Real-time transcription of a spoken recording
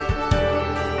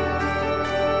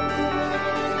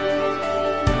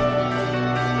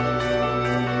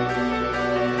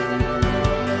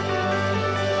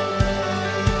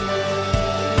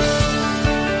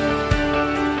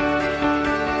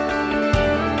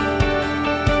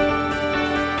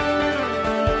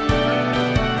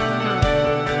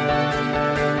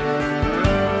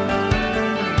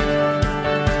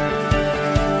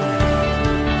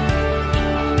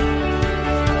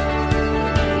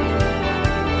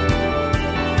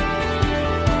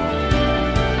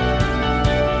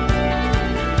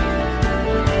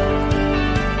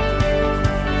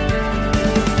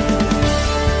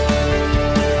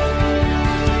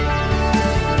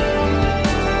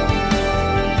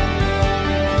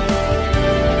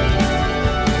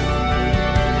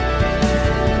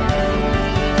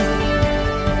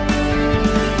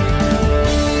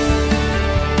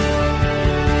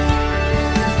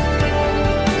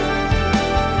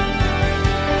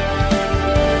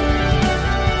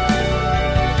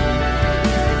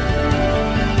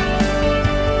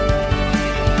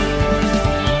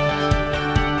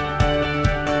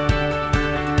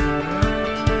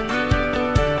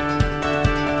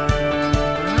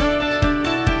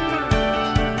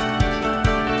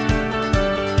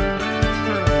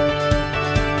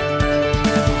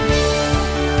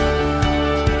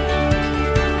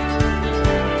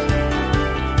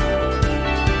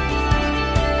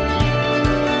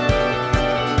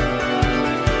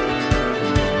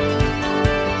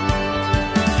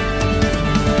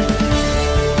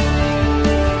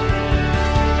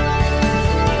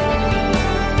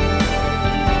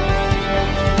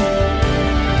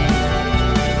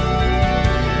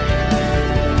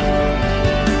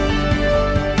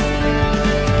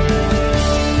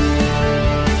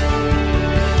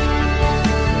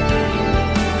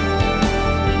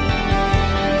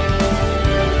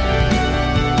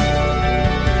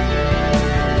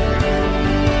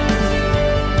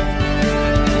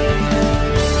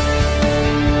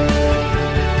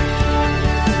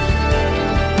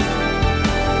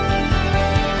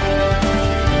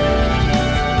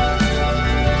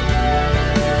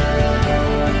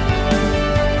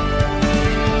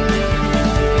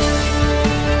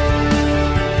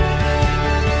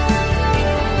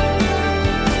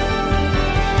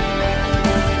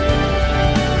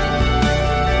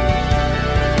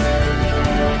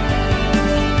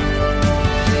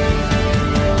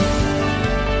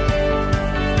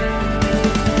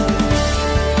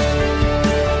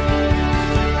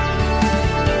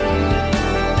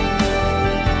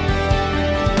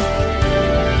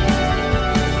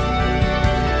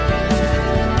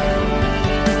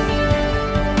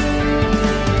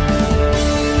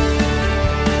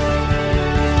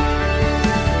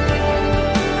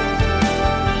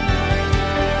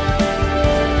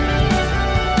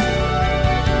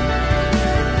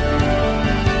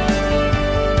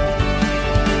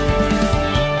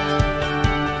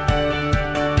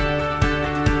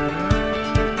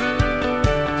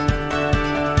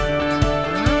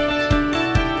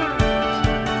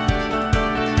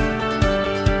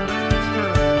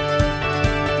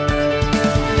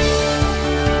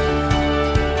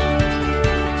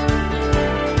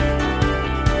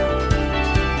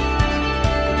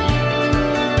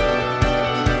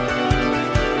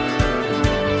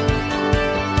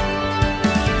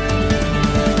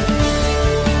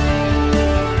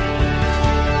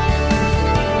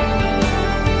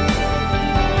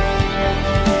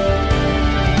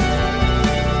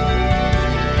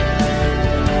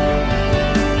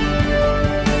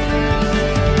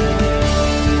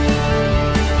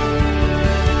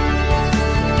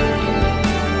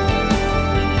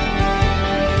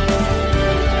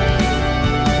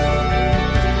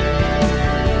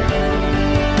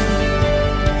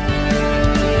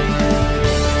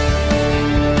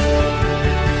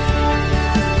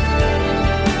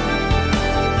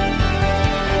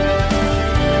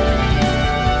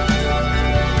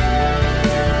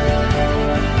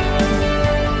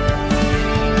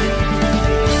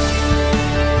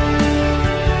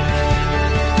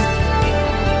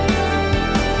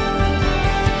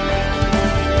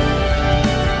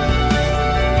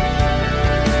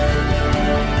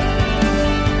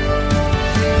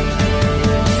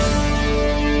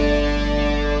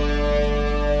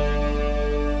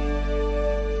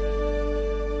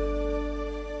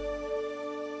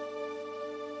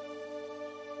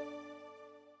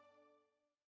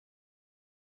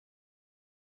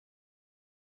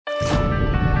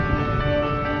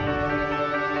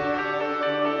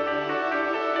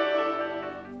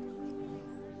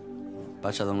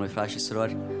Pacea Domnului, frați și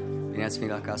surori, bine ați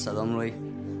venit la casa Domnului.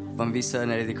 Vă invit să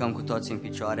ne ridicăm cu toții în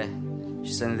picioare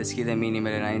și să ne deschidem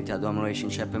inimile înaintea Domnului și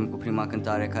începem cu prima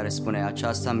cântare care spune: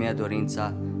 aceasta mi-e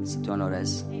dorința, să te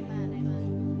onorez.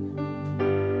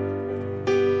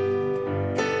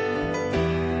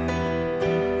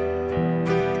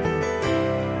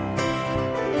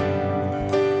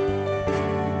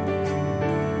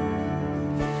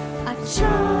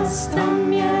 Aceasta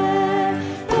mi-e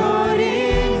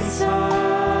dorința,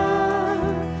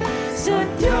 să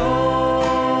te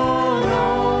onorez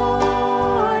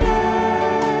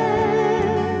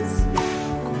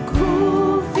cu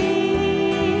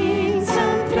ființa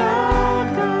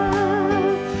întreagă,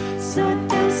 să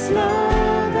te slăvesc.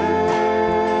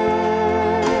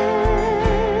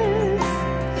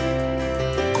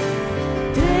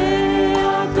 Te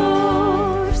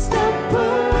ador,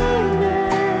 Stăpâne,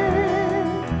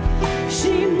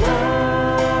 și mă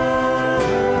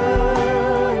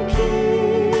închin.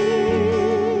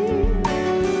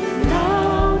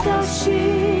 Lauda și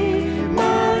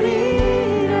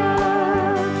mărirea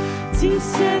ți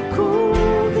se cuvin.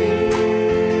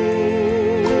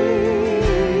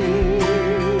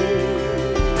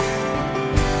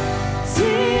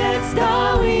 Ție-ți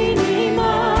dau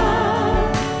inima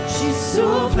și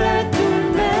sufletul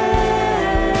meu.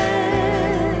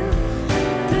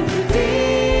 Pentru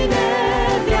tine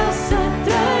vreau să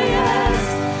trăiesc,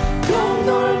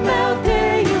 Domnul meu, te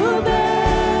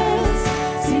iubesc.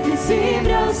 Zi de zi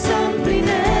vreau să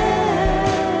împlinesc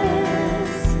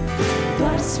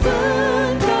doar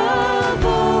sfântă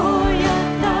voia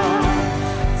ta.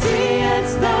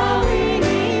 Ție-ți dau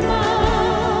inima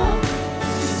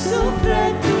și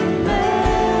sufletul meu.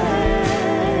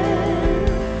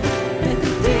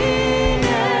 Pentru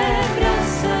tine vreau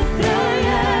să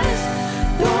trăiesc,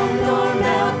 Domnul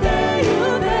meu, te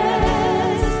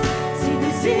iubesc. Zi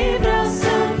de zi vreau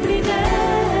să împlinesc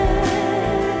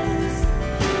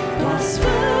doar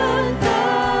sfântă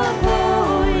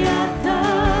voia ta.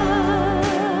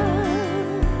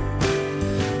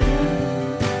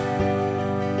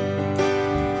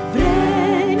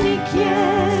 Vrednic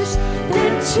ești de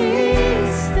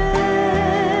cinste,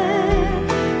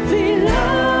 fi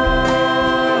lăudat,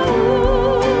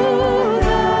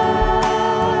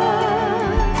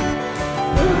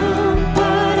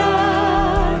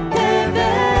 Împărate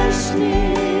veșnic,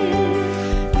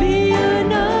 fi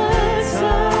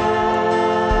înălțat.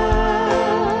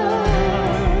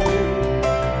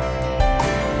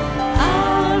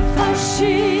 Alfa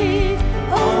și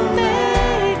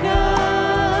Omega,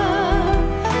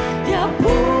 de-a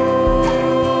pururi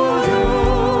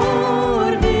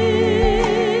viu,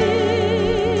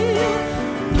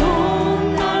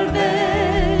 Domn al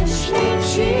veșniciei,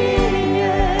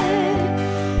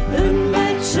 în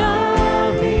veci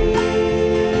amin.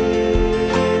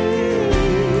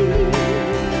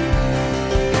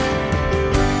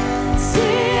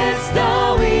 Ție-ți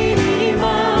dau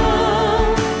inima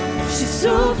și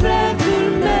sufletul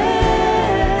meu.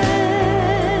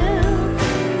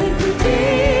 Pentru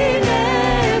tine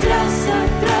vreau să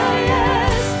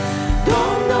trăiesc,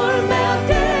 Domnul meu,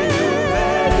 te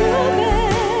iubesc.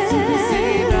 Zi de zi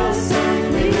vreau să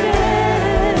împlinesc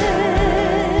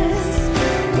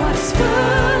doar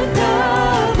sfântă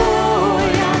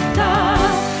voia ta.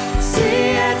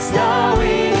 Ție-ți dau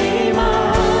inima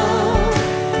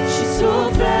și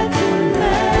sufletul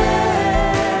meu.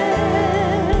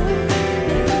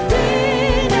 Pentru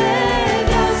tine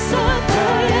vreau să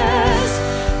trăiesc,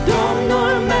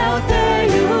 Domnul meu, te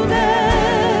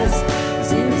iubesc.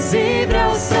 Zi de zi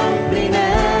vreau să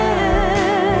împlinesc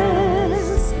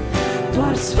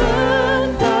doar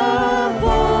sfântă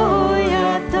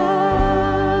voia ta.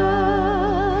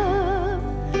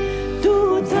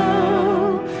 Duhul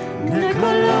tău ne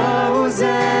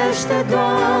călăuzește,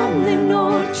 Doamne, în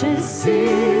orice zi.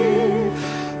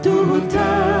 Duhul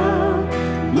tău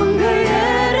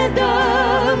mângâiere dă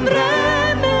în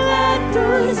vremele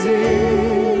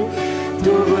târzii.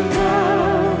 Duhul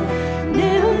tău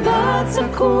ne învață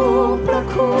cum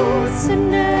plăcut să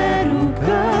ne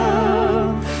rugăm.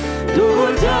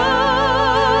 Duhul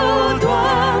tău,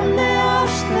 Doamne,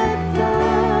 așteptăm.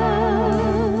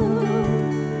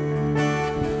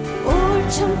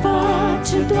 Orice-am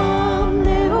face,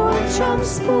 Doamne, orice-am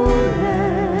spune,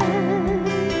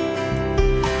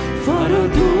 fără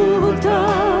Duhul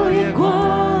tău e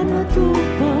goană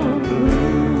după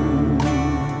vânt.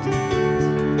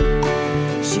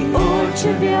 Și orice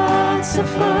viață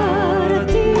fără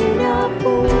tine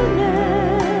apune,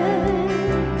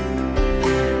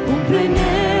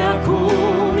 umple-ne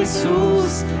acum,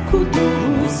 Iisus, cu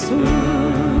Duhul Sfânt.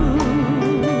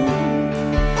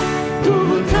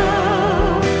 Duhul tău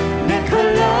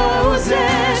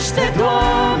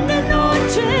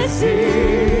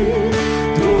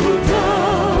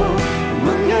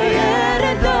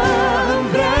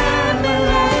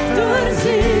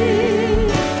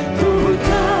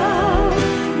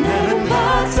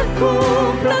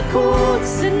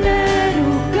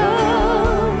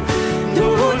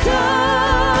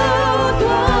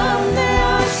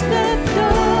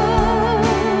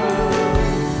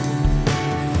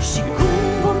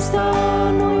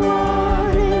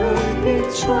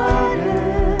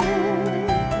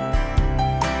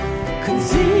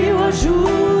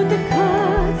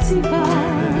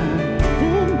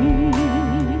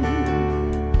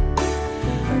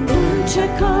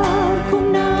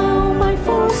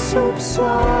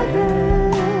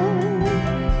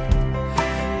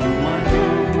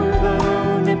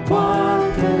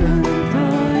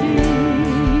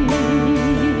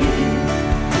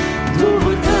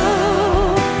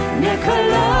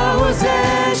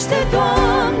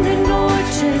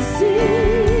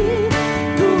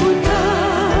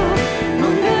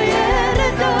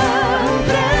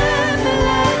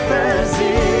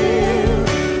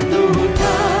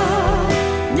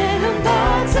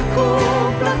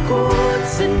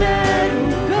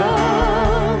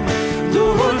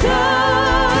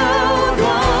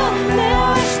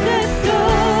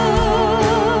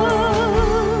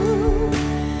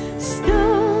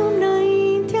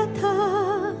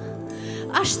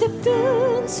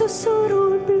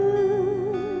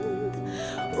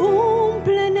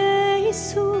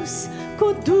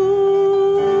cu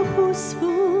Duhul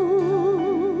Sfânt.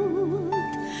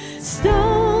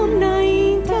 Stăm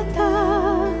înaintea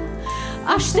ta,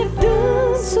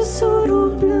 așteptând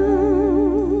susurul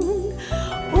blând.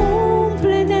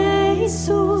 Umple-ne,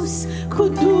 Iisus, cu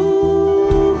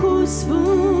Duhul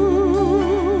Sfânt.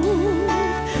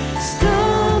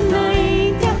 Stăm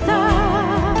înaintea ta,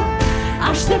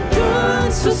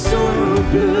 așteptând susurul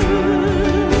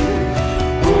blând.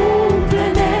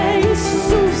 Umple-ne,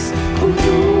 Iisus, cu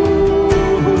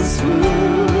Duhul Sfânt.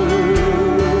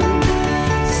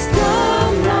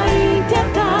 Stăm înaintea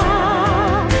ta,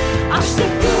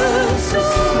 așteptând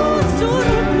susurul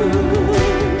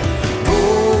blând.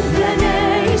 Umple-ne,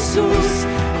 Iisus,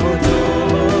 cu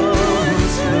Duhul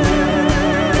Sfânt.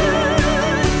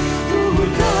 Duhul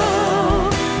tău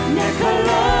ne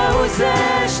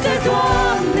călăuzește,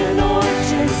 Doamne, în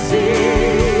orice zi.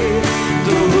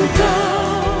 Duhul tău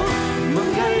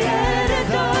mângâiere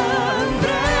dă în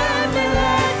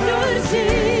vremile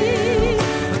târzii.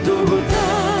 Duhul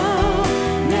tău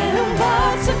ne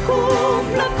învață cum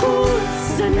plăcut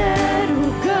să ne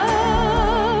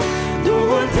rugăm.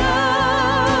 Duhul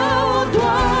tău,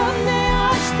 Doamne,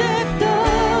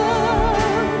 așteptăm.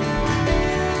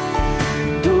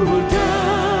 Duhul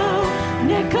tău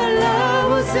ne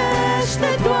călăuzește,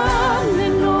 Doamne,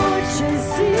 în orice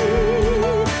zi.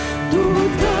 Duhul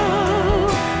tău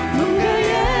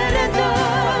mângâiere dă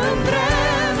în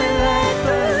vremile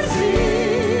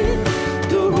târzii.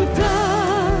 Duhul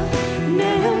tău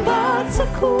ne învață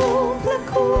cum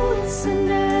plăcut să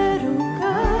ne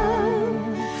rugăm.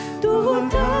 Duhul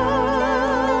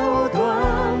tău,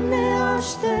 Doamne,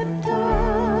 așteptăm.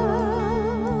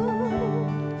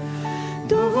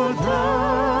 Duhul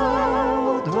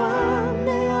tău,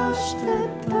 Doamne,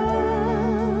 așteptăm.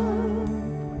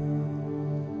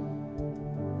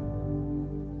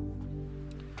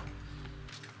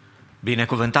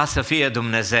 Binecuvântat să fie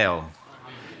Dumnezeu!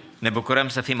 Ne bucurăm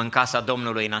să fim în casa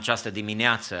Domnului în această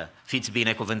dimineață. Fiți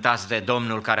binecuvântați de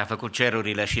Domnul care a făcut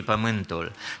cerurile și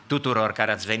pământul. Tuturor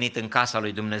care ați venit în casa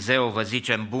lui Dumnezeu vă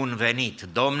zicem bun venit.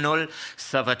 Domnul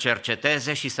să vă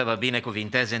cerceteze și să vă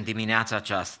binecuvinteze în dimineața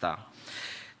aceasta.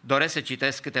 Doresc să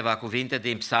citesc câteva cuvinte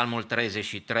din Psalmul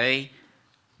 33.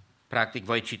 Practic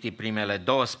voi citi primele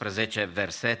 12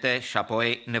 versete și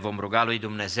apoi ne vom ruga lui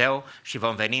Dumnezeu și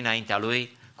vom veni înaintea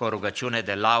Lui cu o rugăciune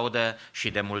de laudă și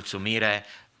de mulțumire,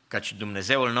 căci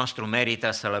Dumnezeul nostru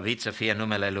merită, slăvit să fie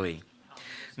numele Lui.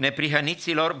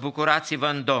 Neprihăniților, bucurați-vă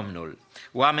în Domnul.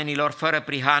 Oamenilor fără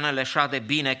prihană le șade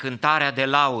bine cântarea de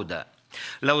laudă.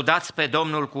 Lăudați pe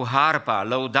Domnul cu harpa,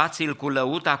 lăudați-l cu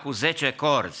lăuta cu 10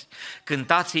 corzi,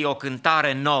 cântați-i o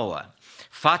cântare nouă.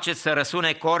 Faceți să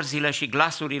răsune corzile și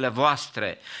glasurile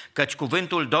voastre, căci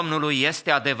cuvântul Domnului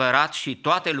este adevărat și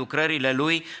toate lucrările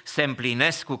Lui se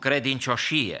împlinesc cu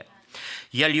credincioșie.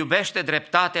 El iubește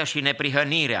dreptatea și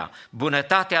neprihănirea,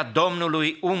 bunătatea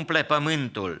Domnului umple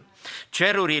pământul.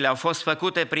 Cerurile au fost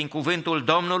făcute prin cuvântul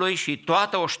Domnului și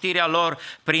toată oștirea lor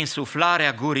prin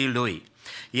suflarea gurii Lui.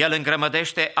 El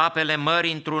îngrămădește apele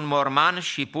mării într-un morman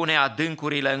și pune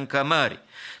adâncurile în cămări.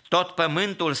 Tot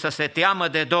pământul să se teamă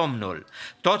de Domnul,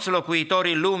 toți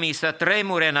locuitorii lumii să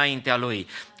tremure înaintea Lui,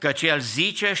 căci El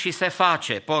zice și se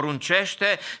face,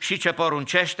 poruncește și ce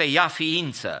poruncește ia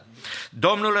ființă.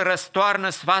 Domnul răstoarnă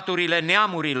sfaturile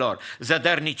neamurilor,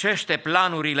 zădărnicește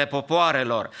planurile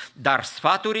popoarelor, dar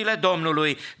sfaturile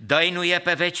Domnului dăinuie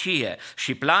pe vecie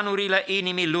și planurile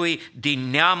inimii Lui din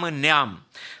neam în neam.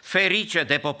 Ferice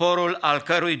de poporul al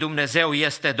cărui Dumnezeu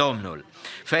este Domnul.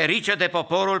 Ferice de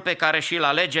poporul pe care și-l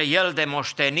alege El de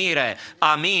moștenire.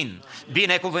 Amin.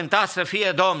 Binecuvântat să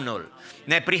fie Domnul.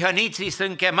 Neprihăniții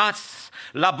sunt chemați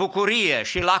la bucurie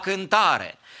și la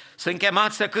cântare. Sunt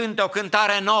chemați să cânte o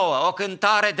cântare nouă, o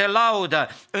cântare de laudă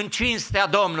în cinstea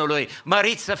Domnului.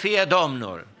 Mărit să fie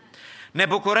Domnul. Ne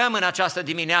bucurăm în această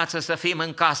dimineață să fim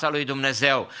în casa lui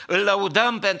Dumnezeu. Îl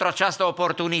lăudăm pentru această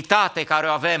oportunitate care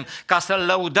o avem, ca să-L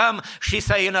lăudăm și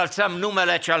să-i înălțăm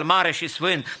numele cel mare și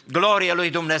sfânt, glorie lui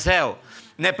Dumnezeu.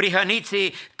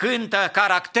 Neprihăniții cântă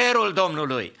caracterul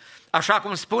Domnului. Așa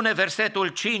cum spune versetul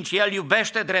 5, El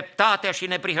iubește dreptatea și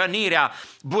neprihănirea,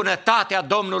 bunătatea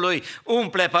Domnului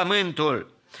umple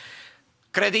pământul.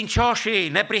 Credincioșii,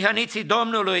 neprihăniții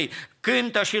Domnului,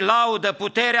 cântă și laudă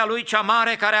puterea Lui cea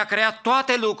mare care a creat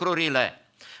toate lucrurile.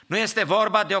 Nu este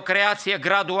vorba de o creație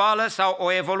graduală sau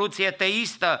o evoluție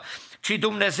teistă, ci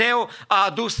Dumnezeu a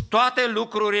adus toate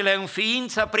lucrurile în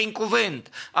ființă prin cuvânt,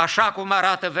 așa cum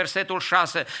arată versetul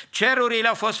 6. Cerurile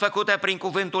au fost făcute prin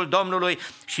cuvântul Domnului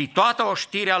și toată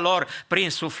oștirea lor prin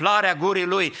suflarea gurii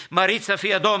Lui. Mărit să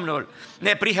fie Domnul!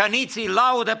 Neprihăniții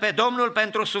laudă pe Domnul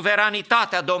pentru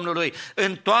suveranitatea Domnului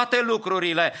în toate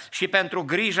lucrurile și pentru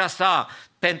grija sa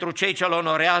pentru cei ce-L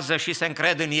onorează și se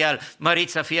încred în El. Mărit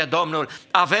să fie Domnul!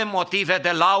 Avem motive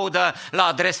de laudă la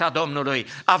adresa Domnului.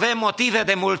 Avem motive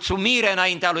de mulțumire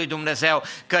înaintea lui Dumnezeu,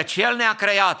 căci El ne-a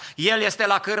creat, El este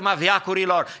la cârma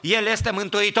veacurilor, El este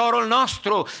Mântuitorul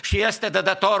nostru și este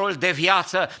dădătorul de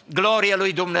viață. Glorie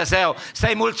lui Dumnezeu!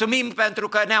 Să-i mulțumim pentru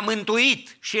că ne-a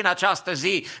mântuit și în această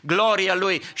zi, glorie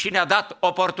Lui, și ne-a dat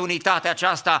oportunitatea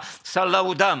aceasta să-L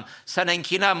lăudăm, să ne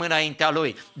închinăm înaintea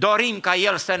Lui. Dorim ca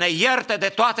El să ne ierte de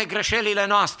toate greșelile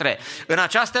noastre. În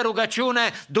această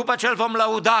rugăciune, după ce îl vom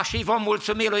lăuda și îi vom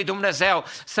mulțumi lui Dumnezeu,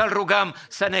 să-L rugăm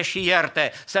să ne și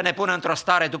ierte, să ne pună într-o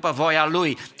stare după voia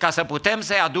Lui, ca să putem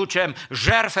să-i aducem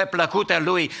jertfe plăcute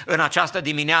Lui în această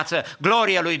dimineață.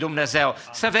 Glorie lui Dumnezeu!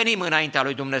 Să venim înaintea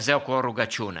lui Dumnezeu cu o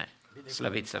rugăciune.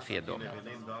 Slăvit să fie Domnul!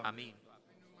 Amin.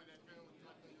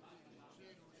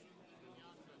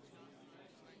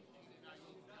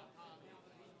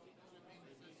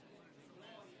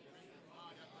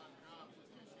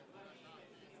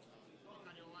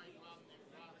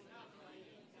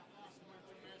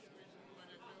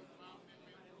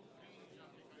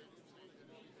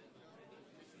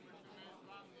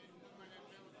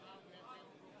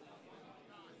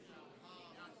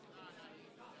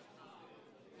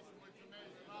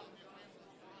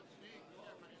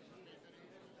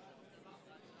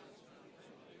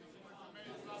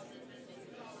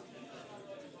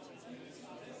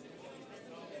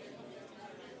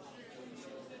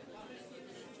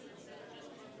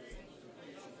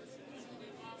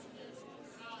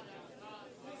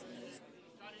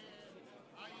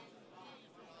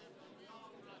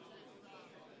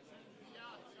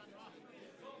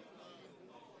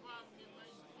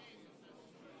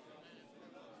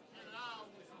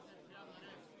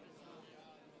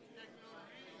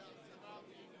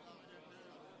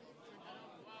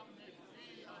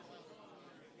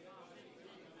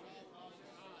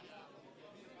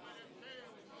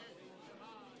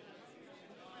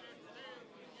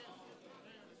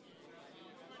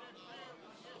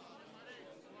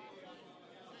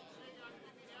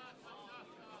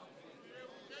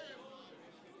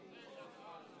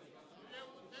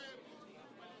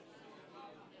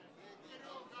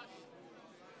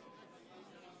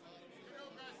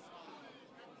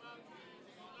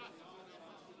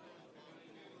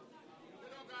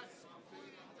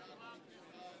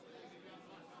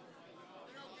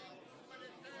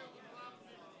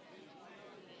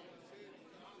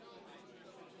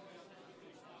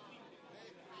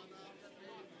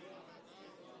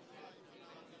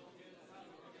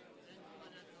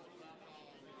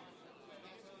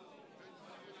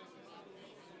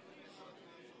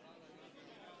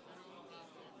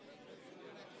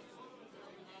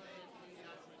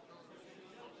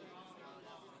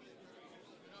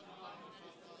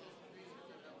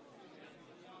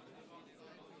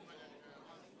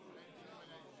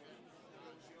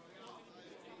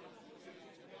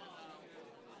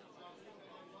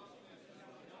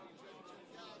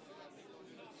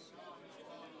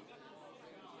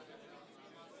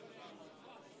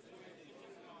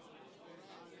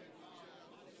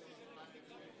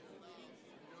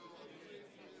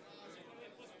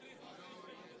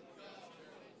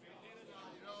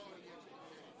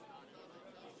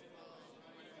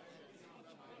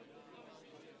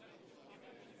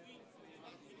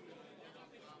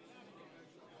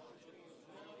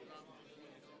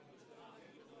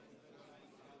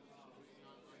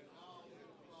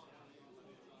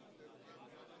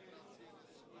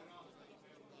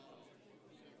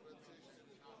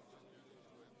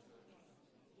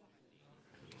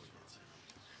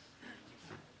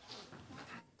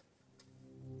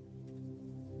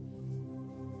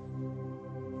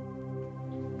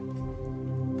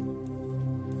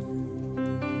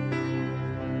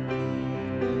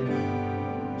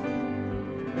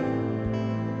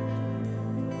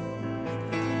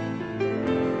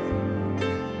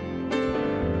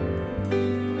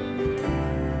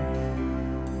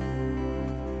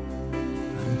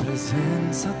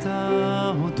 prezența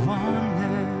Ta, o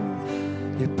Doamne,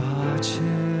 e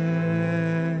pace.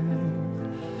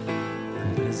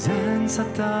 În prezența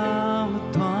Ta, o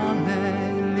Doamne,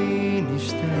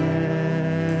 liniște.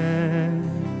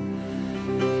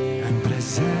 În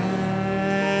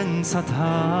prezența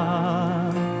Ta,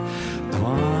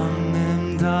 Doamne,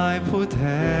 îmi dai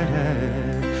putere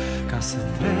ca să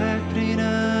trec prin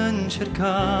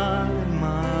încercare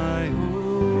mai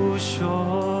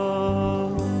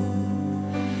ușor.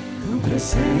 În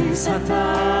prezența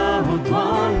Ta, o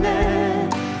Doamne,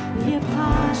 e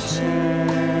pace.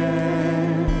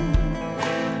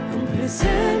 În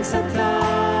prezența Ta,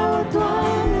 o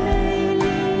Doamne, e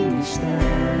liniște.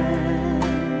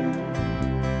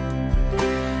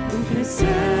 În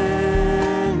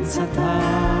prezența Ta,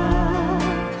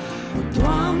 o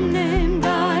Doamne, îmi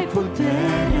dai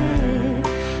putere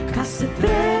ca să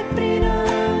trec prin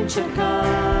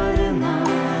încercare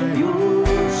mai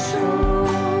ușor.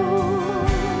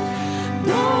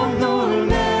 Domnul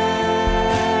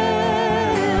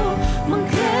meu,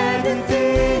 mă-ncred în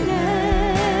Tine.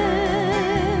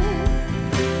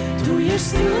 Tu ești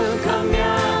stânca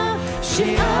mea și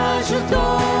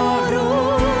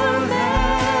ajutorul meu.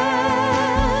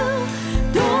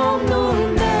 Domnul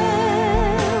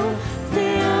meu, Te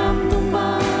am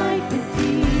numai pe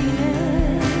Tine.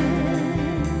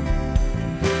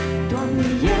 Doamne,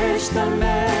 ești al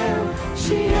meu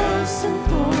și eu sunt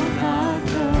tot al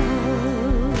Tău.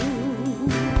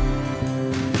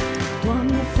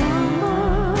 Doamne, fă-mă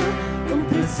în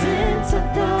prezența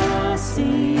Ta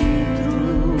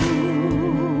singurul.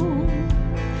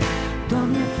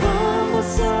 Doamne, fă-mă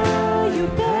să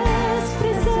iubesc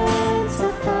prezența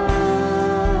Ta.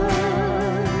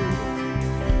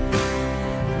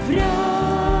 Vreau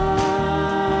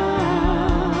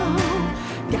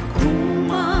de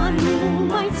acum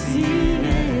numai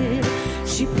Ție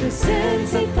și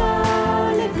prezenței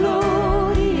Tale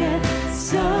glorie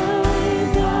să-i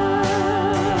dau.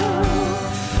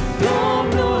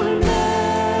 Domnul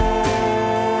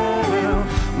meu,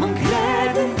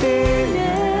 mă-ncred în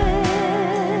Tine.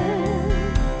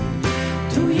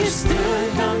 Tu ești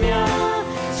stânca mea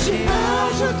și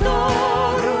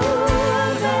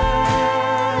ajutorul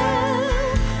meu.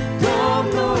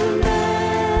 Domnul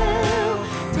meu,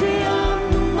 Te am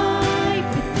numai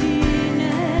pe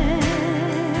Tine.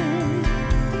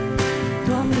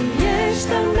 Doamne,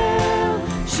 ești al meu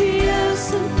și eu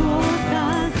sunt tot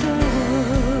al Tău.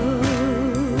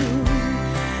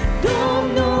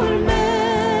 Domnul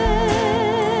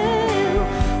meu,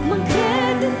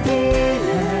 mă-ncred în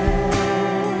Tine.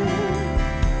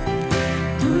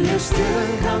 Tu ești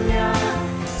stânca mea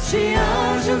și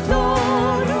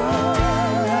ajutorul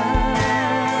meu.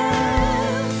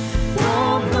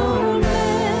 Domnul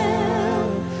meu,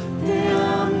 Te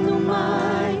am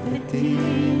numai pe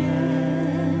Tine.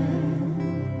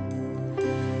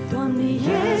 Doamne,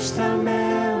 ești al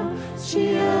meu și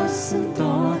eu sunt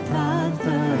tot al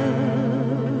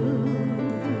Tău.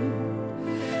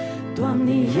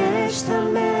 Doamne, ești al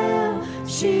meu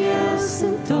și eu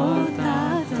sunt tot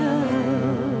al Tău.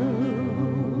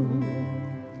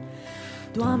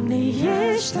 Doamne,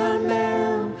 ești al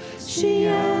meu și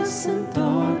eu sunt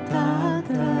tot al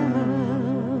Tău.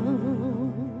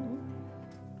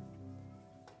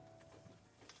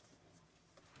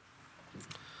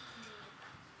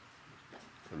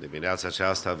 În dimineața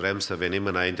aceasta vrem să venim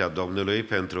înaintea Domnului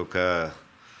pentru că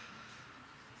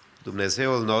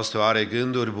Dumnezeul nostru are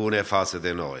gânduri bune față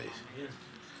de noi.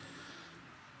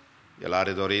 El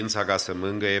are dorința ca să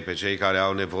mângâie pe cei care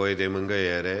au nevoie de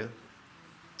mângâiere.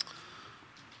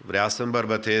 Vrea să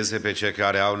îmbărbăteze pe cei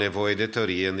care au nevoie de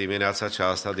tărie în dimineața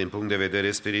aceasta din punct de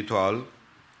vedere spiritual.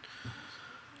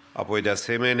 Apoi, de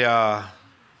asemenea,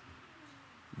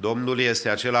 Domnul este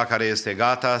acela care este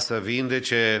gata să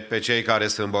vindece pe cei care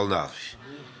sunt bolnavi.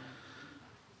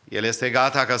 El este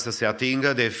gata ca să se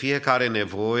atingă de fiecare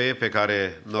nevoie pe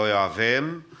care noi o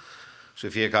avem și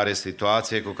fiecare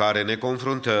situație cu care ne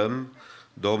confruntăm.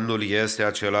 Domnul este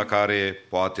acela care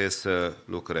poate să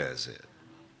lucreze.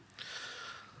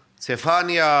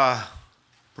 Sefania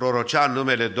prorocea în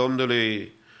numele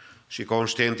Domnului și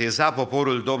conștientiza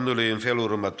poporul Domnului în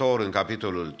felul următor, în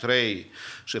capitolul 3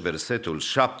 și versetul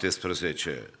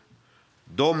 17.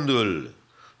 Domnul,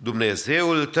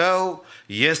 Dumnezeul tău,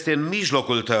 este în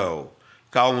mijlocul tău,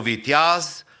 ca un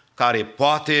viteaz care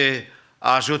poate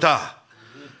ajuta.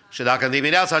 Și dacă în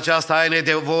dimineața aceasta ai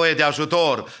nevoie de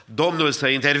ajutor, Domnul să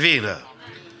intervină.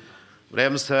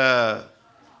 Vrem să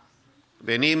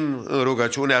venim în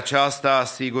rugăciunea aceasta,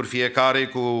 sigur, fiecare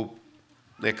cu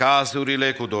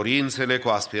necazurile, cu dorințele, cu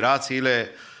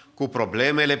aspirațiile, cu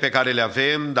problemele pe care le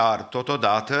avem, dar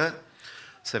totodată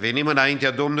să venim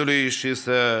înaintea Domnului și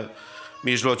să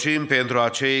mijlocim pentru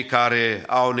acei care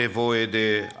au nevoie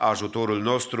de ajutorul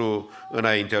nostru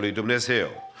înaintea lui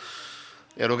Dumnezeu.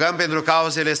 Ne rugăm pentru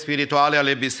cauzele spirituale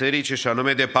ale bisericii, și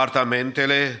anume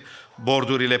departamentele,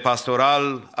 bordurile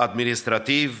pastoral,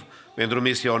 administrativ, pentru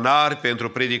misionari, pentru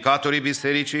predicatorii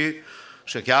bisericii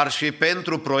și chiar și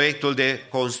pentru proiectul de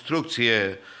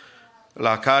construcție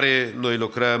la care noi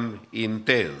lucrăm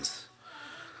intens.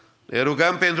 Ne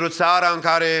rugăm pentru țara în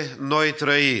care noi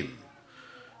trăim.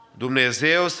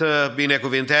 Dumnezeu să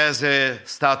binecuvinteze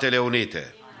Statele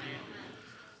Unite.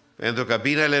 Pentru că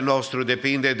binele nostru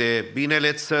depinde de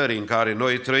binele țării în care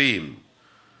noi trăim.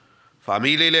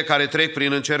 Familiile care trec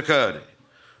prin încercări,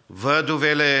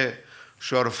 văduvele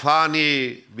și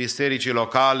orfanii bisericii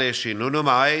locale și nu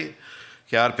numai,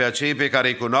 chiar pe acei pe care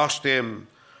îi cunoaștem,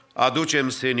 aducem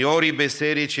seniorii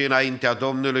bisericii înaintea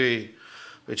Domnului,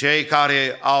 pe cei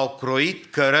care au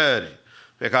croit cărări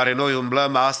pe care noi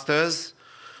umblăm astăzi,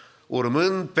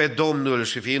 urmând pe Domnul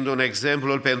și fiind un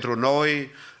exemplu pentru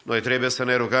noi, noi trebuie să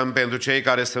ne rugăm pentru cei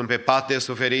care sunt pe pat de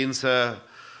suferință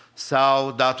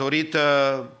sau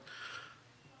datorită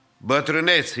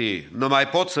bătrâneții nu mai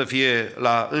pot să fie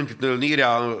la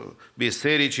întâlnirea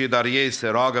bisericii, dar ei se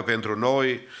roagă pentru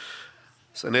noi.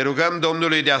 Să ne rugăm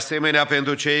Domnului de asemenea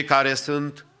pentru cei care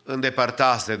sunt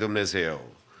îndepărtați de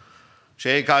Dumnezeu.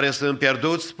 Cei care sunt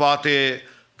pierduți poate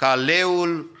ca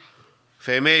leul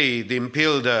femeii din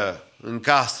pildă în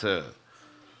casă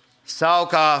sau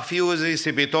ca fiul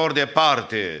risipitor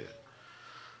departe.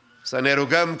 Să ne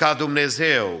rugăm ca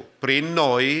Dumnezeu prin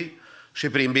noi și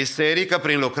prin biserică,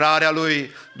 prin lucrarea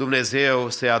Lui, Dumnezeu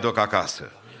să-i aducă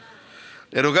acasă.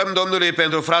 Ne rugăm Domnului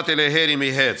pentru fratele Harry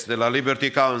Mihetz de la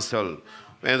Liberty Council,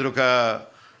 pentru că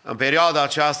în perioada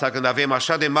aceasta, când avem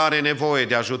așa de mare nevoie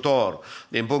de ajutor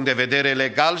din punct de vedere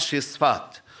legal și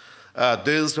sfat,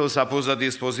 dânsul s-a pus la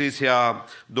dispoziția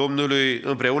Domnului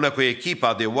împreună cu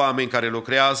echipa de oameni care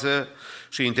lucrează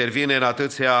și intervine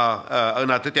în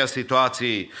atâtea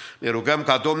situații. Ne rugăm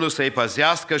ca Domnul să-i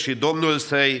păzească și Domnul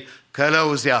să-i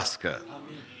călăuzească.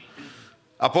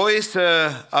 Apoi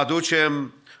să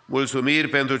aducem mulțumiri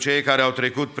pentru cei care au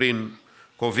trecut prin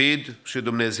COVID și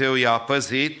Dumnezeu i-a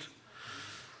păzit.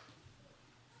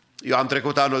 Eu am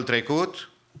trecut anul trecut.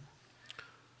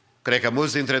 Cred că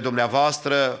mulți dintre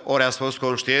dumneavoastră ori ați fost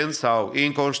conștienți sau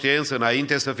inconștienți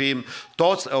înainte să fim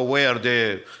toți aware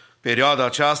de perioada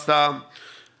aceasta.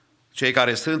 Cei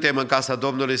care suntem în casa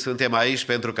Domnului suntem aici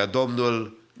pentru că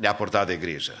Domnul ne-a purtat de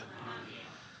grijă.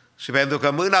 Și pentru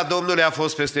că mâna Domnului a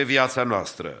fost peste viața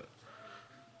noastră.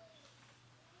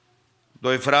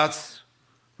 Doi frați,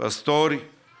 păstori,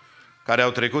 care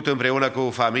au trecut împreună cu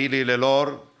familiile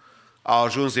lor, au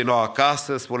ajuns din nou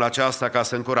acasă, spun aceasta ca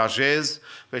să încurajez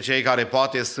pe cei care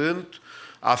poate sunt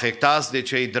afectați de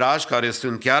cei dragi, care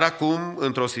sunt chiar acum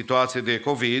într-o situație de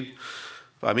COVID.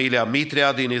 Familia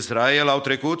Mitrea din Israel au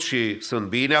trecut și sunt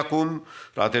bine acum,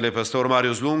 fratele păstor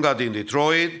Marius Lunga din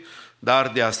Detroit, dar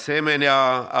de asemenea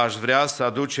aș vrea să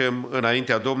aducem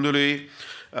înaintea Domnului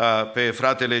pe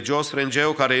fratele Jos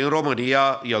Rengeu, care e în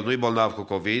România, el nu-i bolnav cu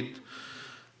COVID,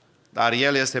 dar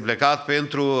el este plecat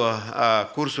pentru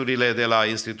cursurile de la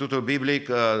Institutul Biblic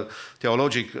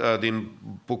Teologic din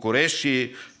București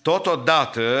și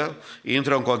totodată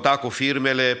intră în contact cu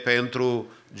firmele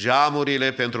pentru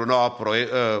geamurile, pentru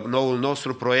noul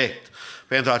nostru proiect.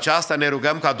 Pentru aceasta ne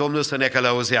rugăm ca Domnul să ne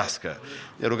călăuzească.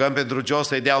 Ne rugăm pentru Jos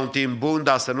să-i dea un timp bun,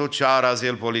 dar să nu ceară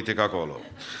azil politic acolo.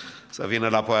 Să vină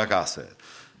înapoi acasă.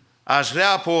 Aș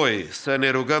vrea apoi să ne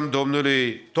rugăm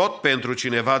Domnului tot pentru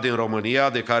cineva din România,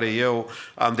 de care eu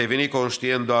am devenit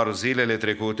conștient doar zilele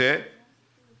trecute,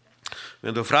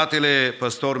 pentru fratele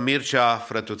păstor Mircea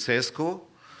Frătuțescu,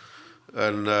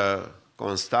 în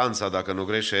Constanța, dacă nu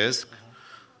greșesc,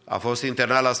 a fost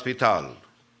internat la spital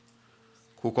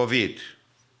cu COVID.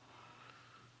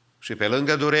 Și pe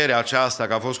lângă durerea aceasta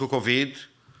că a fost cu COVID,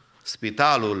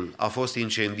 spitalul a fost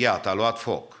incendiat, a luat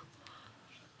foc.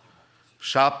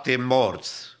 7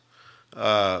 morți.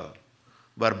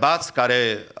 Bărbați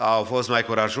care au fost mai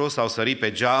curajoși, s-au sărit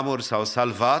pe geamuri, s-au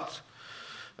salvat,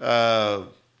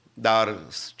 dar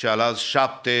cealalți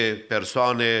 7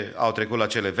 persoane au trecut la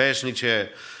cele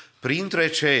veșnice. Printre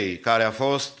cei care a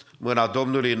fost mâna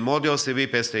Domnului în mod deosebit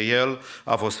peste el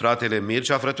a fost fratele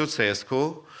Mircea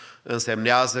Frătuțescu,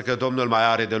 însemnează că Domnul mai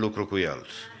are de lucru cu el.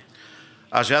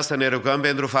 Aș vrea să ne rugăm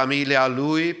pentru familia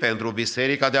lui, pentru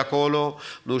biserica de acolo,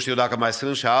 nu știu dacă mai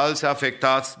sunt și alții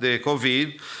afectați de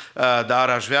COVID, dar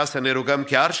aș vrea să ne rugăm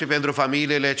chiar și pentru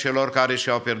familiile celor care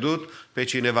și-au pierdut pe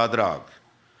cineva drag.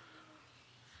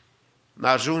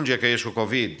 N-ajunge că ești cu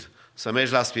COVID, să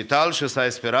mergi la spital și să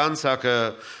ai speranța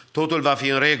că totul va fi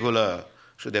în regulă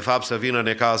și de fapt să vină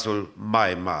necazul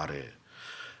mai mare.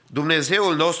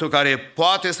 Dumnezeul nostru care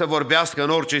poate să vorbească în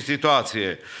orice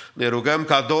situație, ne rugăm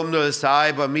ca Domnul să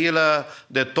aibă milă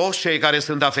de toți cei care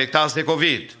sunt afectați de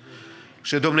COVID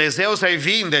și Dumnezeu să-i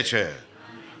vindece.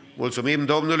 Mulțumim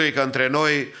Domnului că între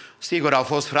noi, sigur, au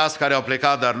fost frați care au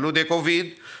plecat, dar nu de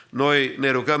COVID, noi ne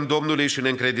rugăm Domnului și ne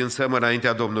încredințăm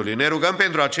înaintea Domnului. Ne rugăm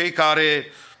pentru acei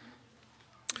care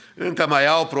încă mai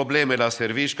au probleme la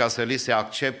servici ca să li se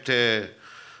accepte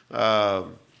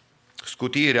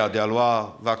scutirea de a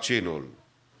lua vaccinul.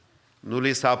 Nu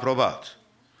li s-a aprobat.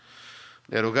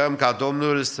 Ne rugăm ca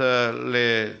Domnul să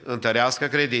le întărească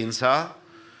credința,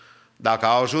 dacă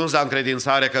au ajuns la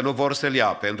încredințare că nu vor să-l ia,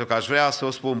 pentru că aș vrea să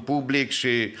o spun public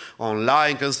și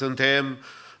online când suntem,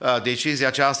 decizia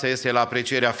aceasta este la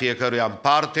aprecierea fiecăruia în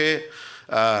parte.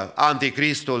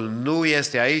 Anticristul nu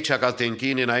este aici ca să te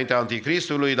închini înaintea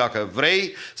Anticristului. Dacă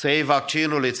vrei să iei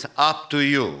vaccinul, it's up to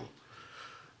you.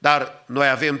 Dar noi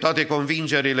avem toate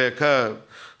convingerile că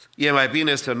e mai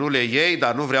bine să nu le iei,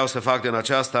 dar nu vreau să fac din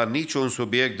aceasta niciun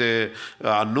subiect de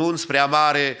anunț prea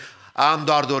mare. Am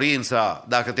doar dorința,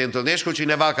 dacă te întâlnești cu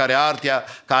cineva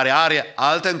care are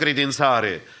altă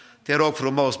încredințare, te rog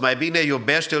frumos, mai bine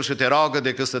iubește-l și te roagă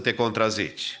decât să te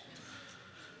contrazici.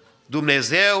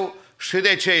 Dumnezeu și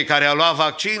de cei care au luat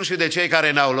vaccin și de cei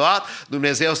care n-au luat,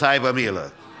 Dumnezeu să aibă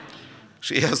milă.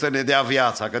 Și El să ne dea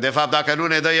viața, că de fapt dacă nu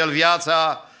ne dă El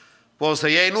viața, poți să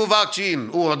iei nu vaccin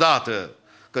odată,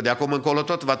 că de acum încolo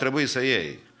tot va trebui să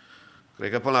iei.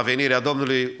 Cred că până la venirea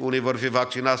Domnului unii vor fi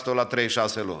vaccinați tot la 3-6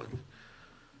 luni.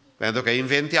 Pentru că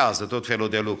inventează tot felul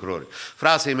de lucruri.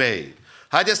 Frații mei,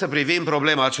 haideți să privim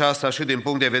problema aceasta și din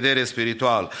punct de vedere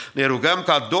spiritual. Ne rugăm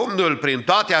ca Domnul, prin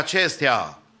toate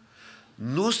acestea,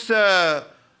 nu să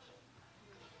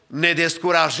ne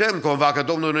descurajăm cumva că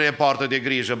Domnul nu ne poartă de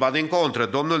grijă, ba din contră,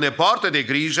 Domnul ne poartă de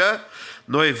grijă,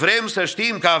 noi vrem să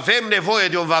știm că avem nevoie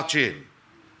de un vaccin.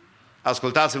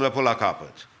 Ascultați-mă până la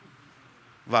capăt.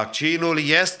 Vaccinul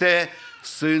este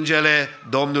sângele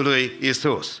Domnului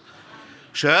Isus.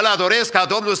 Și ăla doresc ca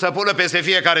Domnul să pună peste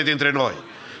fiecare dintre noi.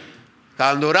 Ca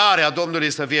îndurarea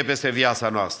Domnului să fie peste viața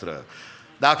noastră.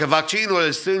 Dacă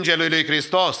vaccinul sângelui lui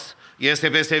Hristos este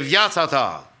peste viața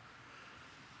ta,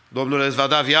 Domnul îți va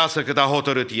da viață cât a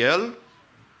hotărât El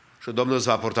și Domnul îți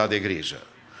va purta de grijă.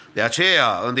 De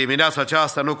aceea, în dimineața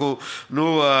aceasta,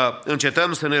 nu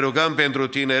încetăm să ne rugăm pentru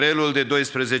tinerelul de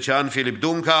 12 ani, Filip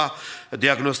Dunca,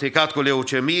 diagnosticat cu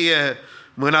leucemie.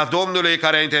 Mâna Domnului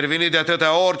care a intervenit de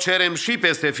atâtea ori, cerem și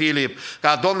peste Filip,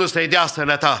 ca Domnul să-i dea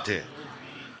sănătate.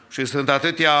 Și sunt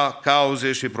atâtea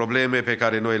cauze și probleme pe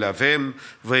care noi le avem.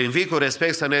 Vă invit cu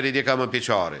respect să ne ridicăm în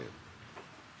picioare.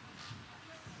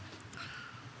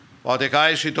 Poate că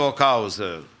ai și tu o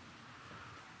cauză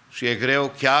și e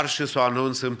greu chiar și să o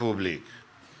anunți în public.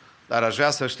 Dar aș vrea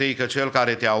să știi că Cel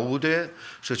care te aude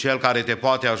și Cel care te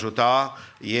poate ajuta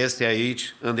este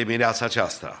aici în dimineața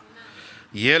aceasta.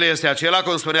 El este acela,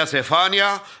 cum spunea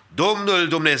Stefania, Domnul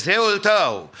Dumnezeul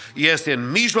tău este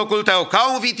în mijlocul tău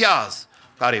ca un viteaz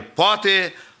care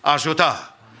poate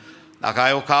ajuta. Dacă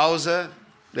ai o cauză,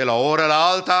 de la o oră la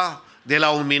alta, de la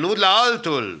un minut la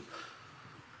altul,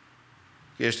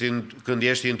 când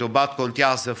ești intubat,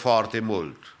 contează foarte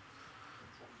mult.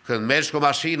 Când mergi cu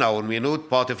mașina, un minut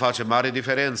poate face mare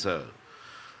diferență.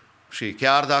 Și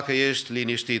chiar dacă ești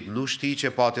liniștit, nu știi ce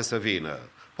poate să vină.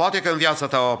 Poate că în viața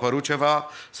ta a apărut ceva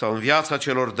sau în viața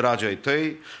celor dragi ai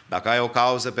tăi, dacă ai o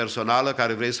cauză personală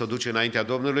care vrei să o duci înaintea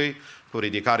Domnului, cu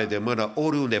ridicare de mână,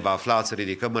 oriunde vă aflați,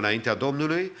 ridicăm înaintea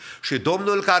Domnului și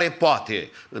Domnul care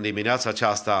poate în dimineața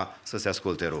aceasta să se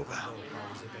asculte ruga.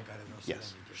 Yes,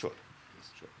 sure.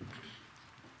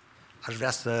 Aș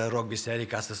vrea să rog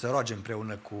biserica să se roage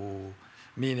împreună cu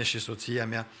mine și soția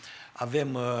mea.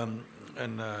 Avem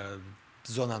în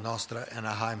zona noastră,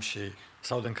 Anaheim și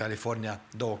Southern California,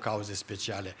 două cauze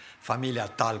speciale. Familia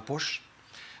Talpoș,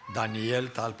 Daniel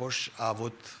Talpoș, a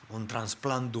avut un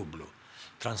transplant dublu,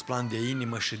 transplant de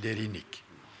inimă și de rinichi.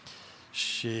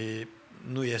 Și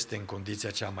nu este în condiția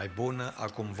cea mai bună,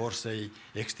 acum vor să-i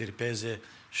extirpeze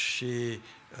și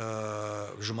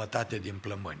jumătate din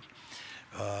plămâni.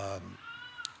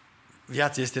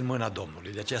 Viața este în mâna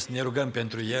Domnului, de aceea să ne rugăm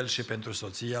pentru el și pentru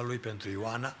soția lui, pentru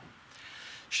Ioana.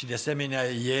 Și de asemenea,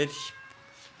 ieri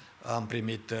am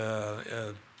primit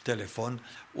telefon,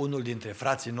 unul dintre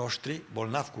frații noștri,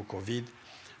 bolnav cu COVID,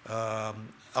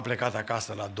 a plecat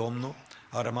acasă la Domnul,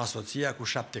 a rămas soția cu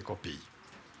 7 copii.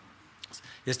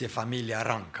 Este familia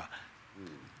Ranca.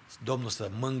 Domnul să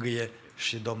mângâie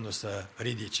și Domnul să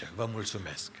ridice. Vă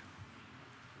mulțumesc!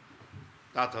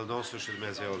 Tatăl nostru și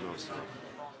Dumnezeul nostru.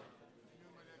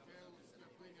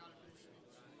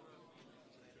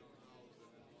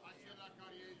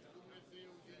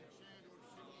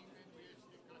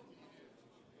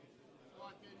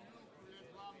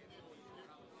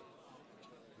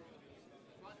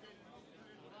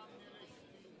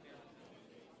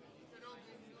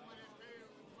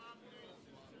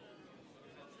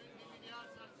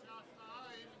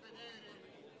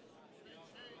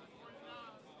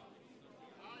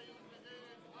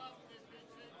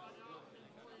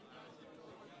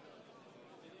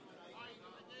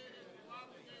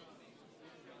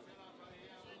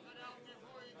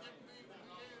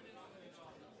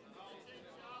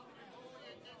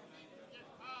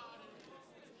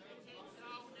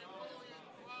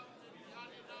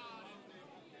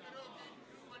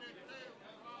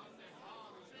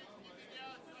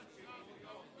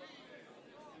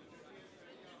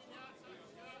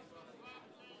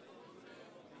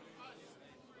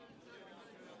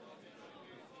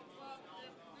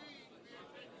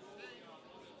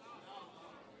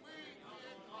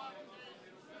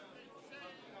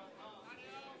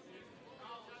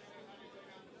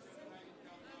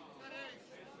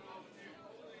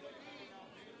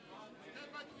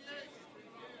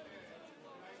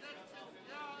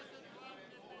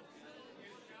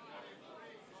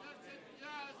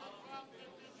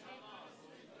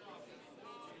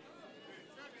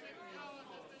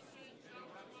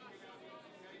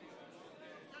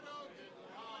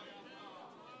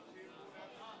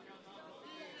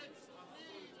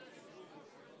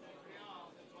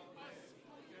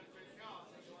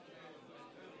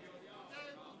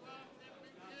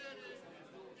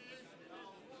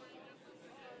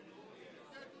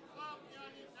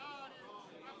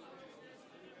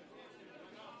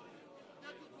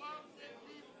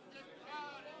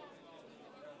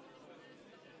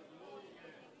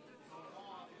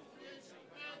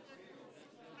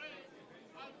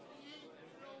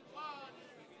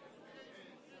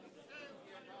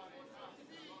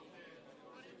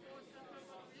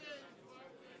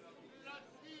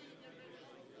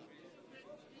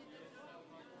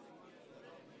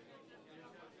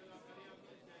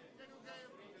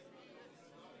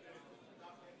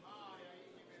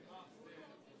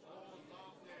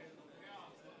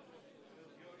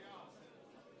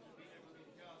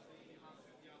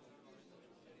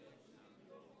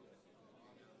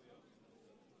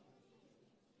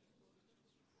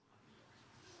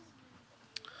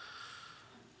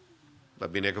 Vă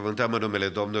binecuvântăm în numele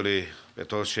Domnului pe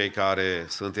toți cei care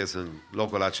sunteți în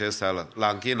locul acesta la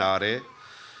închinare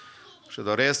și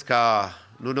doresc ca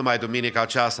nu numai duminica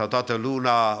aceasta, toată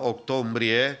luna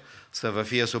octombrie să vă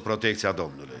fie sub protecția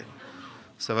Domnului.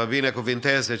 Să vă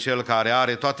binecuvinteze Cel care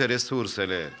are toate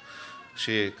resursele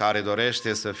și care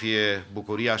dorește să fie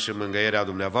bucuria și mângâierea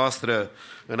dumneavoastră.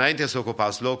 Înainte să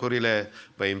ocupați locurile,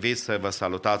 vă invit să vă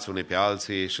salutați unii pe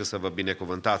alții și să vă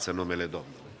binecuvântați în numele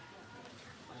Domnului.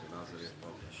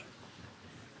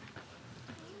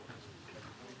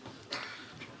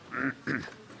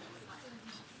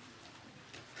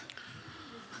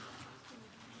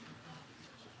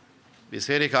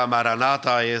 Biserica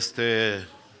Maranata este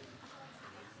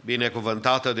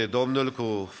binecuvântată de Domnul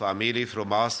cu familii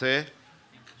frumoase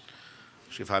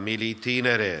și familii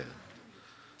tinere,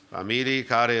 familii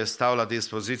care stau la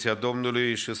dispoziția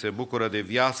Domnului și se bucură de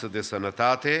viață, de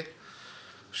sănătate,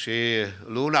 și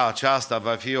luna aceasta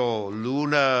va fi o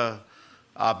lună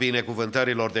a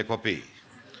binecuvântărilor de copii.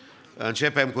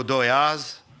 Începem cu 2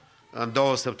 azi, în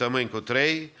 2 săptămâni cu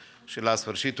 3 și la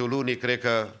sfârșitul lunii cred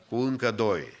că cu încă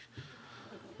 2.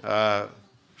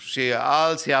 Și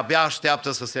alții abia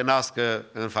așteaptă să se nască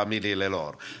în familiile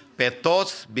lor. Pe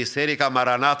toți, Biserica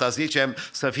Maranata, zicem,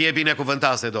 să fie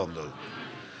binecuvântați de Domnul.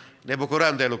 Ne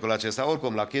bucurăm de lucrul acesta.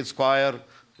 Oricum, la Kids Choir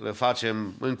le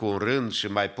facem încă un rând și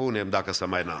mai punem dacă să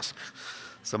mai nasc.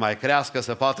 Să mai crească,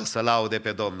 să poată să laude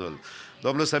pe Domnul.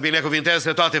 Domnul să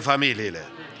binecuvinteze toate familiile.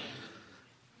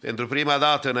 Pentru prima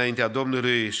dată înaintea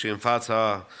Domnului și în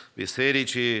fața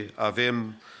bisericii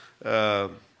avem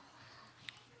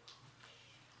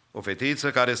o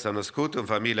fetiță care s-a născut în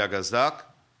familia Găzdac,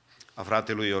 a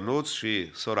fratelui Ionuț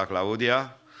și sora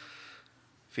Claudia,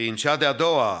 fiind cea de-a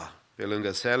doua pe lângă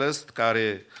Celest,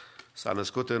 care s-a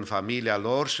născut în familia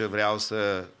lor, și vreau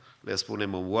să le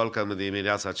spunem un welcome în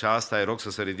dimineața aceasta. Îi rog să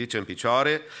se ridice în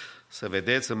picioare, să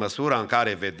vedeți în măsura în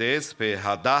care vedeți pe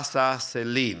Hadassah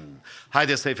Selin.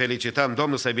 Haideți să-i felicităm,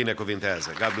 Domnul să-i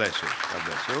binecuvinteze. God bless you. God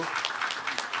bless you.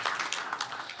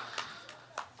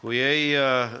 Cu ei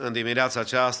în dimineața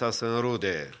aceasta sunt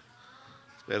rude.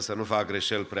 Sper să nu fac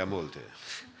greșeli prea multe.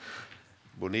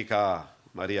 Bunica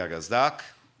Maria Găzdac,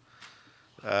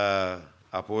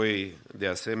 apoi de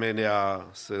asemenea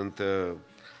sunt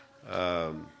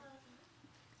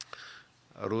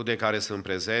rude care sunt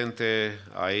prezente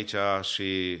aici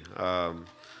și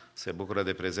se bucură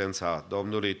de prezența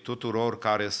Domnului. Tuturor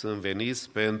care sunt veniți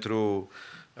pentru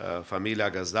familia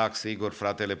Găzdac, sigur,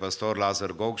 fratele păstor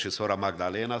Lazar Gog și sora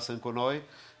Magdalena sunt cu noi,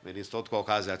 veniți tot cu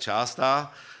ocazia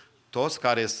aceasta. Toți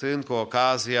care sunt cu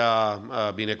ocazia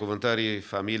binecuvântării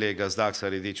familiei Găzdac să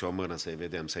ridice o mână, să-i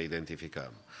vedem, să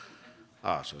identificăm.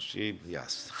 Așa, și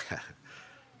yes.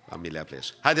 Familia Pleș.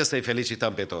 Haideți să-i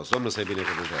felicităm pe toți. Domnul să-i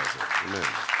binecuvânteze. Amen.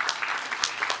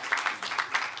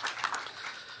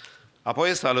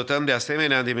 Apoi salutăm de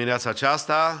asemenea în dimineața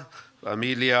aceasta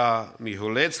familia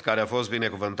Mihuleț, care a fost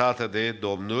binecuvântată de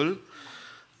Domnul.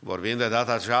 Vorbim de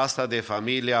data aceasta de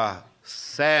familia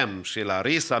Sam și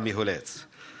Larisa Mihuleț,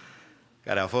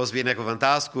 care a fost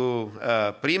binecuvântați cu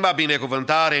prima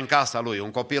binecuvântare în casa lui,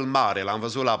 un copil mare. L-am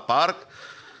văzut la parc,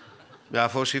 mi-a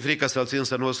fost și frică să-l țin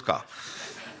să nu scap.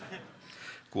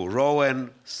 Cu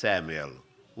Rowan Samuel.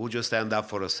 Would you stand up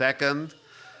for a second?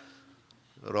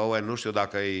 Rowan, nu știu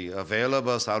dacă e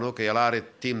available sau nu, că el are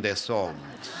timp de somn.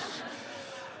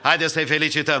 Haideți să-i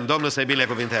felicităm, Domnul să-i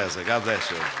binecuvinteze. God bless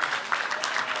you.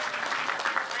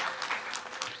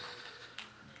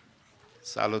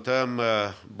 Salutăm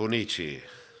bunicii,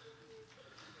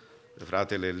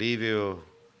 fratele Liviu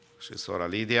și sora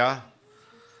Lidia,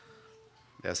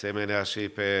 de asemenea și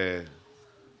pe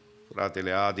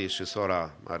fratele Adi și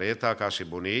sora Mareta, ca și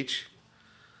bunici.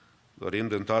 Dorim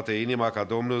din toată inima ca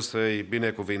Domnul să-i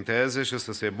binecuvinteze și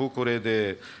să se bucure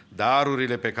de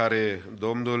darurile pe care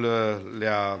Domnul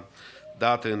le-a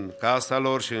dat în casa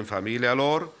lor și în familia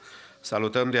lor.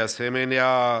 Salutăm de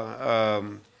asemenea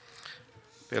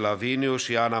pe Laviniu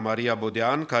și Ana Maria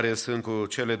Bodean, care sunt cu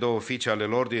cele 2 fiice ale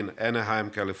lor din Anaheim,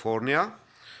 California.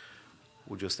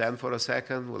 Would you stand for a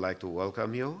second? Would like to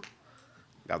welcome you.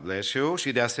 God bless you.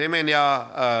 Și de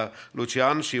asemenea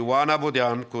Lucian și Oana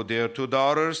Bodean cu their 2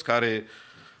 daughters, care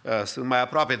sunt mai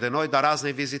aproape de noi, dar azi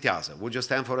ne vizitează. Would you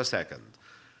stand for a second?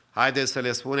 Haideți să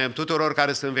le spunem tuturor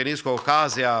care sunt veniți cu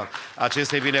ocazia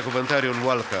acestei binecuvântări un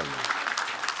welcome.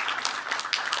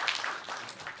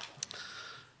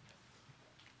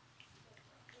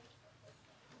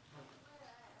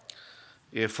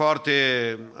 E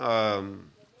foarte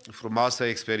frumoasă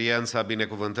experiența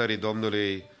binecuvântării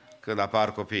Domnului când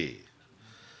apar copii.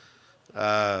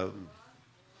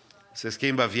 Se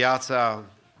schimbă viața,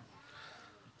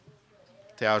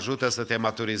 te ajută să te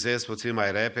maturizezi puțin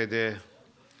mai repede,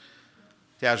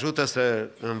 te ajută să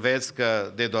înveți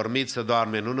că de dormit să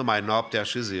doarme nu numai noaptea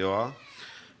și ziua,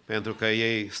 pentru că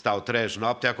ei stau treji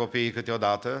noaptea copiii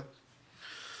câteodată.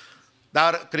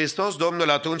 Dar Hristos Domnul,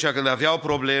 atunci când aveau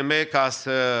probleme ca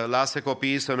să lase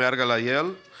copiii să meargă la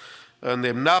El,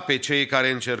 îndemna pe cei care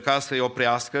încerca să-i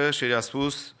oprească și le-a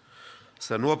spus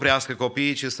să nu oprească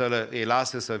copiii, ci să îi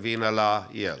lase să vină la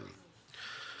El.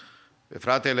 Pe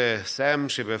fratele Sam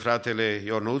și pe fratele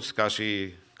Ionuț, ca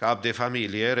și cap de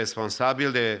familie,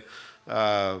 responsabil de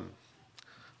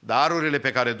darurile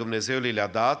pe care Dumnezeu le-a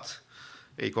dat,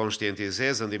 îi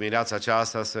conștientizez în dimineața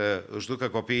aceasta să își ducă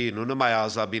copiii nu numai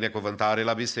azi la binecuvântare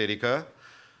la biserică,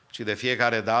 ci de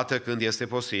fiecare dată când este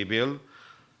posibil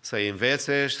să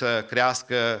învețe și să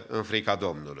crească în frica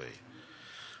Domnului.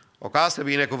 O casă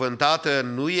binecuvântată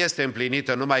nu este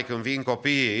împlinită numai când vin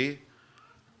copiii,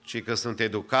 ci că sunt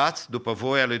educați după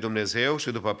voia lui Dumnezeu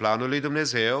și după planul lui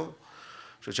Dumnezeu.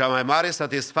 Și cea mai mare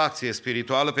satisfacție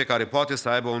spirituală pe care poate să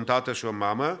aibă un tată și o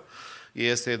mamă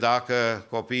este dacă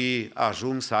copiii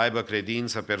ajung să aibă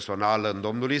credință personală în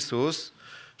Domnul Iisus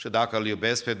și dacă îl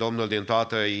iubesc pe Domnul din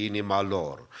toată inima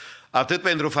lor. Atât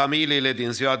pentru familiile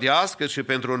din ziua de azi, cât și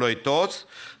pentru noi toți,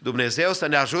 Dumnezeu să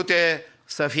ne ajute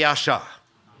să fie așa.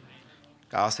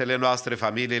 Casele noastre,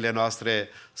 familiile noastre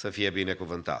să fie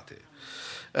binecuvântate.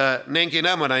 Ne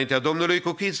închinăm înaintea Domnului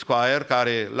cu Kids Choir,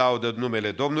 care laudă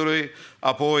numele Domnului,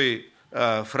 apoi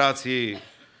frații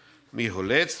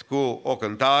Mihuleț cu o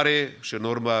cântare și în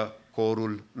urmă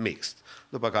corul mixt,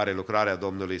 după care lucrarea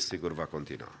Domnului sigur va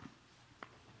continua.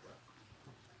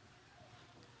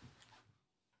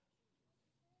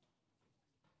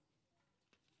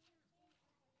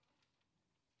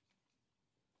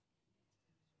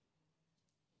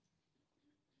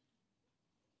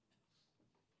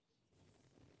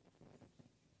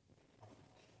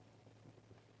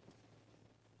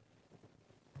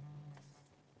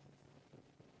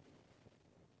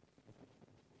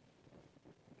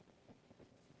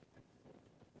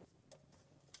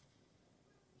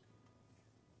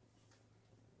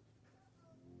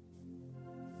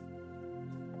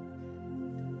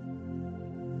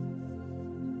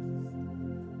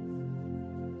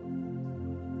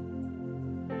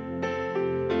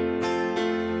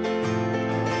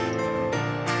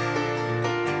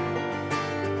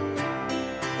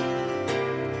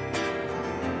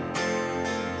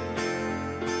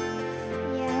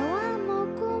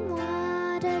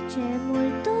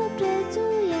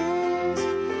 Mulțumesc!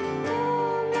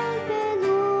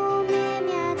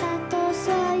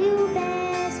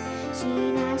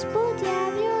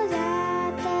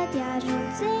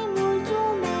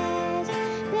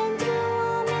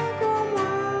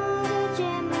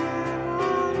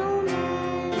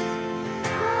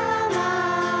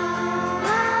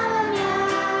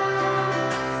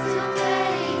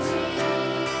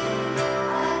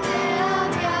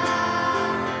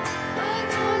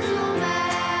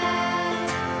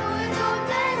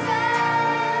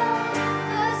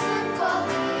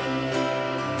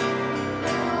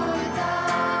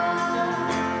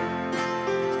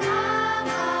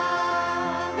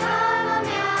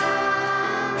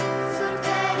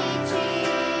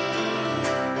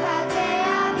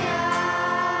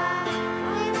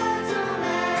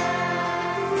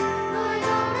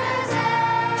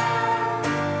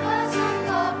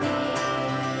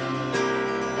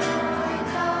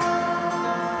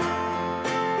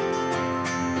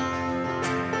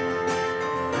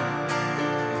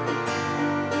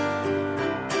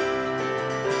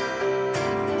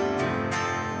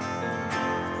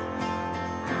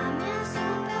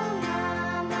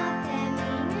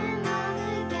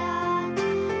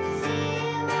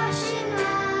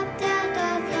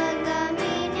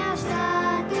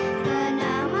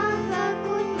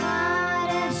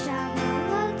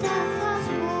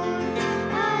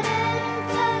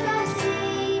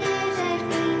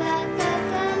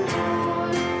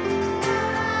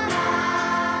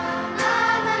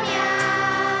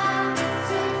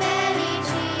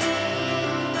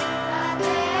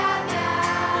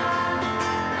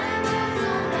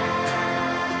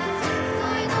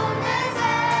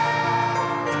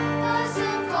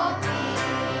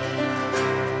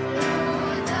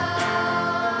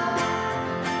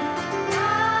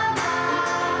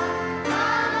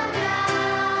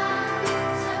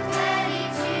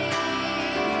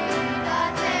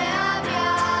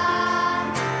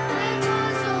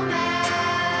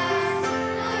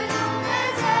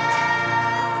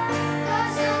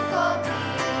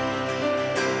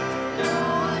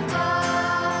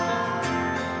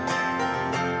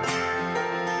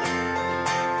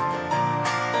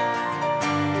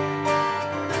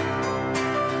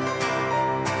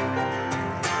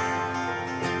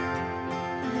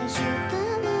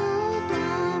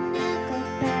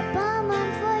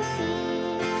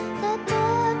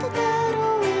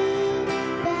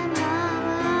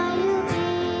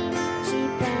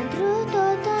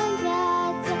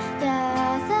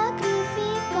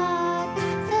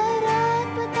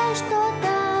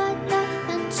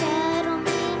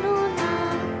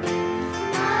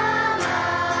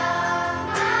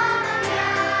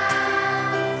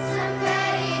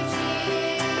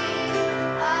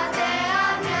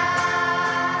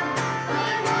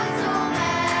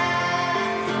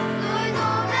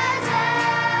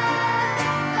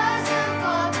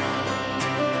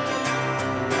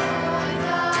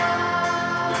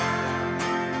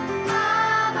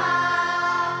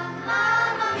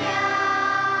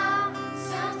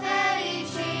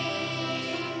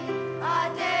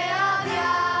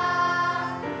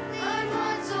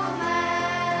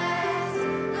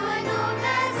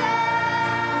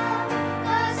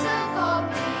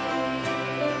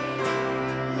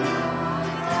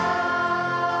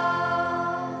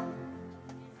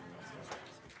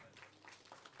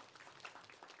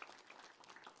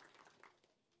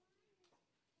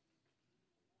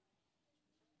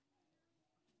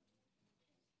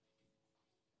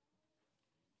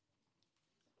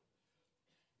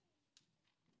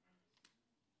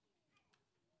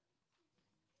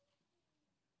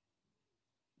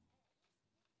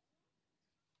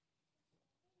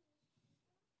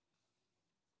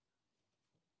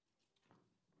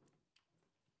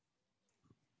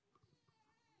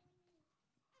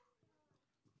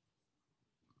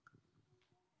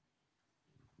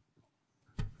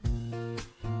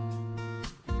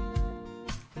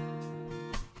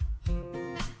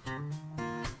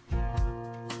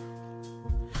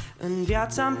 În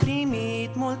viață am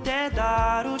primit multe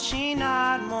daruri și în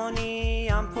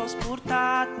armonie am fost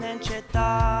purtat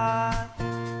neîncetat.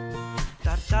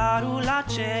 Dar darul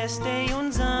acestei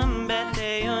un zâmbet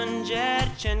de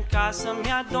îngeri ce în casă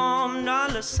mi-a Domnul a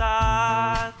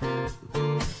lăsat.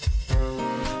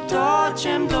 Tot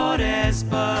ce-mi doresc,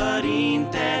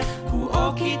 Părinte, cu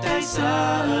ochii tăi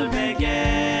să-l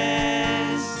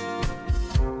veghez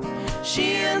și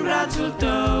în brațul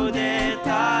tău de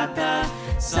Tată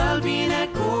să-l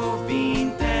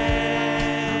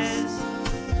binecuvintez.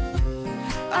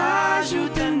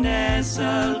 Ajută-ne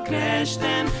să-l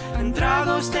creștem în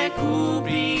dragoste cu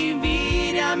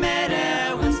privirea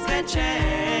mereu înspre cer,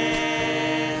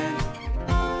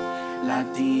 la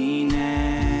tine.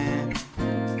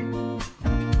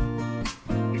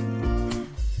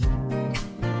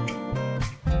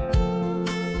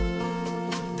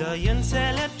 Dă-i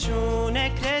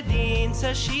înțelepciune,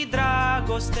 credință și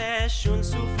dragoste și un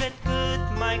suflet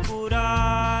cât mai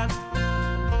curat,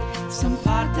 să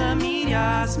împartă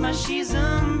mireasmă și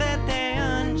zâmbete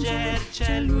îngeri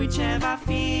celui ce va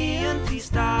fi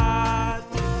întristat.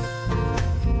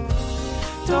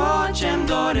 Tot ce-mi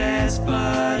doresc,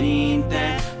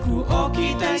 Părinte, cu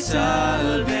ochii tăi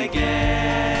să-l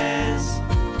veghez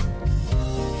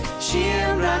și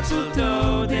în brațul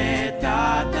tău de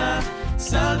Tată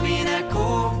să-l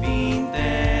binecuvintez.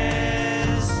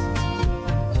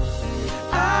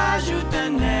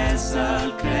 Ajută-ne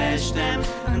să-l creștem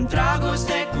în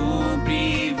dragoste cu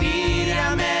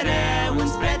privirea mereu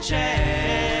înspre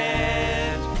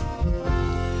cer,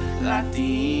 la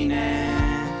tine.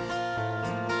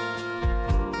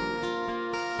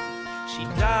 Și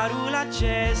darul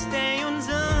acestei un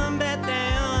zâmbet de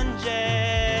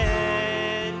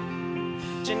îngeri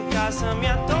ce în casă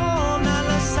mi-a Domnul a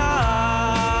lăsat.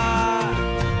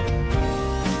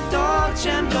 Tot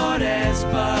ce-mi doresc,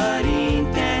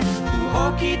 Părinte, cu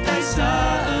ochii tăi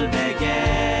să-l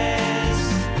veghez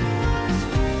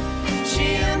și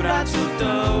în brațul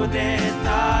tău de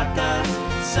Tată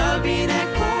să-l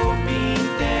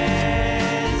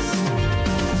binecuvintez.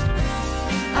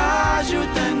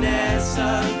 Ajută-ne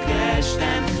să-l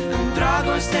creștem în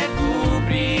dragoste cu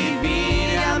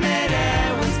privirea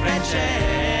mereu înspre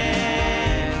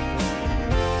cer,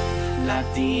 la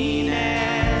tine.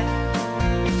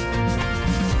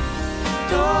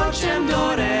 Tot ce-mi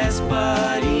doresc,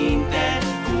 Părinte,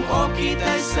 cu ochii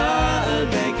tăi să-l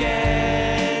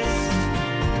veghez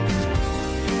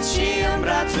și în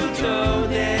brațul tău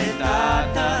de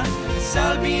Tată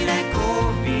să-l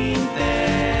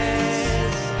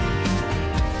binecuvintez.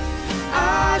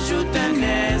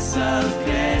 Ajută-ne să-l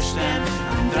creștem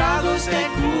în dragoste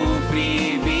cu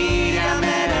privirea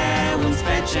mereu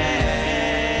înspre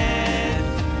cer,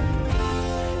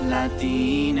 la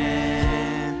tine.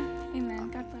 Amen.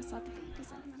 God bless all the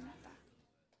presenting them.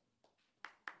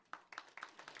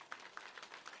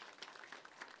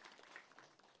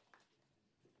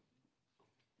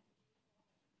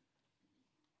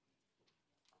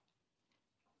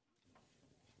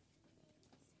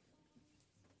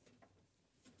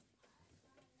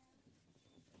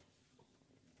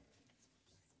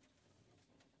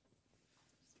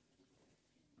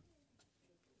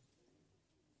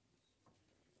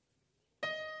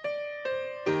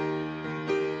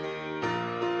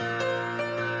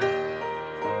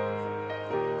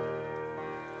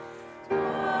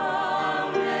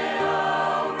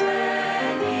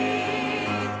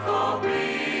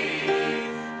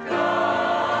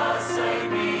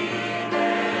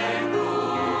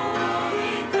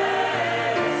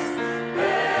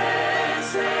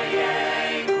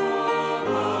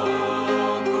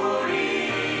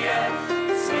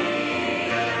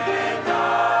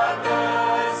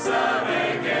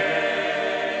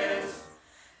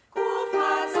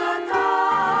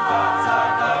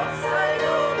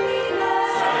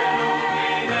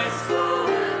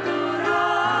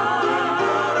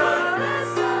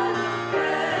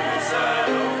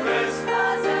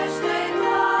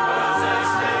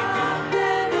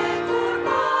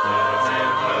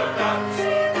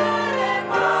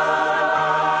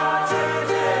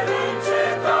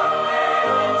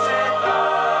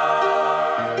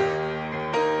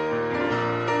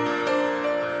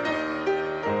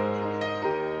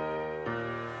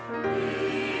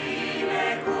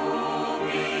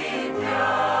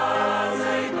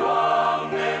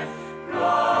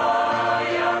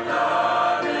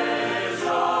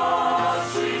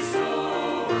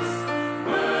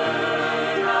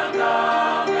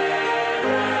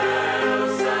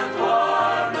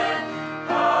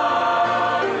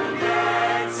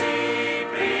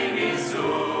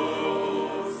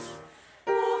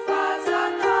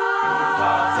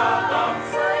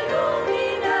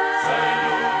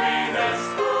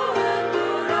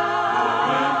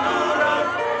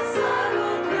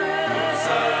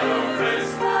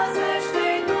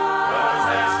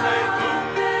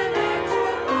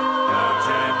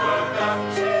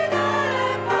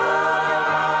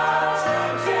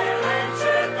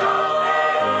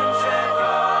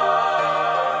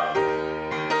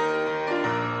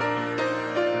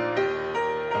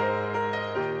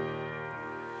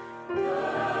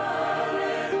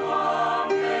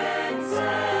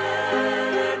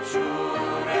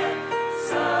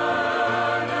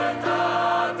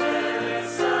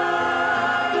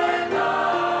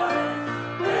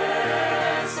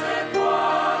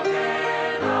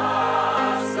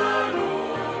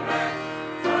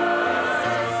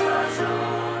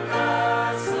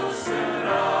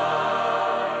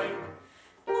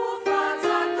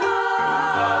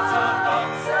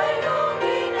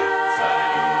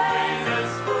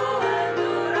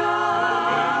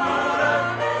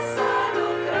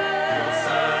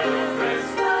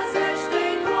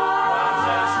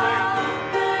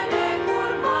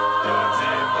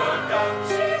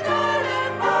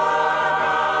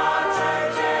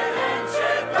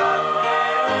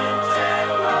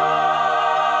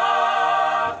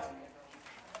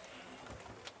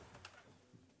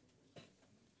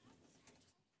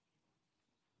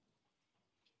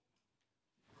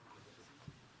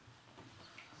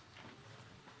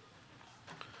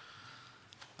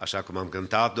 Așa cum am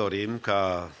cântat, dorim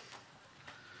ca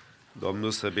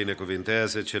Domnul să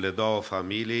binecuvinteze cele două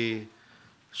familii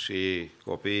și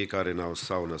copiii care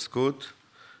s-au născut,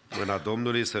 mâna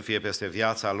Domnului să fie peste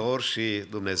viața lor și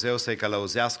Dumnezeu să-i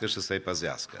călăuzească și să-i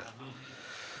păzească.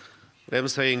 Vrem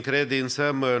să-i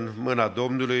încredințăm în mâna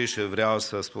Domnului și vreau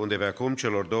să spun de pe acum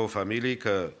celor două familii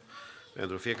că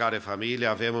pentru fiecare familie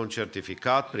avem un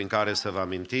certificat prin care să vă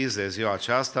amintiți de ziua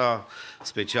aceasta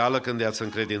specială când i-ați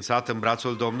încredințat în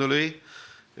brațul Domnului,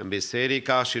 în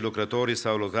biserica și lucrătorii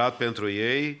s-au lucrat pentru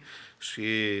ei și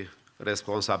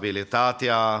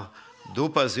responsabilitatea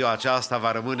după ziua aceasta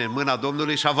va rămâne în mâna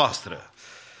Domnului și a voastră.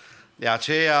 De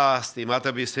aceea,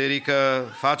 stimată biserică,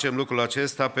 facem lucrul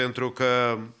acesta pentru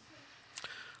că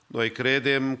noi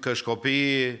credem că și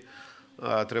copiii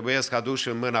trebuie să aduși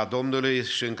în mâna Domnului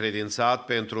și încredințat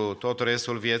pentru tot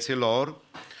restul vieții lor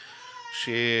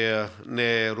și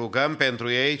ne rugăm pentru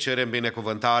ei, cerem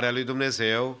binecuvântarea lui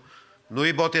Dumnezeu,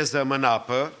 nu-i botezăm în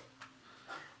apă,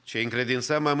 ci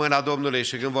încredințăm în mâna Domnului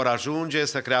și când vor ajunge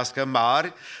să crească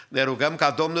mari, ne rugăm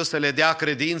ca Domnul să le dea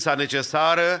credința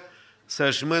necesară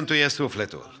să-și mântuie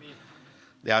sufletul.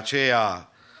 De aceea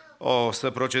o să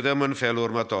procedăm în felul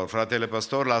următor. Fratele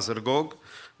păstor Lazar Gog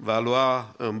va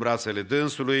lua în brațele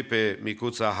dânsului pe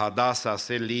micuța Hadasa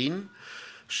Selin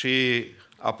și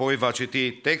apoi va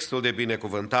citi textul de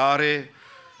binecuvântare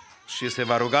și se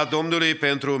va ruga Domnului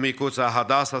pentru micuța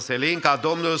Hadasa Selin ca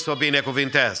Domnul să o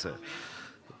binecuvinteze.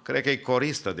 Cred că e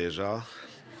coristă deja,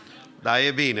 dar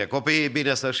e bine. Copiii e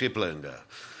bine să și plângă.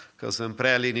 Că sunt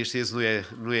prea liniștiți,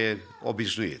 nu e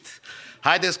obișnuit.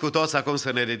 Haideți cu toți acum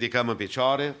să ne ridicăm în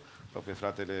picioare. Pe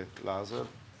fratele Lazar,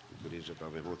 cu grijă că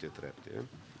avem multe trepte.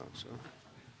 Așa.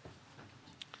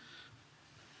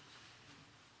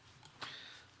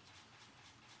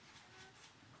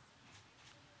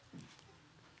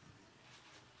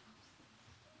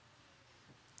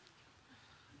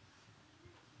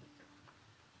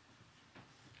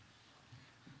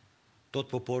 Tot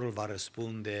poporul va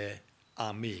răspunde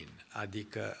amin,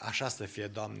 adică așa să fie,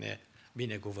 Doamne,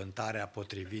 binecuvântarea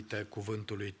potrivită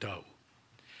cuvântului Tău.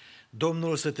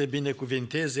 Domnul să te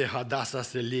binecuvinteze, Hadasa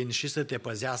Selin, și să te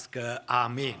păzească,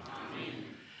 amin. Amin.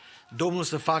 Domnul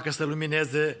să facă să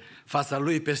lumineze fața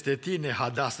Lui peste tine,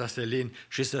 Hadasa Selin,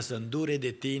 și să se îndure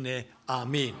de tine, amin.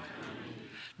 Amin.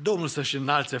 Domnul să-și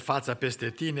înalțe fața peste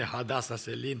tine, Hadasa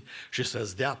Selin, și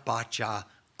să-ți dea pacea,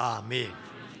 amin.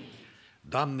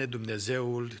 Doamne,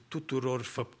 Dumnezeul tuturor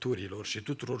făpturilor și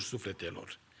tuturor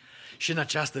sufletelor, și în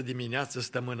această dimineață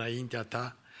stăm înaintea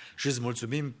Ta și îți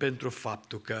mulțumim pentru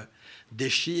faptul că,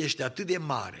 deși ești atât de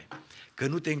mare, că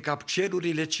nu te încap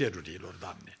cerurile cerurilor,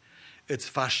 Doamne, îți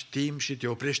faci timp și te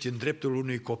oprești în dreptul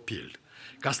unui copil,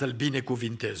 ca să-l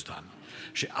binecuvintezi, Doamne.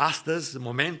 Și astăzi, în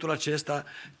momentul acesta,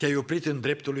 te-ai oprit în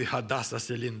dreptul lui Hadasa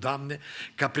Selin, Doamne,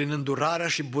 ca prin îndurarea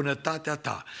și bunătatea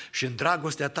Ta și în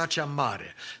dragostea Ta cea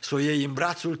mare, să o iei în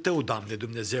brațul Tău, Doamne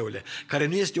Dumnezeule, care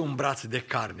nu este un braț de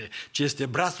carne, ci este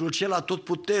brațul cel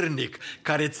atotputernic,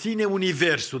 care ține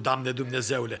universul, Doamne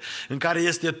Dumnezeule, în care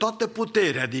este toată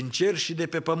puterea din cer și de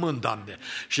pe pământ, Doamne.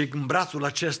 Și în brațul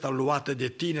acesta luată de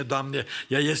Tine, Doamne,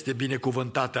 ea este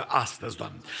binecuvântată astăzi,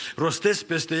 Doamne. Rostesc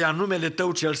peste ea numele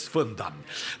Tău cel sfânt, Doamne.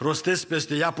 Rostesc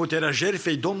peste ea puterea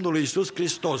jertfei Domnului Iisus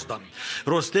Hristos, Doamne.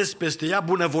 Rostesc peste ea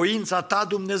bunăvoința Ta,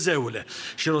 Dumnezeule,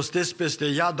 și rostesc peste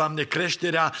ea, Doamne,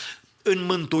 creșterea în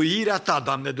mântuirea Ta,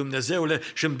 Doamne Dumnezeule,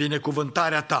 și în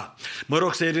binecuvântarea Ta. Mă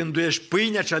rog să-i rânduiești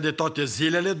pâinea cea de toate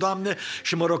zilele, Doamne,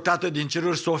 și mă rog, Tată din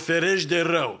ceruri, să o ferești de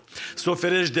rău, să o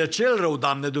ferești de cel rău,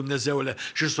 Doamne Dumnezeule,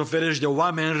 și să o ferești de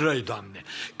oameni răi, Doamne.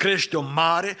 Crește-o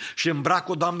mare și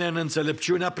îmbracă-o, Doamne, în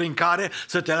înțelepciunea prin care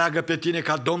să te aleagă pe Tine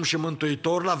ca Domn și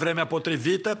Mântuitor la vremea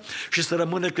potrivită și să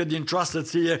rămână credincioasă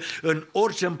Ție în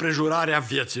orice împrejurare a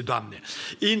vieții, Doamne.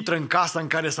 Intră în casa în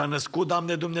care s-a născut,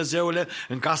 Doamne Dumnezeule,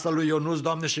 în casa lui Ionuț,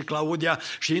 Doamne, și Claudia,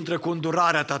 și intră cu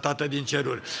îndurarea Ta, Tată din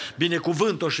ceruri.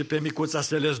 Binecuvântă-o și pe micuța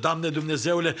Seles, Doamne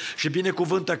Dumnezeule, și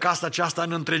binecuvântă casa aceasta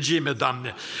în întregime,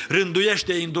 Doamne.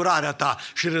 Rânduiește-i îndurarea Ta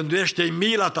și rânduiește-i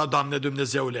mila Ta, Doamne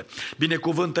Dumnezeule.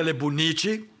 Binecuvântă-le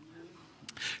bunicii.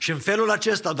 Și în felul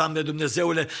acesta, Doamne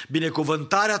Dumnezeule,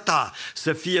 binecuvântarea Ta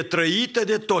să fie trăită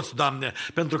de toți, Doamne,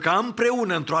 pentru că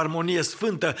împreună, într-o armonie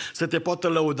sfântă, să Te poată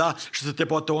lăuda și să Te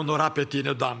poată onora pe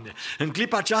Tine, Doamne. În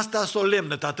clipa aceasta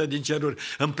solemnă, Tată din ceruri,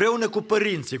 împreună cu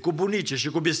părinții, cu bunicii și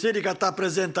cu biserica Ta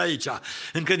prezentă aici,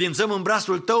 încredințăm în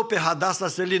brațul Tău pe Hadasa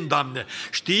Selin, Doamne,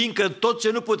 știind că tot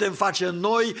ce nu putem face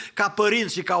noi, ca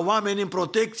părinți și ca oameni, în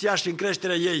protecția și în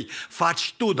creșterea ei,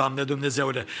 faci Tu, Doamne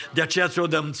Dumnezeule. De aceea Ți-o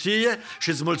dăm Ție și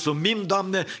îți mulțumim,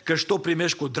 Doamne, că și Tu o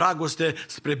primești cu dragoste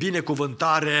spre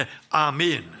binecuvântare.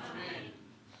 Amin.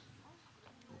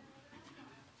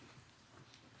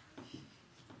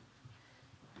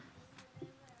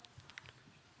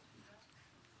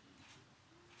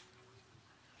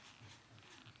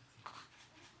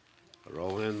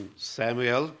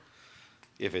 Samuel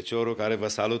e feciorul care vă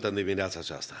salută în dimineața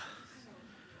aceasta.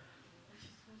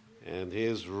 And he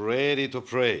is ready to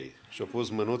pray. Și-a pus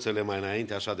mânuțele mai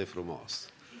înainte așa de frumos.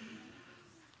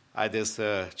 Haideți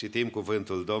să citim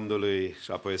cuvântul Domnului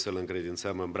și apoi să-L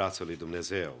încredințăm în brațul lui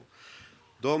Dumnezeu.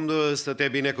 Domnul să te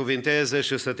binecuvinteze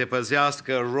și să te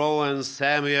păzească, Rowan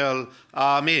Samuel.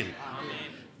 Amin. Amin.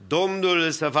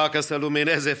 Domnul să facă să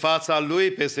lumineze fața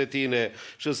Lui peste tine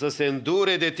și să se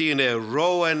îndure de tine,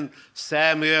 Rowan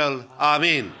Samuel.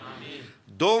 Amin. Amin.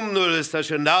 Domnul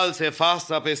să-și înalțe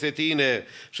fața peste tine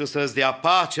și să-ți dea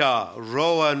pacea,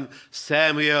 Rowan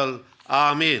Samuel.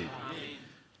 Amin. Amin.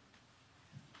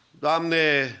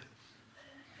 Doamne,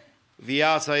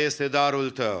 viața este darul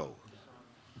Tău.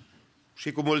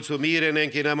 Și cu mulțumire ne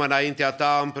închinăm înaintea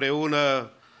Ta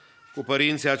împreună cu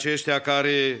părinții aceștia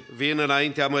care vin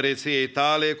înaintea măreției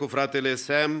Tale, cu fratele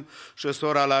Sam și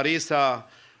sora Larisa,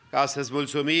 ca să-ți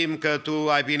mulțumim că Tu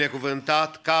ai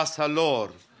binecuvântat casa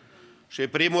lor și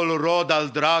primul rod al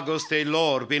dragostei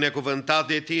lor, binecuvântat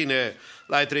de Tine,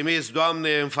 L-ai trimis,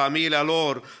 Doamne, în familia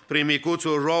lor, prin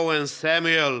micuțul Rowan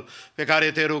Samuel, pe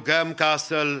care Te rugăm ca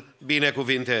să-l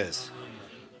binecuvintezi.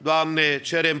 Doamne,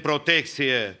 cerem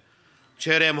protecție,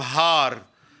 cerem har,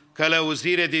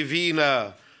 călăuzire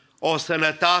divină, o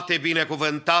sănătate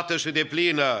binecuvântată și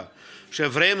deplină. Și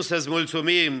vrem să-ți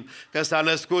mulțumim că s-a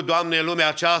născut, Doamne, în lumea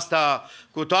aceasta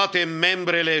cu toate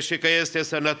membrele și că este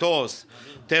sănătos.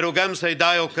 Te rugăm să-i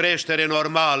dai o creștere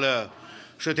normală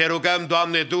și Te rugăm,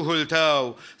 Doamne, Duhul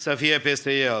Tău să fie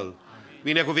peste el.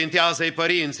 Binecuvintează-i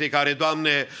părinții care,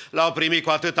 Doamne, l-au primit cu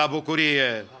atâta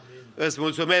bucurie. Îți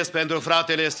mulțumesc pentru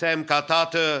fratele Sam ca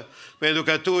tată, pentru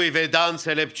că Tu îi vei da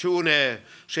înțelepciune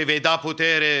și îi vei da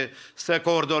putere să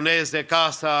coordoneze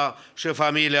casa și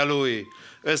familia lui.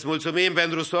 Îți mulțumim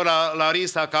pentru sora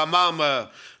Larisa ca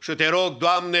mamă și Te rog,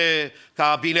 Doamne,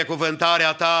 ca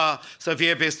binecuvântarea Ta să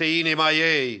fie peste inima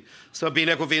ei. Să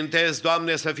binecuvintezi,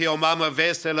 Doamne, să fie o mamă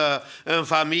veselă în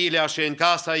familia și în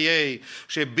casa ei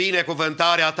și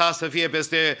binecuvântarea Ta să fie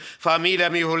peste familia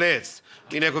Mihuleț.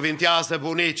 Binecuvintează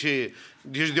bunicii,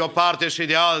 de o parte și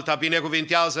de alta,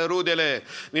 binecuvintează rudele,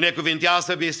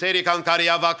 binecuvintează biserica în care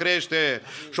ea va crește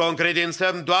și o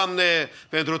încredințăm, Doamne,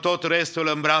 pentru tot restul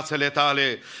în brațele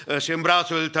Tale și în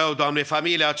brațul Tău, Doamne,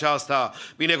 familia aceasta.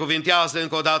 Binecuvintează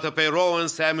încă o dată pe Rowan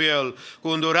Samuel cu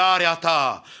îndurarea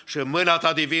Ta și mâna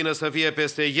Ta divină să fie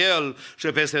peste el și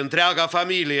peste întreaga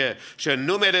familie și în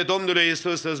numele Domnului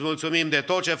Iisus îți mulțumim de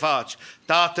tot ce faci,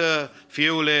 Tată,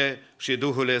 Fiule și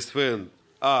Duhul Sfânt.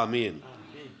 Amin.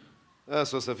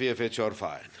 Ăsta o să fie fecior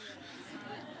fain.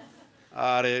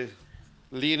 Are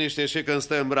liniște și când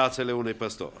stă în brațele unui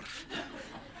păstor.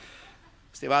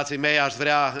 Stimații mei, aș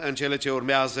vrea în cele ce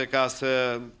urmează ca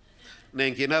să ne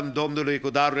închinăm Domnului cu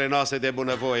darurile noastre de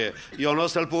bunăvoie. Eu nu o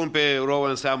să-l pun pe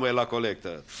Rowan Samuel la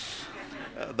colectă,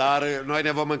 dar noi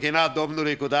ne vom închina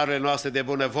Domnului cu darurile noastre de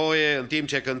bunăvoie în timp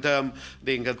ce cântăm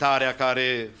din cântarea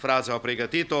care frații au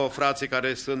pregătit-o, frații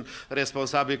care sunt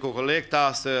responsabili cu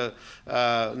colecta să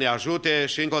ne ajute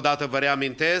și încă o dată vă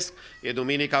reamintesc, e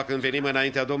duminica când venim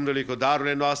înaintea Domnului cu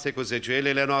darurile noastre, cu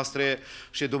zeciuielile noastre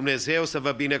și Dumnezeu să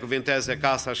vă binecuvinteze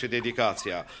casa și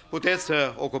dedicația. Puteți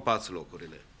să ocupați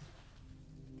locurile.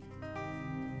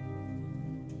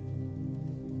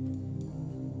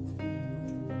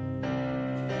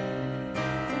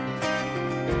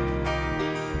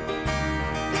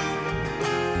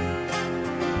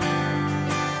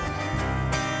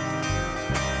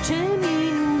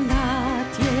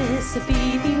 Să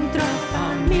fii dintr-o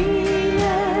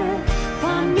familie,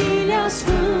 familia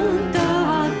sfântă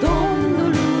a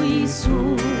Domnului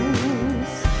Iisus.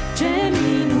 Ce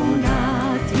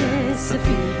minunat e să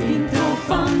fii dintr-o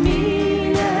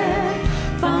familie,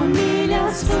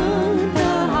 familia sfântă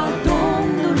a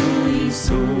Domnului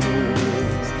Iisus.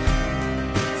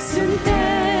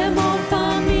 Suntem o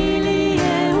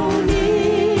familie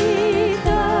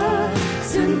unită,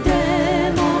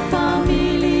 suntem o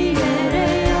familie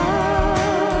rea.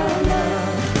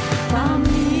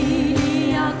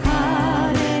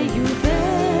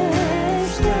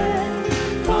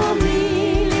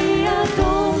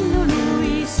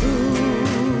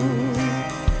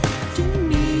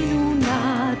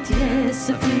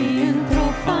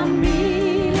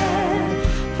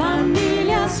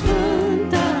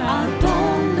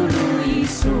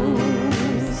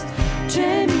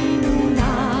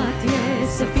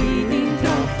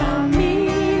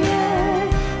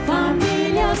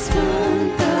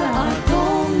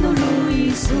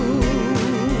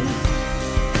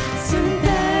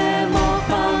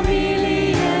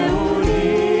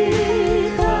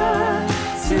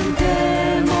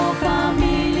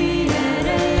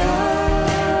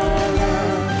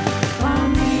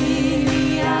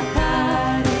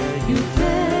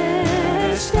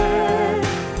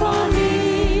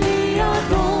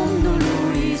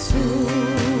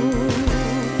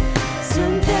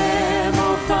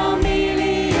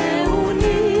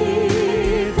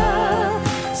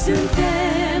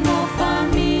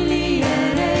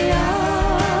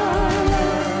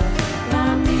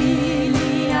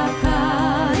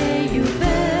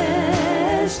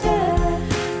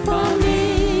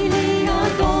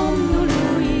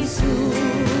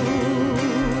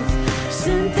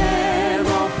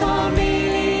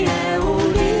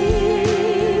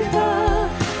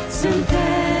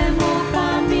 suntem o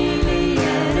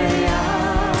familie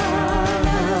reală,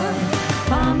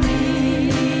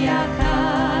 familia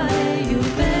care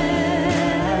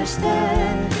iubește,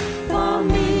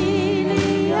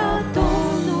 familia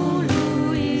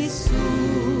Domnului Iisus.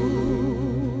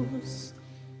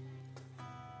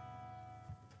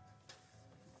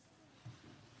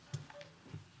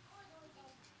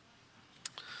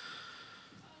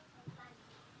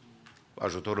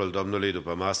 Ajutorul Domnului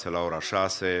după masă la ora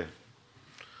 6,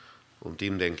 un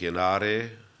timp de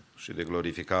închinare și de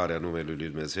glorificare a numelui Lui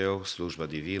Dumnezeu, slujbă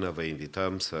divină, vă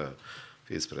invităm să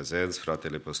fiți prezenți.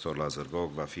 Fratele păstor Lazar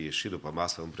Gog va fi și după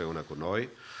masă împreună cu noi.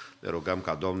 Ne rugăm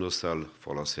ca Domnul să-l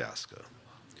folosească.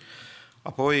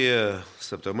 Apoi,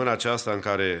 săptămâna aceasta în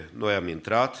care noi am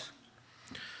intrat,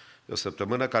 e o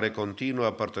săptămână care continuă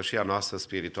părtășia noastră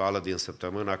spirituală din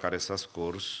săptămâna care s-a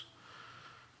scurs,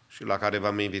 și la care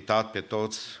v-am invitat pe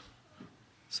toți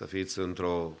să fiți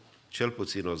cel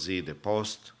puțin o zi de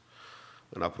post,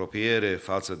 în apropiere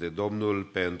față de Domnul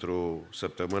pentru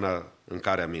săptămâna în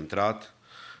care am intrat,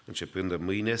 începând de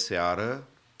mâine seară,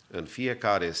 în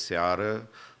fiecare seară,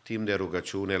 timp de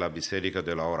rugăciune la biserică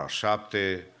de la ora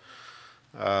 7.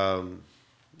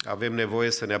 Avem nevoie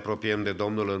să ne apropiem de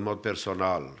Domnul în mod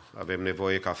personal, avem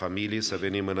nevoie ca familii să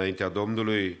venim înaintea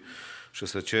Domnului și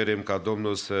să cerem ca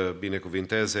Domnul să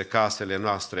binecuvinteze casele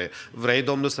noastre. Vrei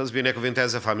Domnul să-ți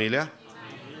binecuvinteze familia?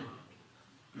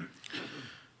 Amin.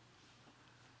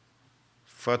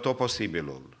 Fă tot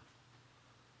posibilul.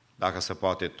 Dacă se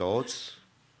poate toți,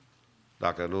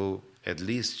 dacă nu, at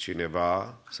least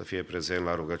cineva să fie prezent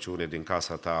la rugăciune din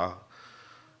casa ta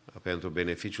pentru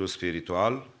beneficiul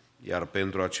spiritual, iar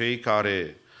pentru acei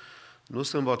care nu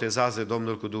sunt botezați de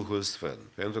Domnul cu Duhul Sfânt,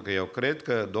 pentru că eu cred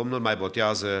că Domnul mai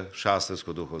botează și astăzi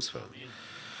cu Duhul Sfânt.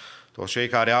 Toți cei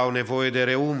care au nevoie de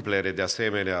reumplere, de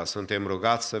asemenea, suntem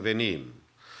rugați să venim.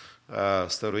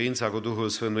 Stăruința cu Duhul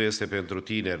Sfânt nu este pentru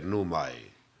tineri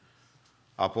numai.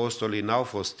 Apostolii n-au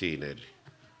fost tineri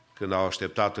când au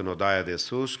așteptat în odaia de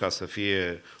sus ca să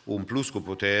fie umpluți cu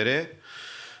putere,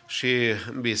 și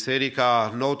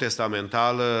biserica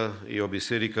nou-testamentală e o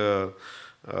biserică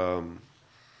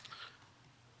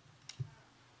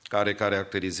care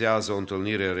caracterizează o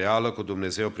întâlnire reală cu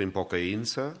Dumnezeu prin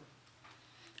pocăință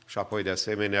și apoi de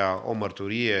asemenea o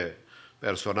mărturie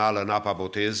personală în apa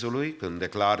botezului, când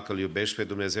declar că îl iubești pe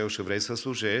Dumnezeu și vrei să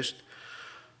slujești,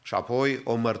 și apoi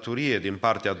o mărturie din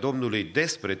partea Domnului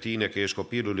despre tine că ești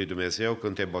copilul lui Dumnezeu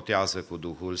când te botează cu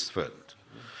Duhul Sfânt.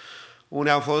 Unde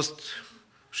au fost,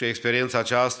 și experiența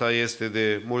aceasta este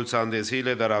de mulți ani de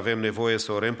zile, dar avem nevoie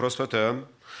să o reîmprospătăm.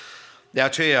 De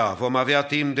aceea vom avea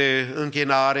timp de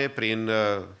închinare prin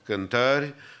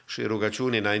cântări și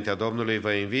rugăciuni înaintea Domnului.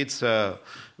 Vă invit să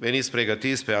veniți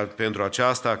pregătiți pentru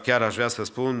aceasta. Chiar aș vrea să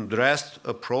spun dressed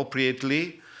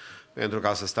appropriately, pentru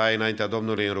ca să stai înaintea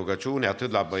Domnului în rugăciune,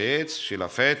 atât la băieți și la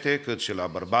fete, cât și la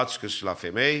bărbați, cât și la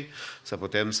femei, să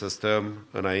putem să stăm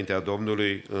înaintea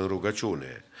Domnului în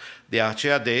rugăciune. De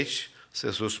aceea, deci,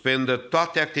 se suspendă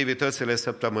toate activitățile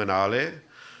săptămânale,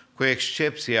 cu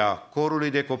excepția corului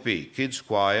de copii. Kids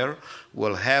Choir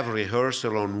will have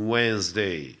rehearsal on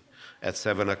Wednesday at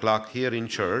 7 o'clock here in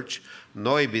church.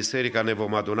 Noi, biserica, ne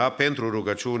vom aduna pentru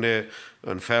rugăciune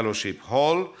în Fellowship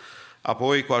Hall.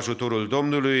 Apoi, cu ajutorul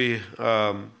Domnului,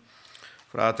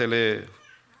 fratele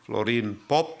Florin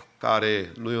Pop,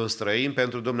 care nu e un străin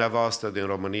pentru dumneavoastră din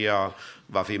România,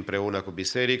 va fi împreună cu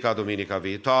biserica duminica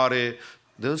viitoare.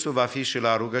 Dânsul va fi și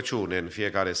la rugăciune în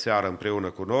fiecare seară împreună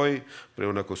cu noi,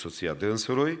 împreună cu soția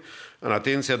dânsului. În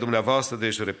atenția dumneavoastră,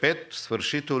 deci repet,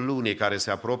 sfârșitul lunii care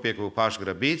se apropie cu pași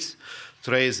grăbiți,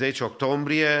 30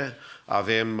 octombrie,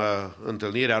 avem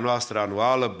întâlnirea noastră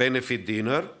anuală, Benefit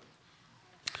Dinner.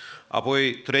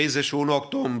 Apoi 31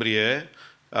 octombrie,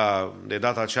 de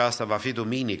data aceasta va fi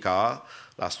duminica,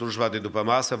 la slujba de după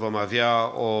masă vom avea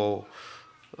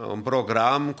un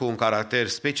program cu un caracter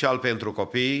special pentru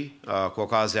copii, cu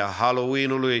ocazia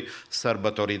Halloween-ului,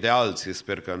 sărbătorii de alții,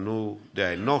 sper că nu de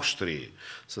ai noștri,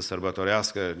 să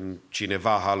sărbătorească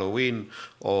cineva Halloween,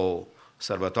 o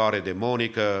sărbătoare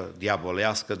demonică,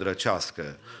 diavolească,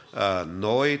 drăcească.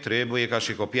 Noi trebuie, ca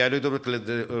și copii ai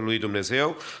lui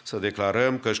Dumnezeu, să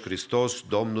declarăm că Hristos,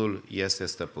 Domnul, este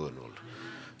stăpânul.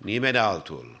 Nimeni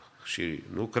altul. Și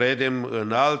nu credem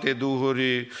în alte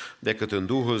duhuri decât în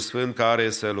Duhul Sfânt care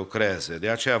să lucreze. De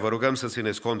aceea vă rugăm să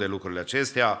țineți cont de lucrurile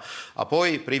acestea.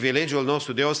 Apoi, privilegiul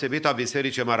nostru deosebit a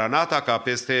Bisericii Maranata, ca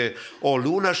peste o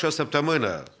lună și o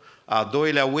săptămână, a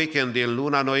doilea weekend din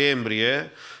luna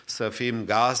noiembrie, să fim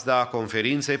gazda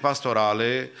conferinței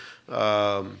pastorale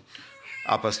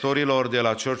a păstorilor de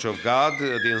la Church of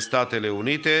God din Statele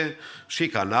Unite și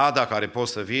Canada, care pot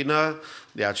să vină.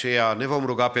 De aceea ne vom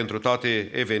ruga pentru toate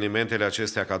evenimentele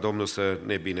acestea ca Domnul să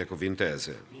ne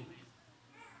binecuvinteze.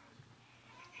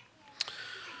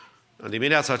 În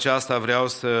dimineața aceasta vreau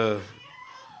să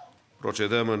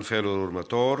procedăm în felul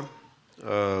următor.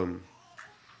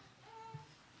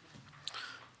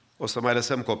 O să mai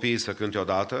lăsăm copiii să cânte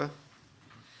odată,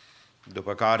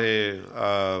 după care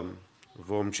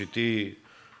vom citi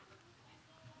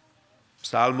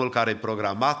psalmul care e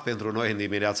programat pentru noi în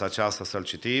dimineața aceasta să-l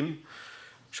citim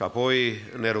și apoi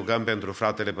ne rugăm pentru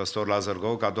fratele păstor Lazar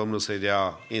Gou ca Domnul să-i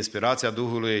dea inspirația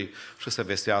Duhului și să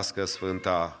vestească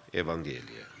Sfânta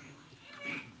Evanghelie.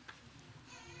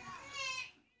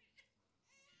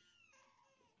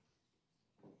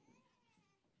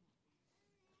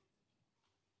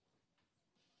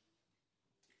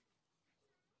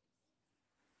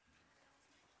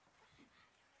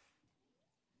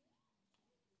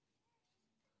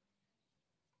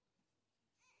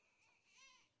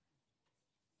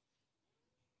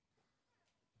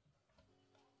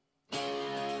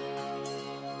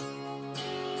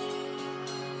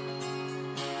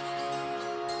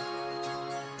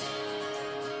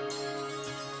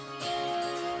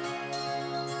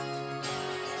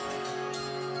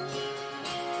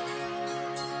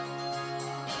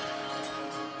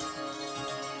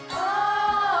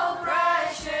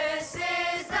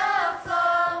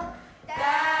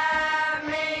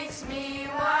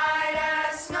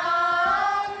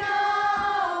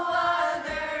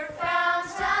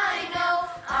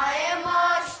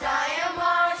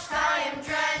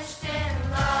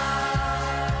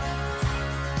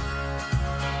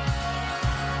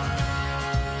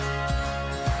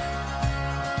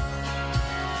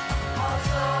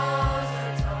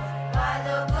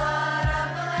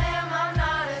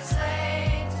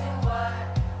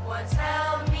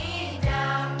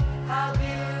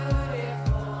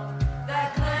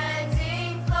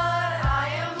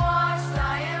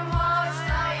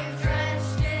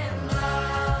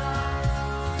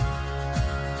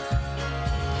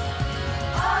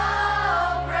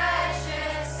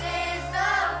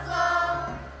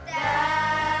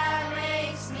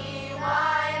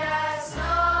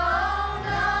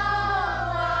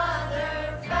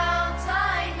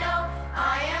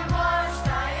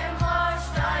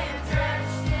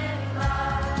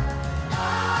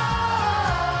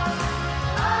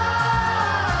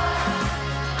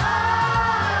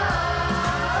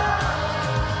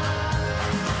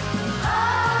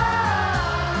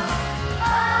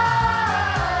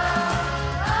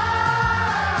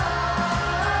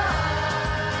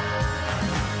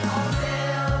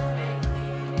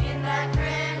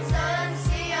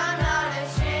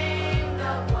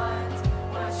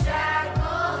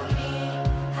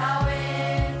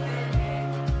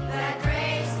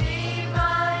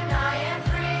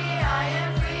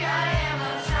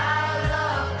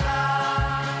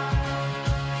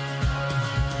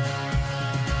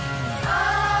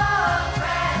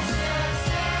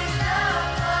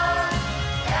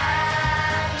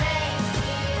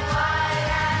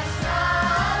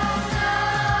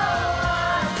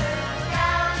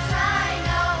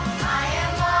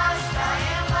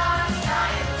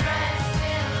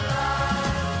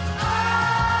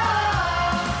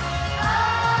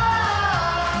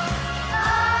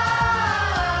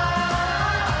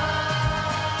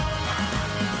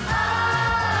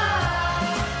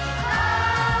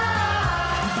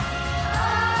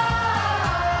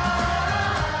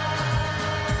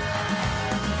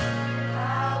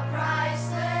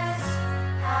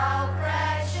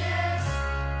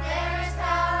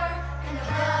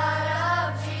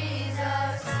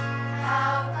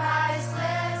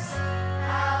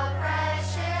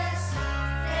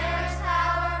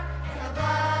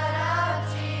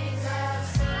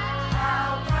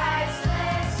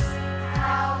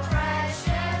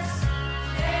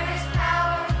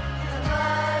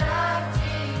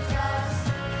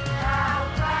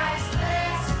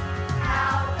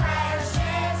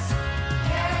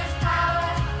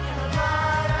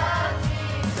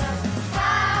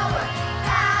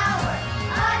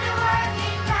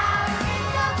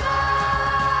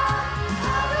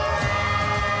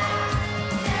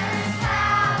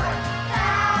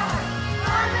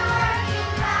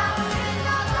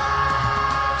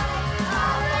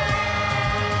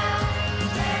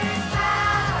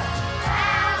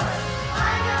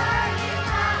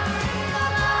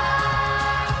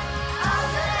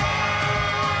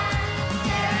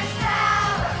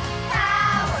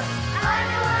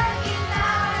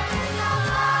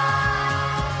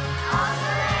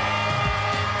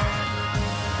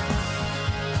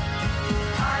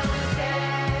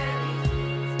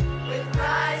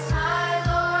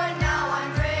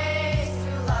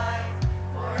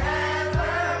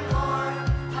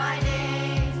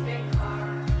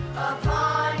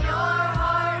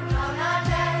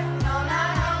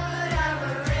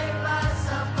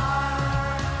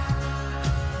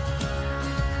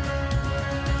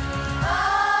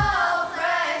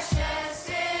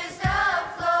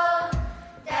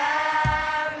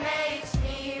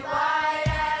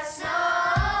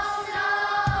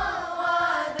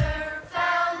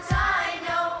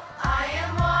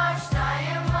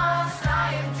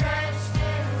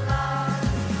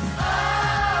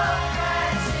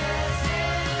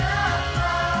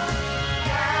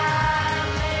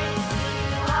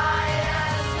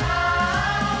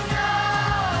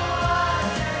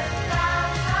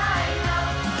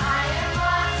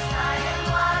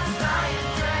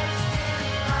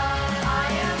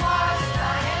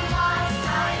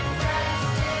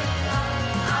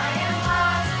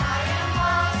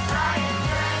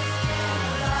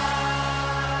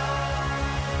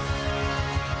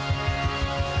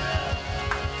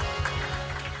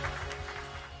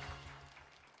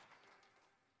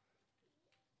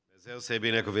 să-i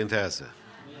binecuvintează.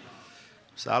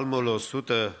 Psalmul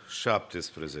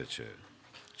 117,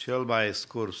 cel mai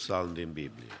scurt psalm din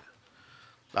Biblie.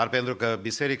 Dar pentru că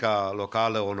biserica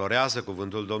locală onorează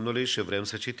cuvântul Domnului și vrem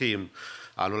să citim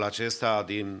anul acesta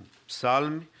din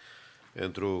psalmi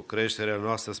pentru creșterea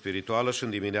noastră spirituală și în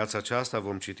dimineața aceasta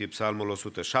vom citi psalmul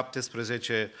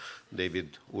 117,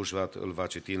 David Ușvat îl va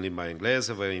citi în limba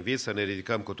engleză. Vă invit să ne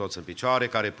ridicăm cu toți în picioare,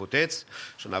 care puteți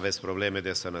și nu aveți probleme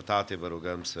de sănătate, vă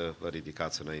rugăm să vă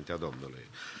ridicați înaintea Domnului.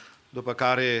 După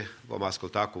care vom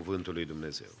asculta cuvântul lui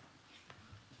Dumnezeu.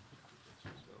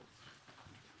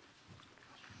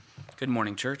 Good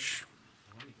morning, church.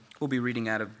 We'll be reading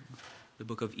out of the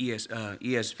book of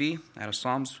ESV, out of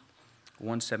Psalms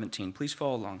 117. Please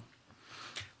follow along.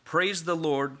 Praise the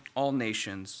Lord, all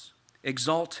nations.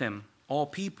 Exalt him, all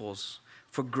peoples.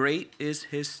 For great is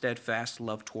his steadfast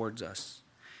love towards us,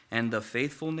 and the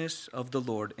faithfulness of the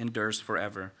Lord endures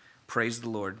forever. Praise the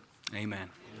Lord. Amen.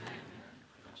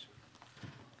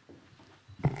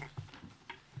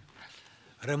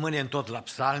 Rămânem tot la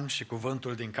psalm și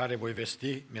cuvântul din care voi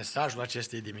vesti mesajul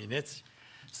acestei dimineți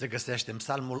se găsește în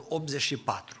psalmul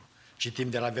 84. Citim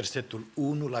de la versetul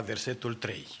 1 la versetul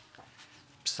 3.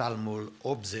 Psalmul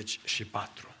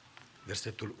 84,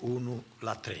 versetul 1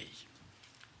 la 3.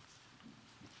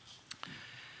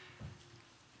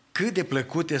 Cât de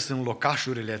plăcute sunt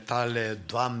locașurile tale,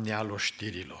 Doamne, al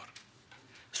oștirilor!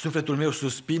 Sufletul meu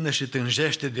suspină și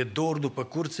tânjește de dor după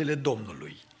curțile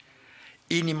Domnului.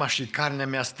 Inima și carnea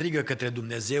mea strigă către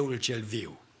Dumnezeul cel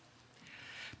viu.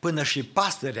 Până și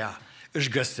pasărea își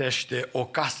găsește o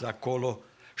casă acolo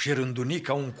și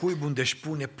rândunica un cuib unde își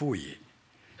pune puii.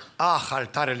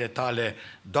 Altarele tale,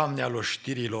 Doamne al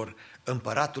oștirilor,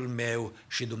 împăratul meu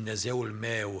și Dumnezeul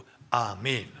meu.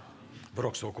 Amin. Vă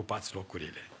rog să ocupați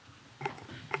locurile.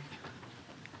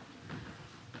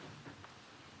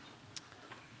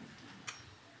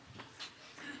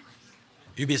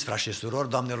 Iubiți frați și surori,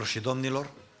 doamnelor și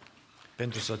domnilor,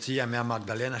 pentru soția mea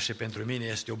Magdalena și pentru mine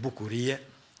este o bucurie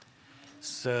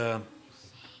să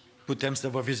putem să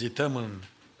vă vizităm în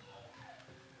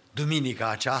duminica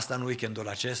aceasta, în weekendul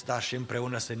acesta și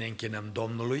împreună să ne închinăm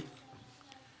Domnului.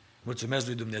 Mulțumesc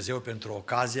lui Dumnezeu pentru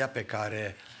ocazia pe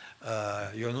care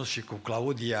Ionuț și cu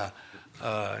Claudia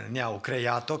ne-au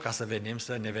creat-o ca să venim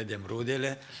să ne vedem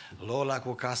rudele, Lola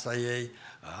cu casa ei,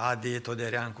 Adi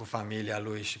Toderean cu familia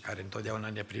lui și care întotdeauna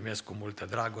ne primesc cu multă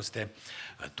dragoste,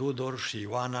 Tudor și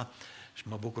Ioana, și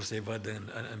mă bucur să-i văd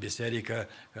în biserică,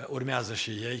 urmează și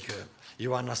ei, că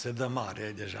Ioana se dă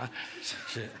mare deja,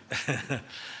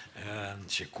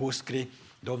 și Cuscri,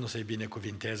 Domnul să-i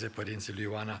binecuvinteze, părinții lui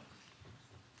Ioana.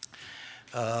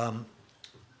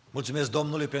 Mulțumesc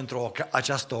Domnului pentru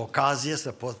această ocazie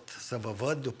să pot să vă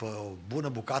văd după o bună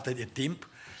bucată de timp.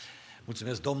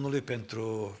 Mulțumesc Domnului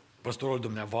pentru păstorul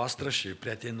dumneavoastră și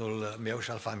prietenul meu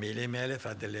și al familiei mele,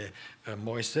 fratele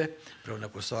Moise, împreună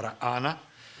cu sora Ana.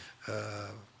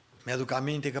 Mi-aduc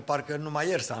aminte că parcă numai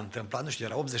ieri s-a întâmplat, nu știu,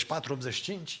 era 84-85?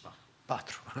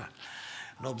 4.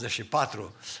 În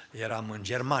 84 eram în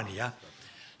Germania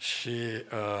și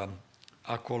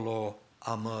acolo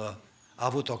am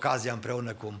avut ocazia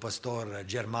împreună cu un păstor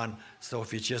german să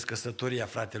oficiez căsătoria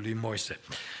fratelui Moise.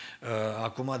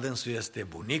 Acum dânsul este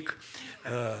bunic.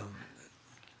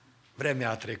 Vremea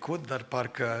a trecut, dar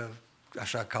parcă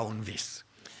așa ca un vis.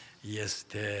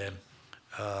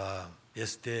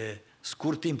 Este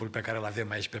scurt timpul pe care îl avem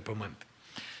aici pe pământ.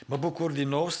 Mă bucur din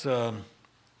nou să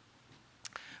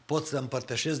pot să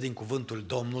împărtășesc din cuvântul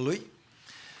Domnului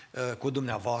cu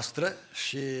dumneavoastră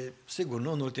și, sigur,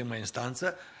 nu în ultimă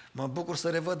instanță, mă bucur să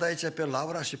revăd aici pe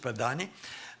Laura și pe Dani.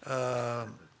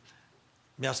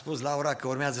 Mi-a spus Laura că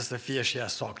urmează să fie și ea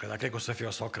socră, dar cred că o să fie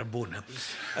o socră bună.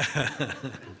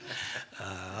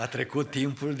 A trecut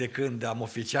timpul de când am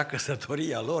oficiat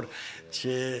căsătoria lor.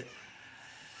 Ce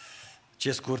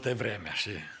scurtă vremea și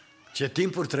ce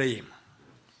timpuri trăim.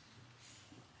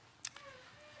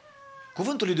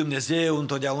 Cuvântul lui Dumnezeu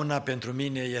întotdeauna pentru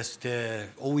mine este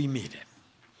o uimire.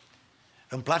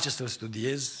 Îmi place să-l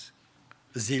studiez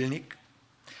zilnic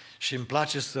și îmi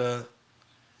place să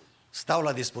stau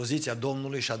la dispoziția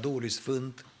Domnului și a Duhului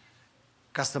Sfânt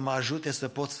ca să mă ajute să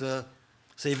pot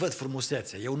să-i văd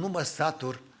frumusețea. Eu nu mă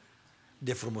satur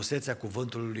de frumusețea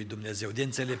cuvântului lui Dumnezeu, de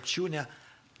înțelepciunea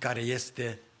care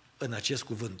este în acest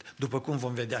cuvânt. După cum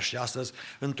vom vedea și astăzi,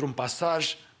 într-un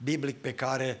pasaj biblic pe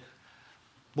care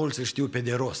mulți îl știu pe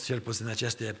de rost, cel puțin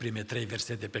aceste prime 3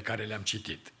 versete pe care le-am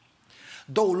citit.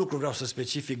 2 lucruri vreau să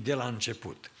specific de la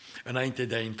început, înainte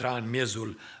de a intra în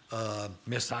miezul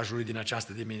mesajului din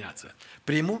această dimineață.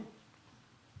 Primul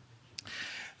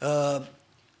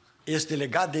este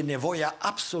legat de nevoia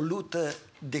absolută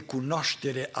de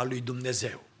cunoaștere a lui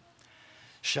Dumnezeu.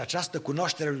 Și această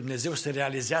cunoaștere a lui Dumnezeu se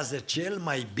realizează cel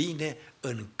mai bine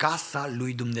în casa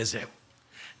lui Dumnezeu.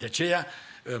 De aceea,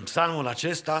 în psalmul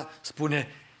acesta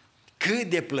spune: cât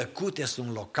de plăcute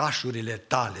sunt locașurile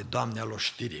tale, Doamne, al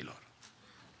oștirilor.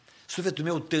 Sufletul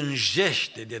meu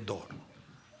tânjește de dor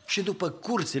și după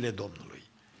curțile Domnului.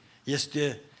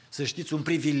 Este, să știți, un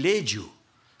privilegiu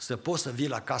să poți să vii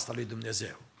la casa lui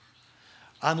Dumnezeu.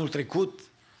 Anul trecut,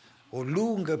 o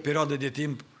lungă perioadă de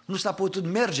timp, nu s-a putut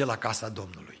merge la casa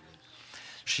Domnului.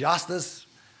 Și astăzi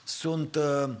sunt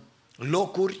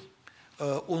locuri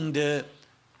unde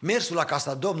mersul la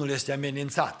casa Domnului este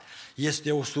amenințat.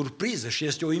 Este o surpriză și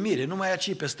este o uimire, numai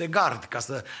aici peste gard, ca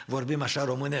să vorbim așa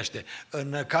românește,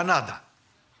 în Canada.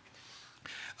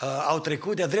 Au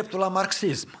trecut de-a dreptul la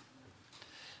marxism.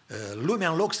 Lumea,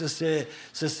 în loc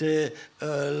să se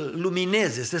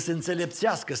lumineze, să se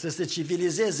înțelepțească, să se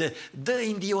civilizeze, dă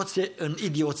în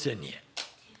idioțenie.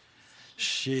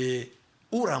 Și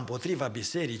ura împotriva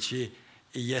bisericii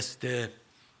este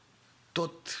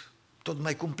tot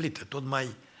mai cumplită, tot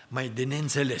mai de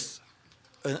neînțeles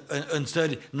în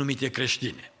țări numite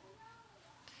creștine.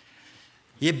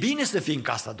 E bine să fii în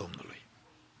casa Domnului.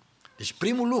 Deci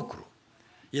primul lucru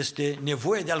este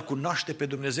nevoie de a-L cunoaște pe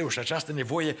Dumnezeu și această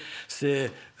nevoie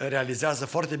se realizează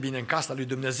foarte bine în casa lui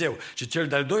Dumnezeu. Și cel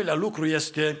de-al doilea lucru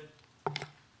este,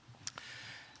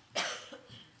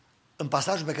 în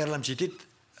pasajul pe care l-am citit,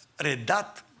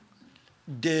 redat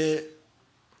de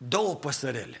două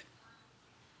păsărele.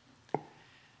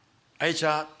 Aici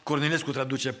Cornilescu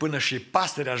traduce: până și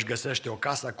pasărea își găsește o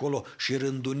casă acolo și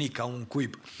rânduni ca un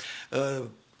cuib.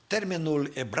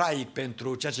 Termenul ebraic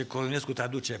pentru ceea ce Cornilescu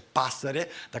traduce pasăre,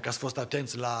 dacă ați fost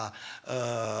atenți la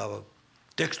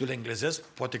textul englezesc,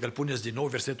 poate că îl puneți din nou,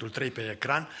 versetul 3 pe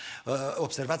ecran,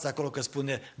 observați acolo că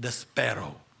spune the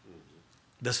sparrow.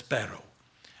 The sparrow.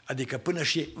 Adică până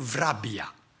și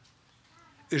vrabia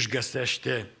își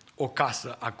găsește o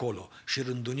casă acolo și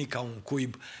rânduni ca un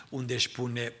cuib unde își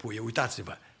pune puie.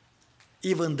 Uitați-vă,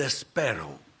 even the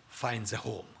sparrow finds a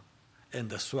home and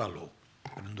the swallow,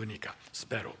 rândunica,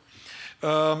 sparrow.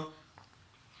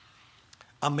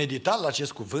 Am meditat la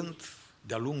acest cuvânt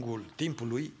de-a lungul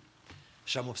timpului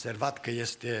și am observat că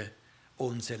este o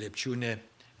înțelepciune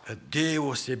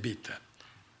deosebită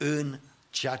în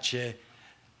ceea ce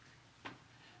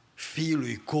fiii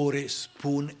lui Core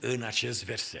spun în acest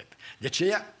verset. De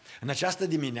aceea, în această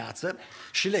dimineață,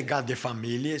 și legat de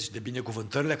familie și de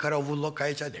binecuvântările care au avut loc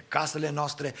aici, de casele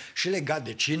noastre, și legat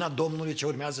de cina Domnului ce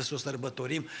urmează să o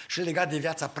sărbătorim, și legat de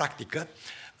viața practică,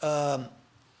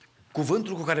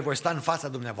 cuvântul cu care voi sta în fața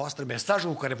dumneavoastră,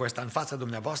 mesajul cu care voi sta în fața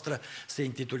dumneavoastră se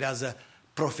intitulează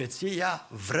Profeția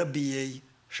vrăbiei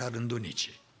și a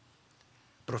rândunicii.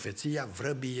 Profeția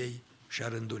vrăbiei și a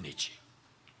rândunicii.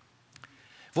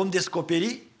 Vom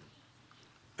descoperi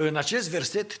în acest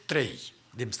verset 3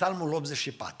 din Psalmul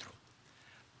 84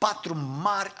 4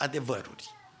 mari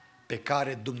adevăruri pe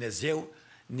care Dumnezeu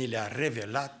ni le-a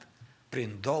revelat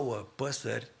prin două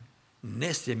păsări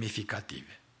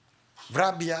nesemnificative.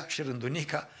 Vrabia și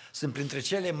rândunica sunt printre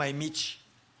cele mai mici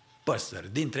păsări,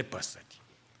 dintre păsări.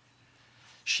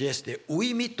 Și este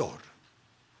uimitor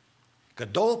că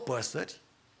două păsări,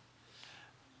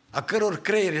 a căror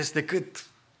creier este cât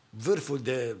vârful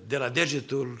de la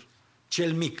degetul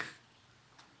cel mic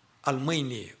al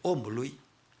mâinii omului,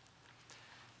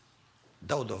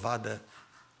 dau dovadă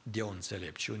de o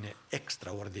înțelepciune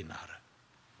extraordinară.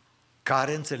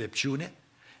 Care înțelepciune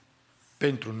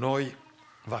pentru noi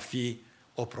va fi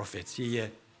o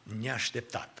profeție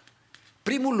neașteptată.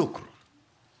 Primul lucru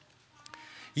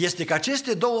este că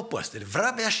aceste două păsări,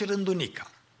 vrabia și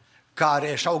rândunica,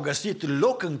 care și-au găsit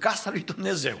loc în casa lui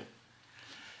Dumnezeu,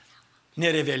 ne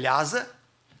revelează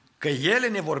că ele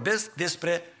ne vorbesc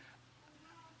despre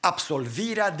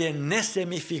absolvirea de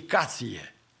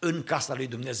nesemnificație în casa lui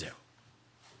Dumnezeu.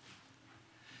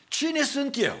 Cine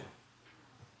sunt eu?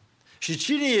 Și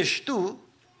cine ești tu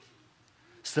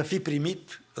să fii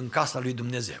primit în casa lui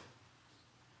Dumnezeu?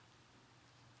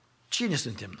 Cine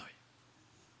suntem noi?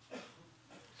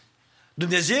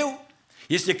 Dumnezeu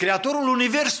este creatorul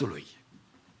universului.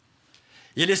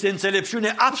 El este înțelepciune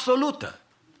absolută.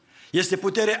 Este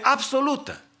putere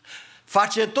absolută.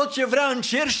 Face tot ce vrea în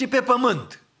cer și pe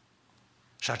pământ.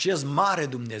 Și acest mare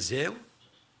Dumnezeu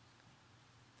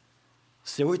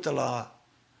se uită la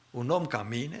un om ca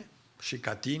mine și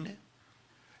ca tine,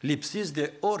 lipsiți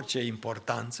de orice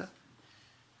importanță,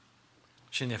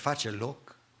 și ne face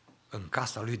loc în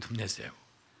casa lui Dumnezeu.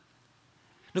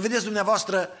 Nu vedeți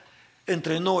dumneavoastră,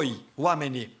 între noi,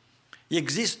 oamenii,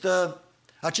 există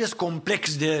acest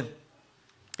complex de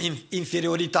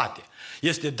inferioritate.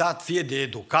 Este dat fie de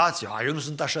educație, eu nu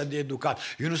sunt așa de educat,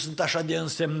 eu nu sunt așa de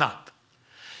însemnat.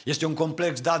 Este un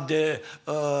complex dat de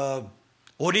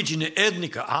origine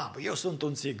etnică. Eu sunt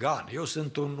un țigan, eu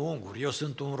sunt un ungur, eu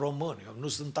sunt un român, eu nu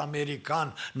sunt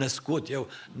american născut, eu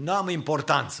n-am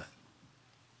importanță.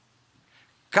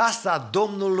 Casa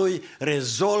Domnului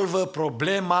rezolvă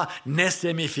problema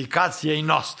nesemificației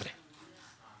noastre.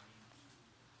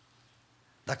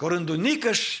 Dacă o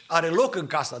rândunică are loc în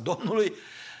casa Domnului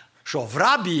și o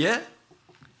vrabie,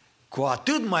 cu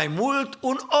atât mai mult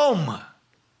un om,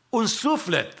 un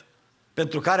suflet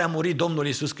pentru care a murit Domnul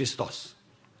Iisus Hristos.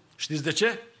 Știți de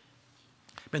ce?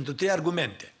 Pentru 3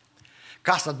 argumente.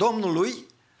 Casa Domnului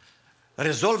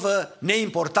rezolvă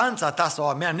neimportanța ta sau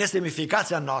a mea,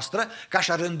 nesemificația noastră, ca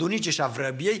și a rândunicii și a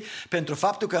vrăbiei, pentru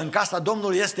faptul că în casa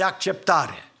Domnului este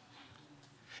acceptare.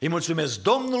 Îi mulțumesc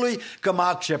Domnului că m-a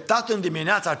acceptat în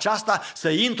dimineața aceasta să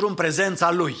intru în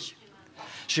prezența Lui.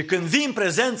 Și când vii în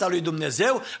prezența lui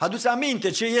Dumnezeu, adu-ți aminte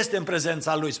ce este în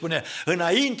prezența Lui. Spune,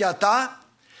 înaintea ta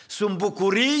sunt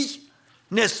bucurii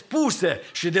nespuse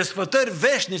și desfătări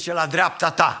veșnice la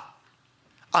dreapta ta.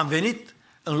 Am venit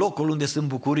în locul unde sunt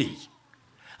bucurii,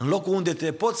 în locul unde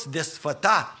te poți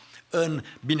desfăta în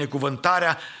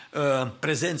binecuvântarea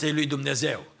prezenței lui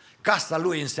Dumnezeu. Casa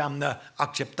Lui înseamnă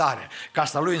acceptare,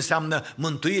 casa Lui înseamnă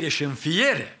mântuire și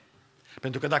înfiere.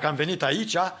 Pentru că dacă am venit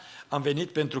aici, am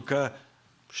venit pentru că,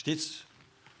 știți,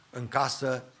 în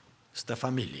casă stă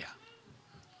familia.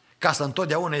 Casa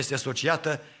întotdeauna este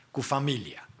asociată cu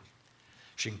familia.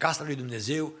 Și în casa lui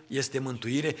Dumnezeu este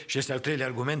mântuire și este al 3-lea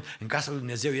argument, în casa lui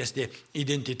Dumnezeu este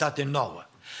identitate nouă.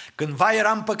 Cândva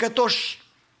eram păcătoși,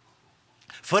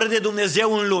 fără de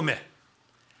Dumnezeu în lume,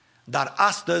 dar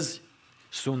astăzi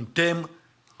suntem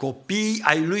copii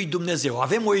ai lui Dumnezeu,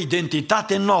 avem o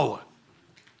identitate nouă.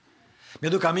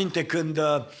 Mi-aduc aminte când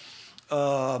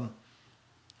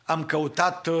am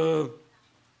căutat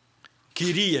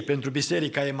chirie pentru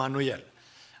Biserica Emanuel.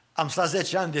 Am stat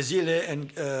 10 ani de zile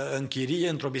în chirie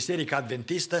într-o biserică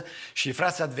adventistă și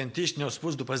frații adventiști ne-au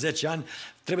spus după 10 ani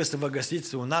trebuie să vă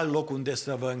găsiți un alt loc unde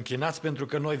să vă închinați pentru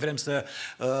că noi vrem să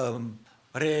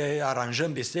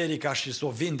rearanjăm biserica și să o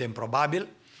vindem probabil.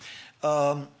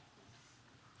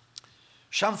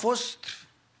 Și am fost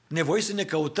nevoiți să ne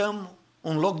căutăm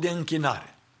un loc de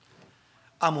închinare.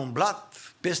 Am umblat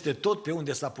peste tot pe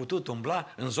unde s-a putut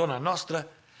umbla în zona noastră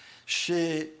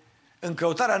și în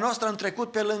căutarea noastră am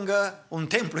trecut pe lângă un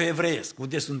templu evreiesc,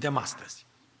 unde suntem astăzi.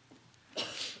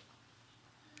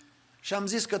 Și am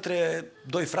zis către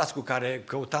 2 frați cu care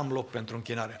căutam loc pentru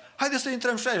închinare, haideți să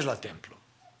intrăm și aici la templu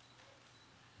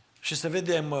și să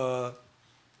vedem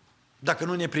dacă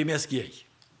nu ne primesc ei.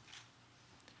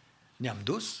 Ne-am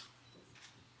dus,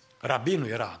 rabinul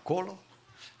era acolo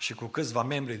și cu câțiva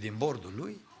membri din bordul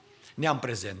lui, ne-am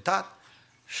prezentat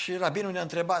și rabinul ne-a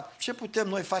întrebat, ce putem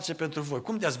noi face pentru voi?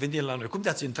 Cum de-ați venit la noi? Cum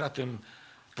de-ați intrat în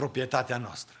proprietatea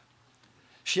noastră?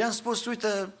 Și i-am spus,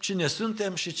 uite cine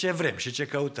suntem și ce vrem și ce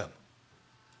căutăm.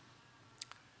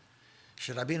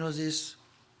 Și rabinul a zis,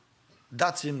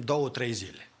 dați-mi 2-3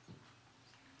 zile.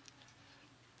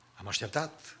 Am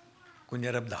așteptat cu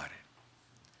nerăbdare.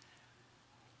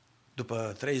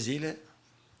 După 3 zile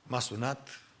m-a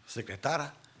sunat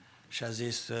secretara și a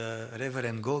zis,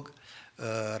 Reverend Gog,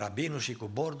 rabinul și cu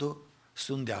bordul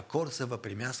sunt de acord să vă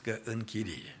primească în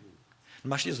chirie. Nu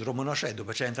mă știți, românul așa e,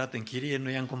 după ce a intrat în chirie,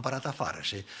 noi i-am cumpărat afară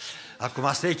și acum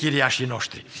asta e chiriașii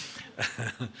noștri.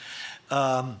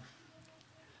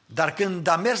 Dar când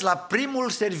am mers la primul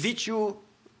serviciu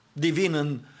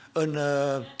divin în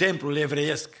templul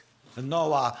evreiesc, în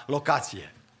noua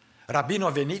locație, rabinul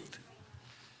a venit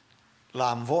la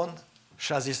amvon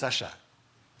și a zis așa,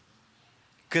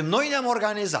 când noi ne-am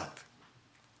organizat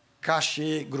ca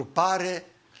și grupare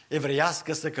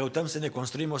evreiască să căutăm să ne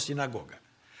construim o sinagogă,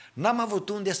 n-am avut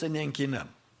unde să ne închinăm.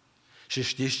 Și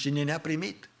știți cine ne-a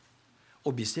primit?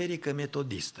 O biserică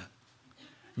metodistă.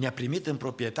 Ne-a primit în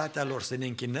proprietatea lor să ne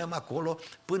închinăm acolo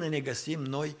până ne găsim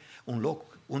noi un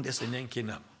loc unde să ne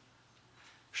închinăm.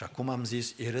 Și acum am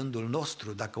zis, e rândul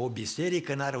nostru, dacă o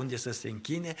biserică n-are unde să se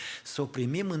închine, să o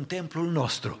primim în templul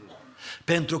nostru.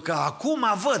 Pentru că acum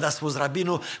văd, a spus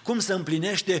rabinul, cum se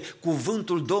împlinește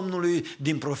cuvântul Domnului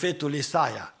din profetul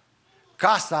Isaia.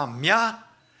 Casa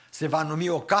mea se va numi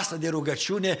o casă de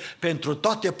rugăciune pentru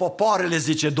toate popoarele,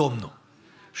 zice Domnul.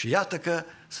 Și iată că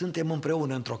suntem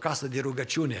împreună într-o casă de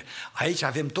rugăciune. Aici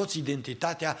avem toți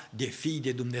identitatea de fii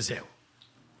de Dumnezeu.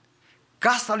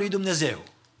 Casa lui Dumnezeu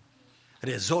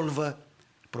rezolvă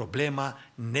problema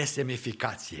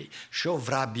nesemificației. Și o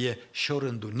vrabie și o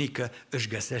rândunică își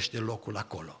găsește locul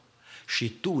acolo. și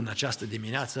tu în această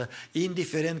dimineață,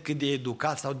 indiferent cât de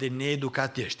educat sau de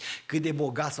needucat ești, cât de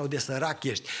bogat sau de sărac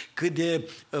ești, cât de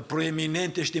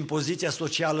proeminent ești în poziția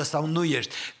socială sau nu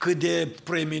ești, cât de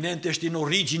proeminent ești în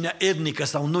originea etnică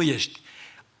sau nu ești,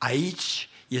 aici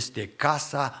este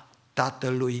casa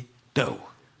Tatălui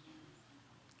tău.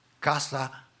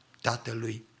 Casa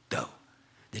Tatălui tău.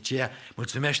 De aceea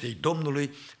mulțumește-i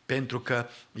Domnului pentru că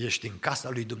ești în casa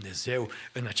lui Dumnezeu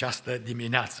în această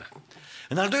dimineață.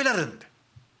 În al doilea rând,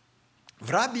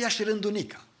 vrabia și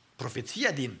rândunica.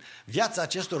 Profeția din viața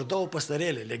acestor două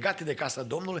păsărele legate de casa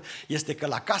Domnului este că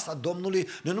la casa Domnului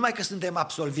nu numai că suntem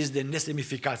absolviți de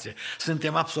nesemnificație,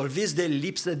 suntem absolviți de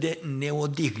lipsă de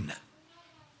neodignă.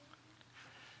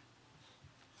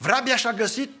 Vrabia și-a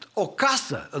găsit o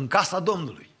casă în casa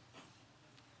Domnului.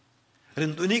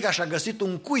 Rândunica și-a găsit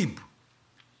un cuib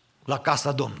la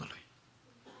casa Domnului.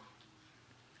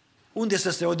 Unde să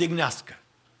se odihnească?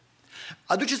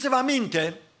 Aduceți-vă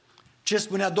aminte ce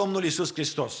spunea Domnul Iisus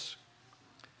Hristos.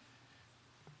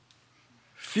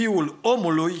 Fiul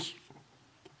omului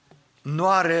nu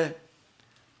are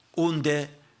unde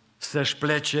să-și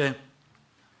plece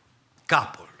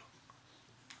capul.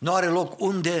 Nu are loc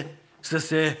unde să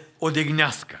se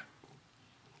odihnească.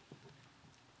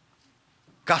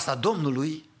 Casa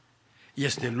Domnului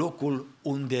este locul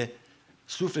unde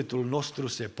sufletul nostru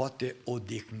se poate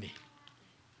odihni.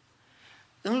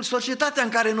 În societatea în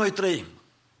care noi trăim,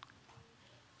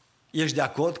 ești de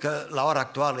acord că la ora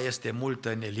actuală este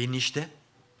multă neliniște,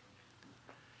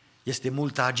 este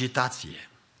multă agitație.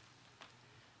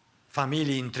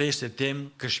 Familii întregi se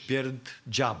tem că își pierd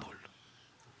jobul.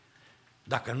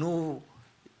 Dacă nu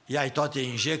iai toate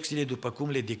injecțiile după cum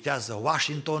le dictează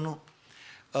Washingtonul,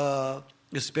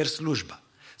 îți pierzi slujba.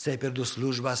 Ți-ai pierdut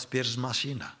slujba, îți pierzi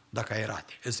mașina, dacă ai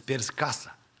rate, îți pierzi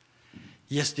casa.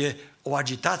 Este o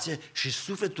agitație și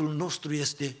sufletul nostru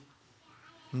este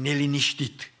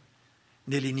neliniștit.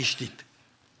 Neliniștit.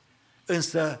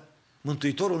 Însă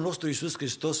Mântuitorul nostru Iisus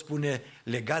Hristos spune,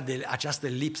 legat de această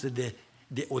lipsă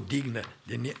de odihnă,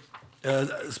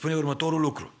 spune următorul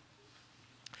lucru.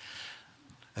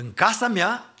 În casa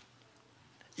mea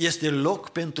este loc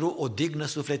pentru odihnă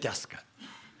sufletească.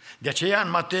 De aceea în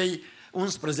Matei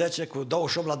 11 cu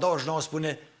 28 la 29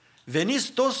 spune,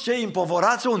 veniți toți cei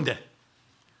împovorați unde?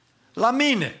 La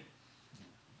mine.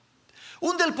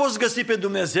 Unde îl poți găsi pe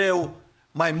Dumnezeu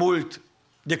mai mult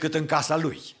decât în casa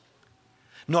Lui?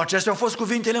 Nu acestea au fost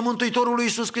cuvintele Mântuitorului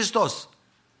Iisus Hristos.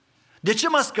 De ce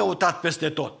m-ați căutat peste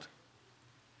tot?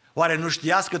 Oare nu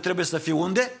știați că trebuie să fiu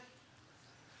unde?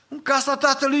 În casa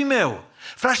Tatălui meu.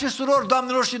 Frați și surori,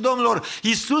 doamnelor și domnilor,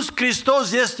 Iisus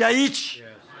Hristos este aici.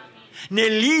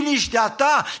 Neliniștea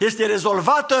ta este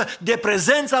rezolvată de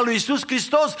prezența lui Iisus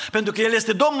Hristos, pentru că El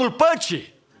este Domnul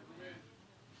păcii.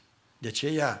 De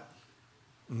aceea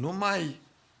nu mai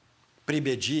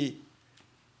pribegi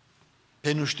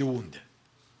pe nu știu unde.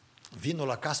 Vino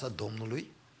la casa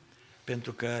Domnului,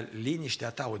 pentru că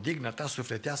liniștea ta, odihna ta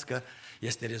sufletească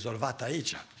este rezolvată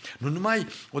aici. Nu numai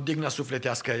odihna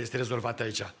sufletească este rezolvată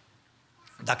aici.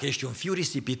 Dacă ești un fiu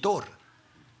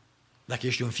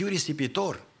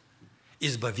risipitor,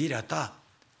 izbăvirea ta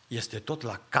este tot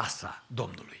la casa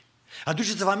Domnului.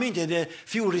 Aduceți-vă aminte de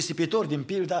fiul risipitor din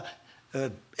pilda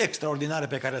extraordinară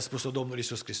pe care a spus-o Domnul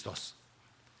Iisus Hristos.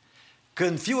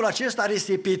 Când fiul acesta a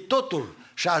risipit totul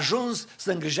și a ajuns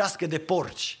să îngrijească de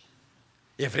porci,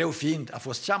 evreu fiind, a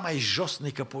fost cea mai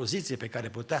josnică poziție pe care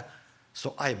putea să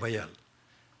o aibă el.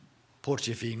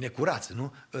 Porcii fiind necurați,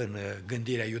 nu? În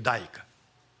gândirea iudaică.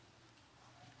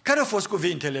 Care au fost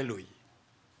cuvintele lui?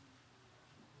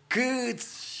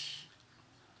 Câți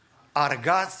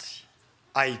argați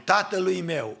ai tatălui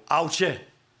meu au ce?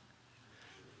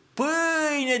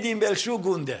 Pâine din belșug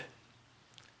unde?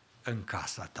 În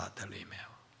casa tatălui meu.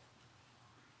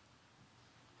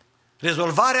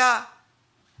 Rezolvarea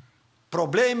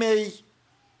problemei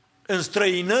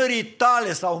înstrăinării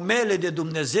tale sau mele de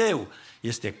Dumnezeu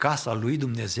este casa lui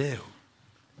Dumnezeu.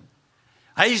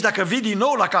 Aici, dacă vii din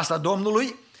nou la casa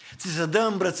Domnului, ți se dă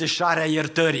îmbrățișarea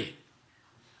iertării.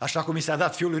 Așa cum i s-a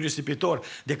dat fiului risipitor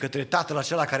de către tatăl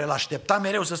acela care l-aștepta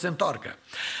mereu să se întoarcă.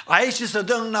 Aici ți se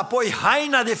dă înapoi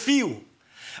haina de fiu.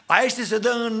 Aici ți se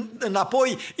dă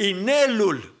înapoi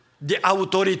inelul de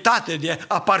autoritate, de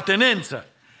apartenență.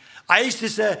 Aici ți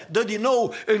se dă din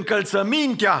nou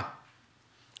încălțămintea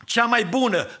cea mai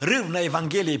bună, râvna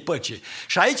Evangheliei păcii.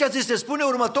 Și aici ți se spune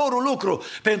următorul lucru: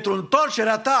 pentru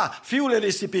întoarcerea ta, fiule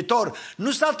risipitor,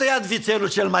 nu s-a tăiat vițelul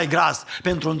cel mai gras.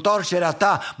 Pentru întoarcerea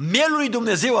ta, mielul lui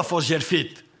Dumnezeu a fost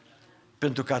jertfit.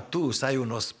 Pentru ca tu să ai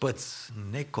un ospăț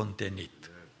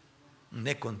necontenit.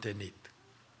 Necontenit.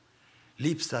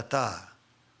 Lipsa ta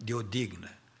de odihnă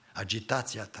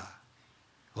agitația ta,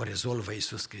 o rezolvă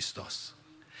Iisus Hristos.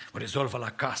 O rezolvă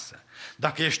la casă.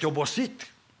 Dacă ești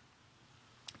obosit,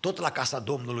 tot la casa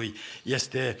Domnului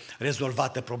este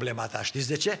rezolvată problema ta. Știți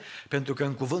de ce? Pentru că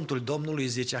în cuvântul Domnului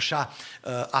zice așa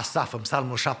Asaf, în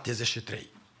Psalmul 73.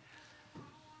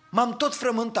 M-am tot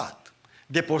frământat,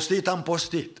 de postit am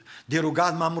postit, de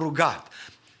rugat m-am rugat,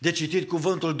 de citit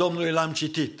cuvântul Domnului l-am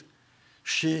citit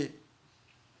și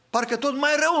parcă tot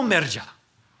mai rău îmi mergea.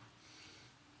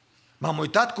 M-am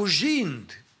uitat cu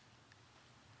jind,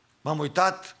 m-am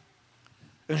uitat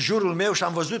în jurul meu și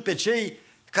am văzut pe cei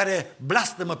care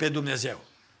blastămă pe Dumnezeu,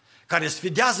 care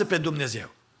sfidează pe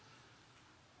Dumnezeu.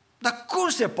 Dar cum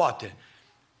se poate?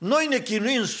 Noi ne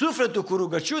chinuim sufletul cu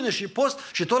rugăciune și post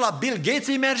și tot la Bill Gates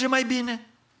îi merge mai bine?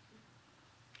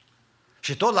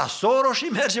 Și tot la Soros îi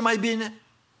merge mai bine?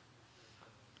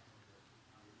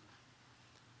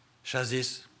 Și a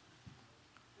zis,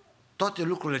 toate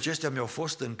lucrurile acestea mi-au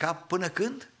fost în cap până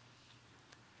când?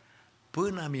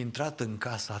 Până am intrat în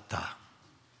casa ta.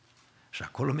 Și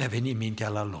acolo mi-a venit mintea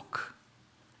la loc.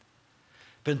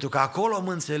 Pentru că acolo am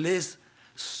înțeles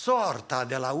soarta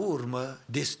de la urmă,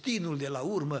 destinul de la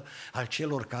urmă al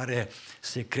celor care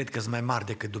se cred că sunt mai mari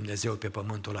decât Dumnezeu pe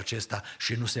pământul acesta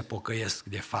și nu se pocăiesc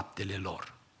de faptele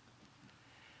lor.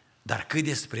 Dar cât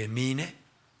despre mine,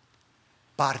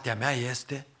 partea mea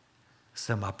este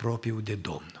să mă apropiu de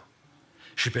Domnul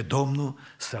și pe Domnul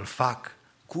să-L fac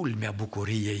culmea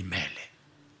bucuriei mele.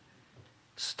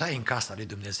 Stai în casa lui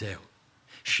Dumnezeu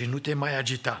și nu te mai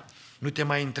agita, nu te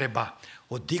mai întreba.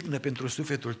 O dignă pentru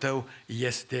sufletul tău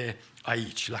este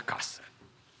aici, la casă.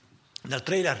 În al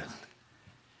treilea rând,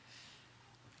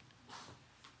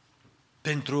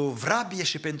 pentru vrabie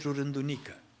și pentru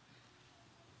rândunică,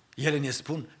 ele ne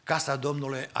spun, casa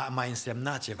Domnului a mai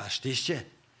însemnat ceva. Știți ce?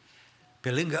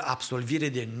 Pe lângă absolvire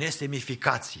de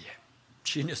nesemificație,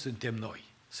 cine suntem noi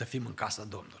să fim în casa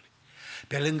Domnului?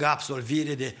 Pe lângă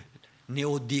absolvire de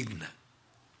neodignă,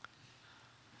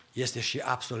 este și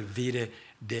absolvire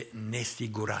de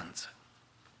nesiguranță.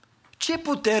 Ce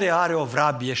putere are o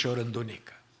vrabie și o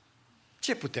rândunică?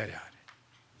 Ce putere are?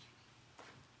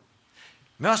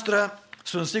 Noastră,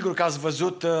 sunt sigur că ați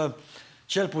văzut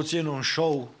cel puțin un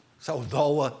show sau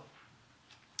două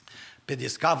pe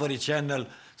Discovery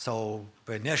Channel sau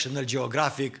pe National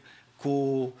Geographic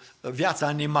cu viața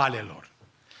animalelor.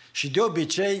 Și de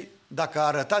obicei, dacă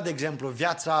arăta, de exemplu,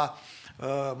 viața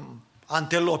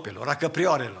antelopelor, a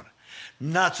căprioarelor,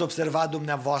 n-ați observat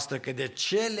dumneavoastră că de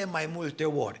cele mai multe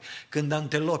ori, când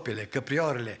antelopele,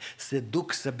 căprioarele se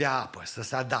duc să bea apă, să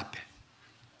se adape,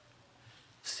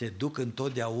 se duc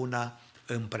întotdeauna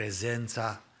în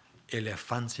prezența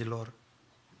elefanților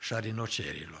și a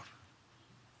rinocerilor.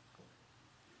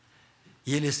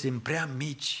 Ele sunt prea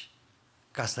mici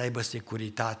ca să aibă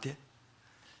securitate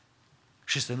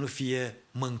și să nu fie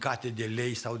mâncate de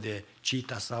lei sau de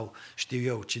cita sau știu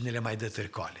eu cine le mai dă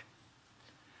târcoale.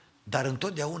 Dar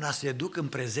întotdeauna se duc în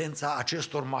prezența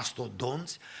acestor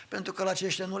mastodonți, pentru că la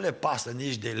aceștia nu le pasă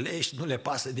nici de lei și nu le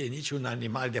pasă de niciun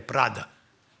animal de pradă.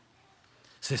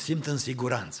 Se simt în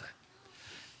siguranță.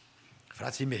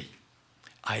 Frații mei,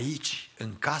 aici,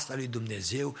 în casa lui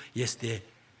Dumnezeu, este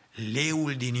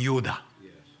leul din Iuda.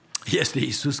 Este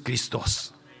Iisus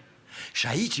Hristos. Și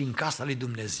aici, în casa lui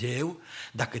Dumnezeu,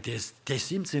 dacă te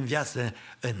simți în viață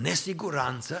în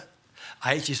nesiguranță,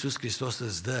 aici Iisus Hristos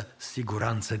îți dă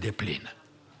siguranță deplină.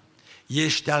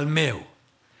 Ești al meu.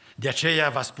 De aceea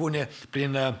va spune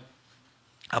prin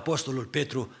Apostolul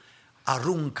Petru,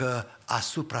 aruncă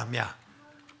asupra mea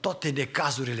toate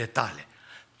necazurile tale,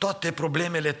 toate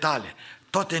problemele tale,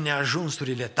 toate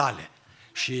neajunsurile tale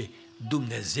și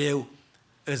Dumnezeu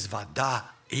îți va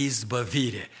da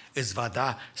izbăvire, îți va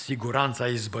da siguranța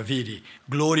izbăvirii.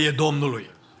 Glorie Domnului!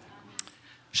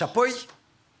 Și apoi,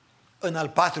 în al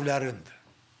patrulea rând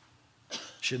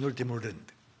și în ultimul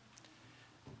rând,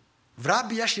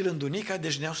 vrabia și rândunica,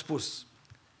 deci ne-au spus,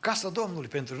 casa Domnului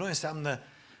pentru noi înseamnă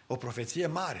o profeție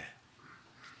mare,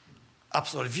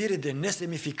 absolvire de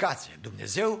nesemificație.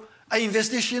 Dumnezeu a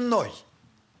investit și în noi.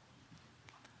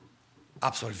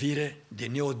 Absolvire de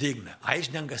neodignă. Aici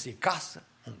ne-am găsit casă,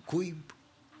 un cuib.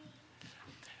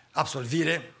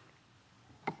 Absolvire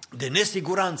de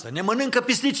nesiguranță. Ne mănâncă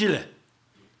pisicile.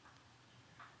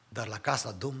 Dar la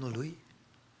casa Domnului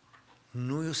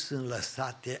nu sunt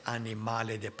lăsate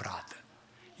animale de pradă.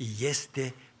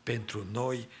 Este pentru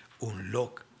noi un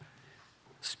loc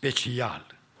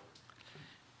special.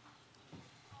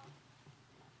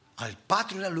 Al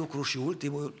patrulea lucru și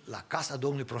ultimul, la casa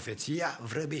Domnului, profeția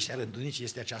vrăbiei și a rândunicii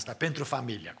este aceasta pentru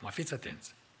familie. Acum fiți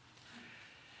atenți.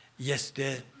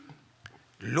 Este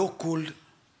locul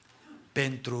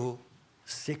pentru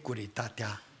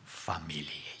securitatea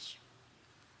familiei.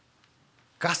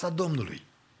 Casa Domnului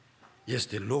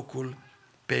este locul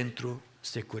pentru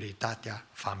securitatea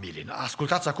familiei.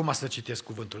 Ascultați acum să citesc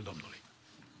cuvântul Domnului.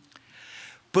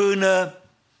 Până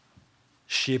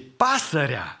și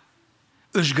pasărea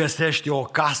își găsește o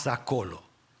casă acolo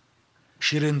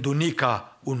și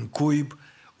rândunica un cuib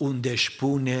unde își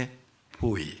pune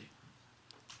pui.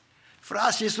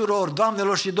 Frați și surori,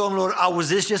 doamnelor și domnilor,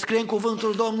 auziți ce scrie în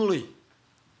cuvântul Domnului?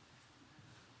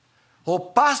 O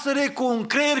pasăre cu un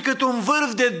creier cât un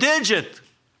vârf de deget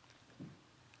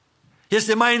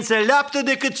este mai înțeleaptă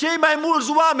decât cei mai mulți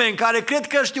oameni care cred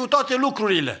că știu toate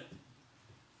lucrurile.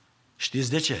 Știți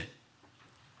de ce?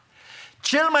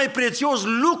 Cel mai prețios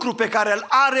lucru pe care îl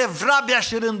are vrabia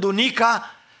și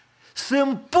rândunica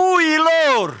sunt puii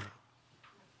lor.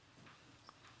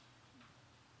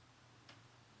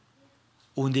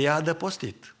 Unde e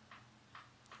adăpostit?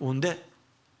 Unde?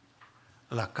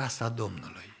 La casa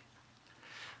Domnului.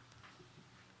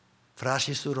 Frați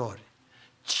și surori,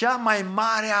 cea mai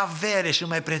mare avere și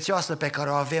mai prețioasă pe care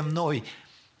o avem noi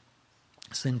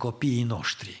sunt copiii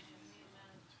noștri.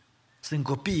 Sunt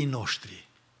copiii noștri.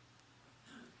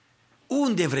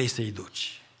 Unde vrei să-i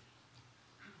duci?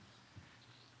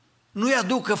 Nu-i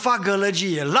aduc că fac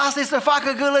gălăgie. Lasă-i să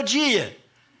facă gălăgie.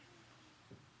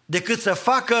 Decât să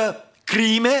facă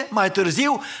crime mai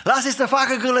târziu, lasă-i să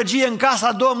facă gălăgie în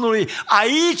casa Domnului.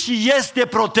 Aici este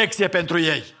protecție pentru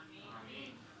ei.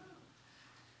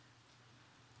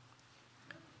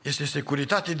 Este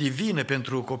securitate divină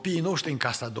pentru copiii noștri în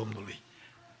casa Domnului.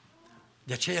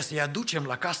 De aceea să-i aducem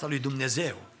la casa lui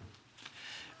Dumnezeu.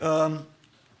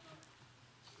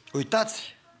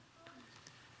 Uitați,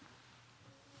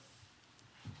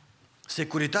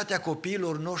 securitatea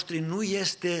copiilor noștri nu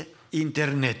este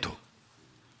internetul,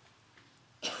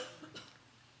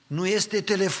 nu este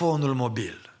telefonul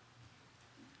mobil,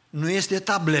 nu este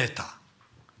tableta,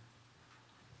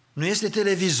 nu este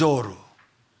televizorul.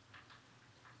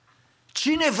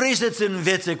 Cine vrei să-ți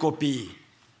învețe copiii?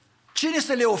 Cine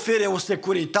să le ofere o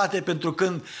securitate pentru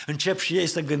când încep și ei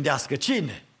să gândească?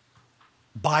 Cine?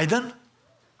 Biden?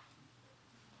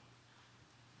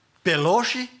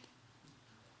 Pelosi?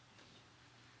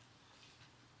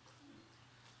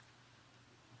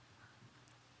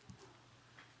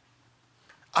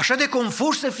 Așa de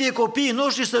confuși să fie copiii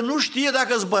noștri să nu știe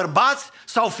dacă sunt bărbați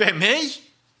sau femei?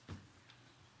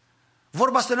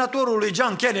 Vorba senatorului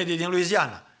John Kennedy din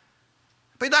Louisiana.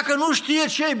 Păi dacă nu știe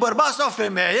ce e bărbat sau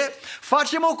femeie,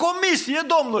 facem o comisie,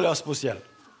 domnule, a spus el.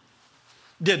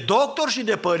 De doctori și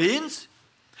de părinți,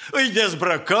 îi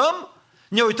dezbrăcăm,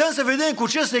 ne uităm să vedem cu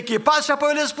ce se echipați și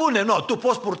apoi le spune, nu, tu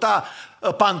poți purta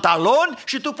pantaloni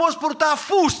și tu poți purta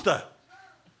fustă,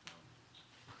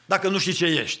 dacă nu știi ce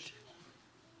ești.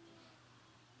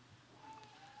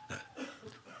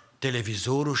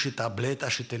 Televizorul și tableta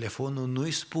și telefonul nu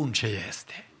îi spun ce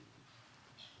este.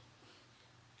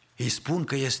 Îi spun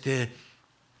că este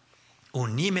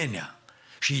un nimenea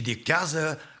și îi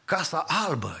dictează Casa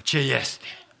Albă ce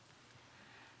este.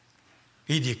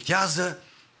 Îi dictează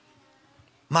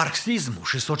marxismul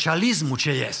și socialismul ce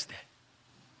este.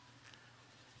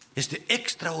 Este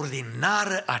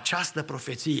extraordinară această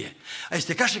profeție.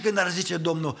 Este ca și când ar zice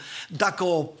Domnul, dacă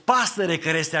o pasăre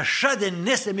care este așa de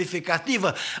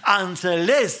nesemnificativă a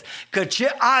înțeles că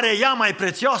ce are ea mai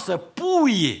prețioasă,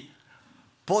 puii,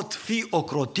 pot fi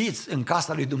ocrotiți în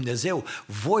casa lui Dumnezeu,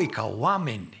 voi ca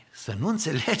oameni să nu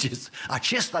înțelegeți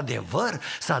acest adevăr,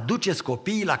 să aduceți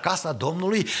copiii la casa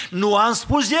Domnului? Nu am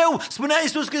spus eu, spunea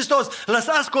Iisus Hristos,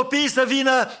 lăsați copiii să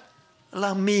vină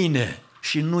la mine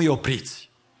și nu-i opriți.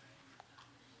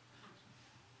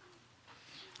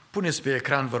 Puneți pe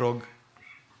ecran, vă rog,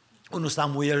 1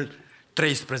 Samuel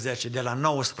 13, de la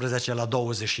 19 la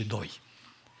 22.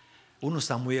 1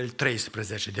 Samuel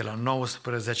 13, de la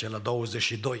 19 la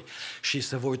 22. Și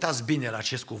să vă uitați bine la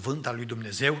acest cuvânt al lui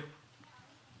Dumnezeu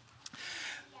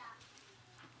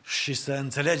și să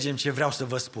înțelegem ce vreau să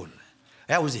vă spun.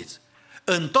 Auziți,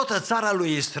 în toată țara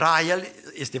lui Israel,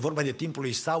 este vorba de timpul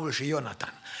lui Saul și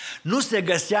Ionatan, nu se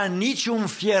găsea niciun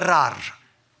fierar,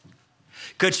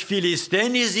 căci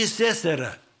filistenii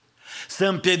ziseseră, să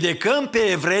împiedicăm pe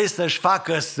evrei să-și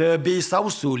facă săbii sau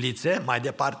sulițe, mai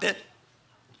departe,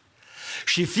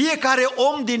 și fiecare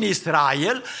om din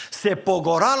Israel se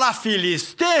pogora la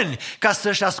filisteni ca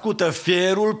să-și ascută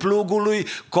fierul plugului,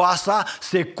 coasa,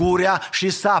 securea și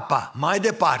sapa. Mai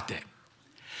departe,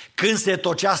 când se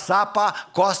tocea sapa,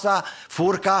 coasa,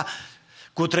 furca,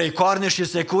 cu 3 coarne și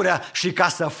securea, și ca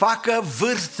să facă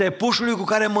vârf țepușului cu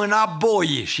care mâna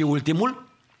boii. Și ultimul,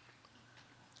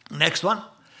 next one,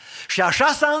 Și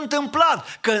așa s-a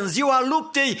întâmplat, că în ziua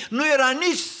luptei nu era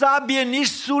nici sabie, nici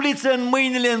suliță în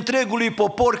mâinile întregului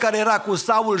popor care era cu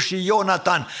Saul și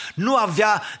Ionatan. Nu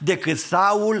avea decât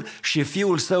Saul și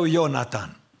fiul său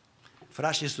Ionatan.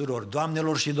 Frați și surori,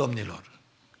 doamnelor și domnilor,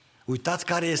 uitați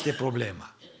care este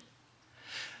problema.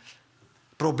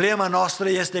 Problema noastră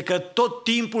este că tot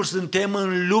timpul suntem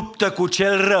în luptă cu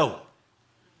cel rău.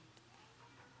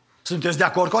 Sunteți de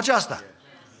acord cu aceasta?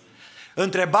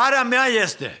 Întrebarea mea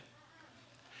este: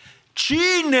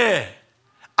 cine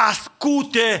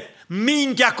ascute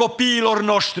mintea copiilor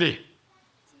noștri?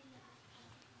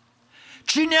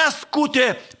 Cine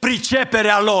ascute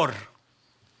priceperea lor?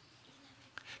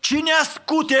 Cine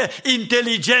ascute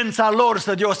inteligența lor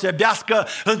să deosebească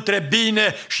între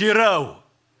bine și rău?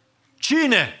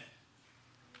 Cine?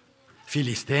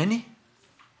 Filistenii?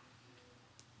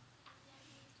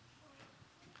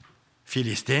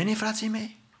 Filistenii, frații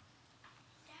mei?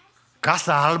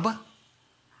 Casa Albă?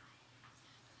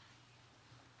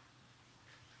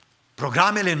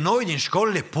 Programele noi din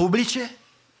școlile publice?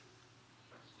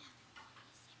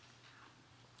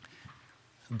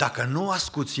 Dacă nu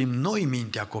ascuțim noi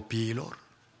mintea copiilor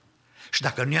și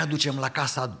dacă nu-i aducem la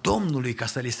casa Domnului ca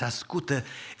să li se ascută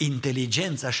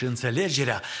inteligența și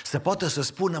înțelegerea, să poată să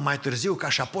spună mai târziu ca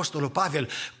și Apostolul Pavel,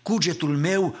 cugetul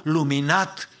meu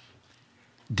luminat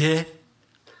de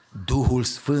Duhul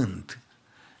Sfânt,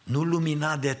 nu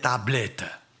luminat de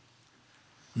tabletă,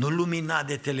 nu luminat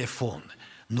de telefon,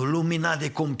 nu luminat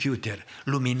de computer,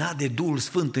 luminat de Duhul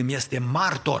Sfânt îmi este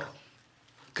martor,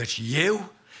 căci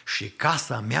eu și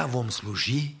casa mea vom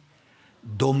sluji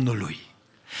Domnului.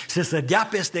 Să se dea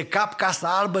peste cap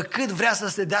Casa Albă cât vrea să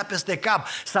se dea peste cap,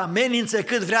 să amenințe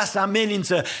cât vrea să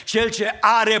amenință. Cel ce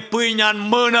are pâinea în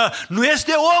mână nu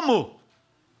este omul.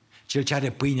 Cel ce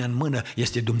are pâinea în mână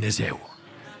este Dumnezeu.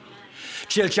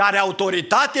 Cel ce are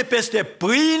autoritate peste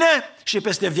pâine și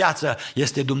peste viață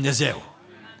este Dumnezeu.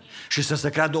 Și să se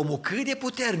creadă omul cât de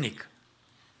puternic.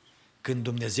 Când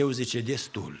Dumnezeu zice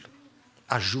destul,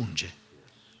 ajunge,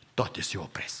 toate se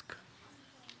opresc.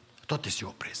 Toate se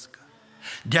opresc.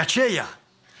 De aceea,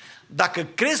 dacă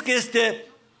crezi că este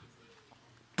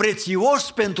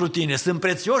prețios pentru tine, sunt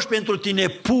prețioși pentru tine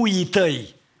puii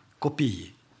tăi,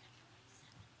 copiii,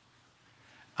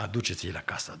 aduceți-i la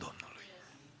casa Domnului.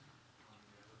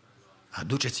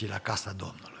 Aduceți-i la casa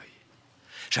Domnului.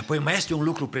 Și apoi mai este un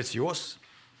lucru prețios,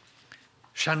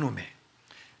 și anume,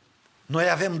 noi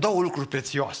avem două lucruri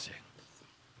prețioase.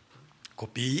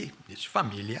 Copiii, deci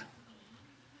familia,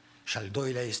 și al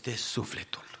doilea este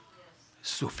sufletul.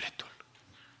 Sufletul.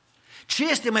 Ce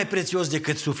este mai prețios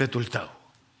decât sufletul tău?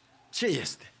 Ce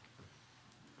este?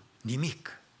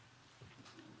 Nimic.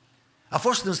 A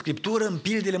fost în Scriptură, în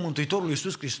pildele Mântuitorului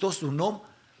Iisus Hristos, un om,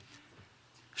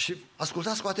 și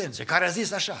ascultați cu atenție, care a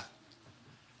zis așa: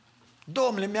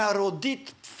 Domnule, mi-a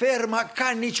rodit ferma ca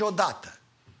niciodată.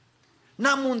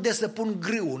 N-am unde să pun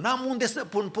grâu, n-am unde să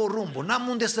pun porumbul, n-am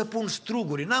unde să pun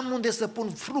struguri, n-am unde să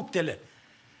pun fructele.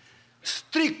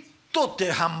 Stric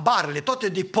toate hambarele, toate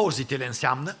depozitele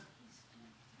înseamnă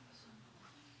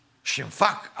și îmi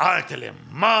fac altele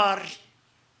mari,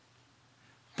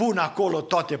 pun acolo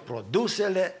toate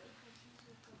produsele,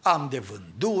 am de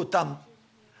vândut,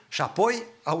 și apoi,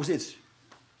 auziți,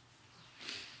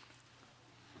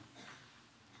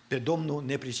 pe Domnul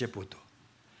nepriceputul.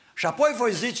 Și apoi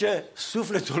voi zice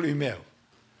sufletului meu: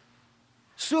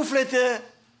 suflete,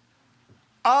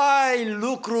 ai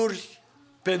lucruri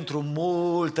pentru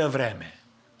multă vreme.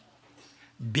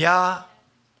 Bea,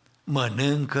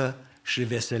 mănâncă și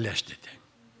veselește-te.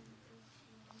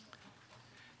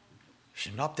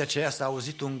 Și noaptea aceea s-a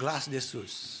auzit un glas de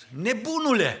sus: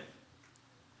 nebunule,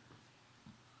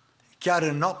 chiar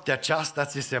în noaptea aceasta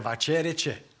ți se va cere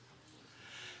ce?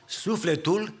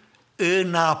 Sufletul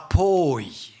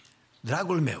înapoi.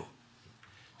 Dragul meu,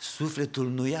 sufletul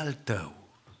nu e al tău,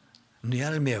 nu e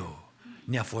al meu,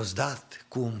 ne-a fost dat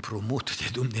cu împrumut de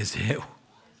Dumnezeu.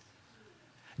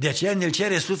 De aceea ne-l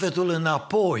cere sufletul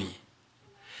înapoi.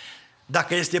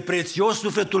 Dacă este prețios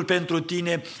sufletul pentru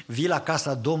tine, vii la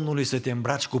casa Domnului să te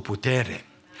îmbraci cu putere.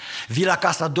 Vii la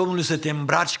casa Domnului să te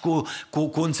îmbraci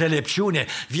cu înțelepciune,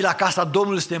 vii la casa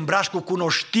Domnului să te îmbraci cu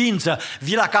cunoștință,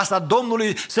 vii la casa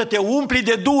Domnului să te umpli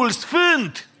de Duhul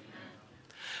Sfânt.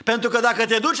 Pentru că dacă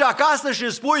te duci acasă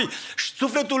și spui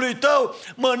sufletului tău: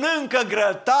 mănâncă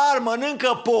grătar,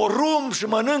 mănâncă porumb și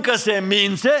mănâncă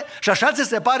semințe, și așa ți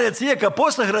se pare ție că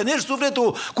poți să hrănești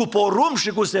sufletul cu porumb și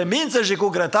cu semințe și cu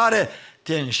grătare,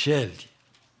 te înșeli.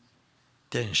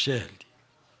 Te înșeli.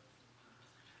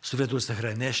 Sufletul se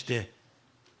hrănește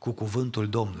cu cuvântul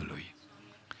Domnului.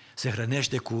 se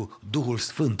hrănește cu Duhul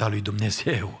Sfânt al lui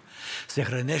Dumnezeu, se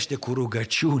hrănește cu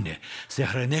rugăciune, se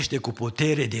hrănește cu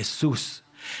putere de sus.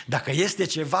 Dacă este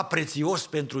ceva prețios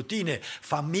pentru tine,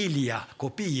 familia,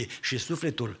 copiii și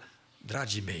sufletul,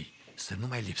 dragii mei, să nu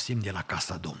mai lipsim de la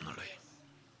casa Domnului.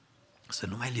 Să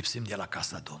nu mai lipsim de la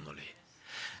casa Domnului.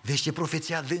 Vezi ce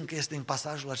profeție adâncă este în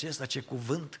pasajul acesta, ce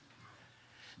cuvânt?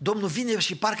 Domnul vine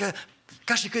și parcă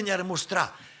ca și când i-ar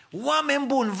mustra: oameni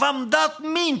buni, v-am dat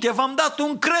minte, v-am dat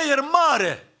un creier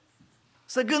mare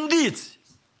să gândiți.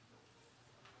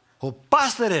 O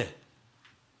pasăre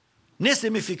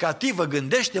nesemnificativă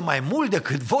gândește mai mult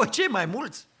decât voi, cei mai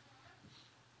mulți.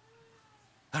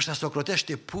 Așa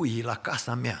socrotește puii la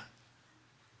casa mea.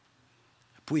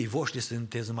 Puii voștri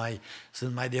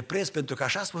sunt mai de preț, pentru că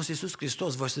așa a spus Iisus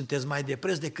Hristos, voi sunteți mai de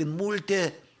preț decât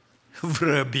multe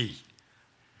vrăbii.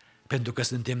 Pentru că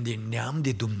suntem din neam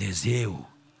de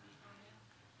Dumnezeu.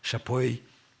 Și apoi,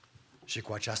 și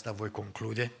cu aceasta voi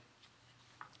conclude,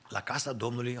 la casa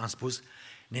Domnului, am spus,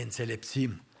 ne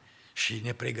înțelepțim și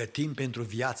ne pregătim pentru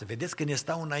viață. Vedeți că ne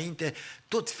stau înainte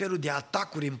tot felul de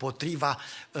atacuri împotriva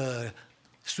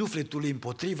sufletului,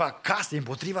 împotriva casei,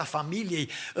 împotriva familiei,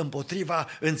 împotriva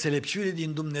înțelepciunii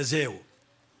din Dumnezeu.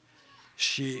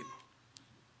 Și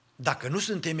dacă nu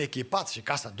suntem echipați, și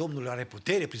casa Domnului are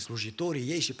putere prin slujitorii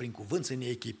ei și prin cuvânt să ne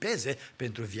echipeze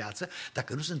pentru viață,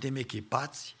 dacă nu suntem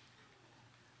echipați,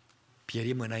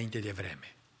 pierim înainte de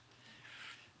vreme.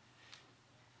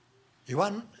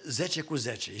 Ioan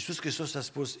 10:10, Iisus Hristos a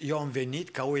spus: eu am venit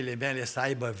ca oile mele să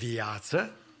aibă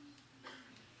viață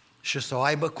și să o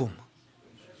aibă cum?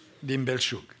 Din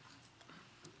belșug.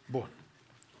 Bun.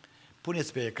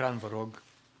 Puneți pe ecran, vă rog,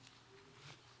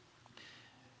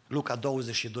 Luca 22:15.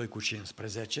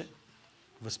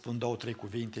 Vă spun 2-3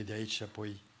 cuvinte de aici și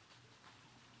apoi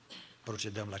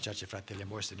procedăm la ceea ce fratele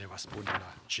Moise ne va spune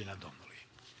la cina Domnului.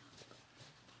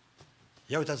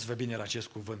 Ia uitați-vă bine la acest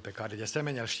cuvânt pe care de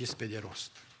asemenea îl știți pe de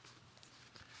rost.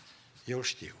 Eu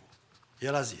știu.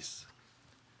 El a zis: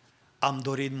 am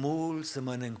dorit mult să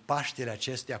mănânc Paștele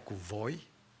acestea cu voi.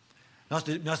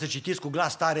 Noastră citiți cu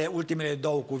glas tare ultimele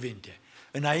 2 cuvinte.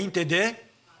 Înainte de?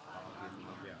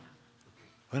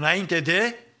 Înainte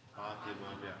de?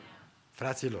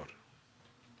 Fraților,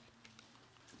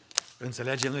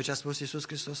 înțelegem noi ce a spus Iisus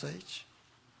Hristos aici?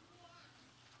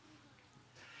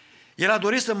 El a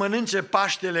dorit să mănânce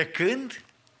Paștele când?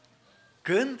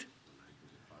 Când?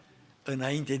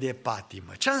 Înainte de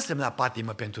patimă. Ce a însemnat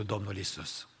patimă pentru Domnul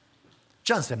Iisus?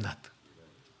 Ce a însemnat?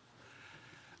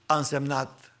 A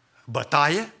însemnat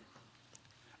bătaie?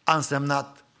 A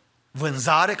însemnat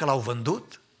vânzare, că l-au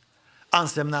vândut? A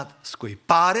însemnat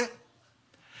scuipare?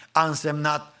 A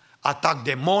însemnat atac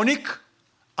demonic?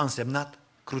 A însemnat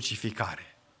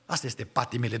crucificare. Asta este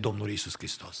patimele Domnului Iisus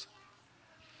Hristos.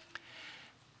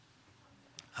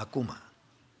 Acum,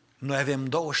 noi avem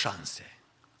 2 șanse.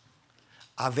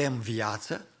 Avem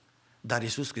viață, dar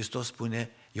Iisus Hristos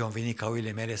spune: eu am venit ca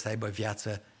oile mele să aibă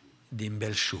viață din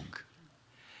belșug.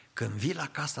 Când vii la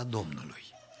casa Domnului,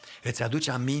 îți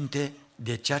aduce aminte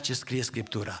de ceea ce scrie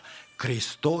Scriptura: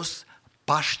 Hristos,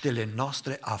 Paștele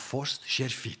noastre, a fost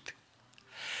șerfit.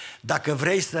 Dacă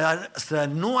vrei să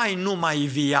nu ai numai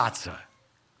viață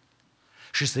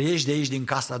și să ieși de aici din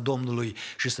casa Domnului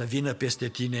și să vină peste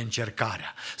tine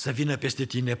încercarea, să vină peste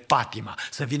tine patima,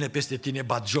 să vină peste tine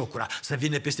batjocura, să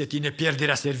vină peste tine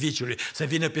pierderea serviciului, să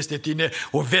vină peste tine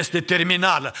o veste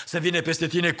terminală, să vină peste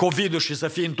tine COVID-ul și să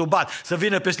fii întubat, să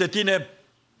vină peste tine...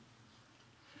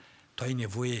 Tu ai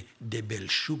nevoie de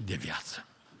belșug de viață.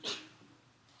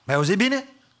 Mai auzi bine?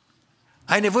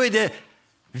 Ai nevoie de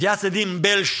viață din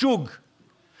belșug.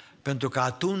 Pentru că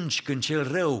atunci când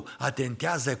cel rău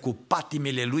atentează cu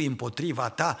patimile lui împotriva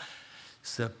ta,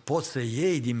 să poți să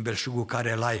iei din belșugul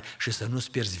care îl ai și să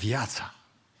nu-ți pierzi viața.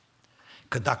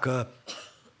 Că dacă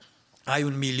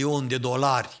ai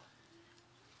 $1.000.000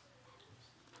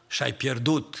 și ai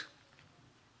pierdut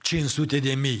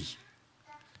 500.000,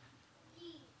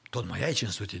 tot mai ai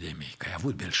 500.000, că ai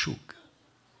avut belșug.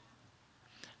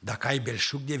 Dacă ai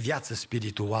belșug de viață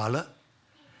spirituală,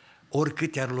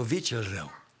 oricât te-ar lovi cel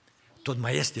rău, tot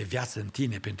mai este viață în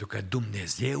tine, pentru că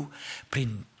Dumnezeu,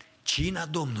 prin cina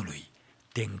Domnului,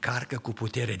 te încarcă cu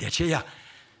putere. De aceea,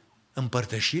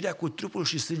 împărtășirea cu trupul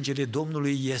și sângele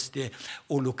Domnului este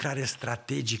o lucrare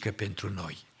strategică pentru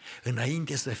noi.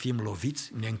 Înainte să fim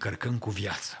loviți, ne încărcăm cu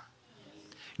viață.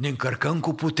 Ne încărcăm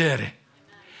cu putere.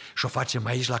 Și o facem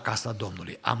aici la casa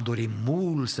Domnului. Am dorit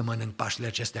mult să mănânc Paștele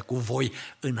acestea cu voi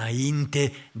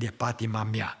înainte de patima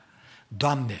mea.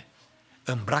 Doamne,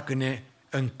 îmbracă-ne,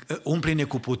 umple-ne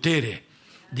cu putere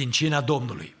din cina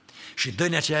Domnului și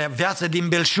dă-ne aceea viață din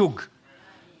belșug,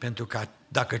 Pentru că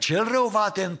dacă cel rău va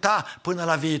atenta până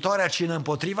la viitoarea cină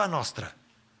împotriva noastră,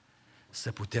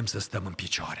 să putem să stăm în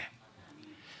picioare.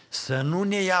 Să nu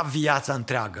ne ia viața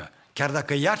întreagă, chiar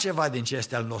dacă ia ceva din ce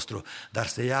este al nostru, dar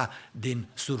să ia din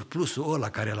surplusul ăla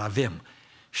care îl avem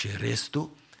și restul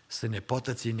să ne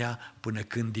poată ținea până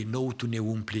când din nou tu ne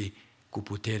umpli cu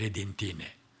putere din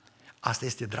tine. Asta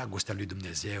este dragostea lui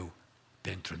Dumnezeu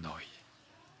pentru noi.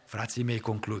 Frații mei,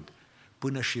 conclud,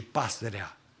 până și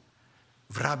pasărea,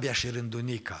 vrabia și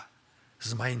rândunica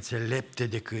sunt mai înțelepte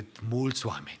decât mulți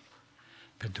oameni,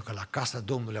 pentru că la casa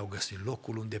Domnului au găsit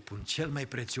locul unde pun cel mai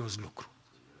prețios lucru: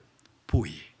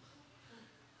 puii,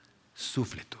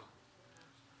 sufletul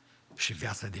și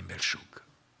viața din belșug.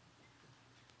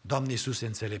 Doamne Iisuse,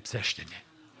 înțelepțește-ne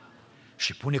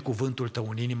și pune cuvântul Tău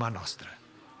în inima noastră,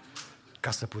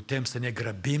 ca să putem să ne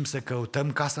grăbim să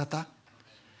căutăm casa Ta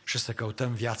și să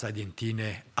căutăm viața din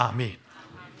Tine. Amin.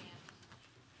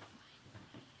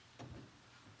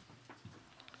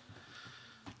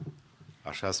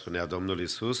 Așa spunea Domnul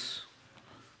Iisus,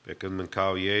 pe când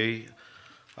mâncau ei,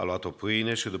 a luat o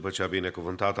pâine și după ce a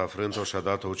binecuvântat, a frânt-o și a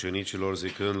dat-o ucenicilor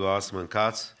zicând: luați,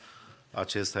 mâncați,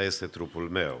 acesta este trupul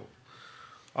meu.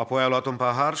 Apoi a luat un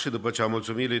pahar și după ce a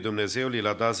mulțumit lui Dumnezeu, li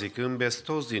l-a dat zicând: beți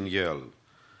toți din el,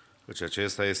 căci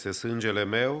acesta este sângele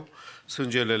meu,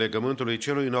 sângele legământului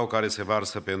celui nou care se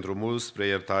varsă pentru mulți spre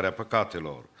iertarea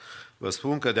păcatelor. Vă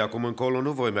spun că de acum încolo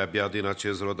nu voi mai bea din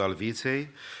acest rod al viței,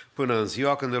 până în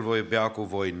ziua când îl voi bea cu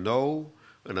voi nou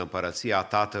în împărăția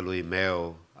Tatălui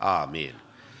meu. Amin.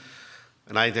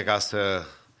 Înainte ca să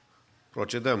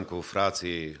procedăm cu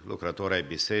frații lucrători ai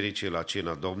bisericii la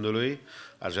cina Domnului,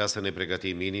 aș vrea să ne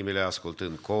pregătim inimile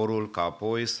ascultând corul, ca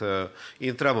apoi să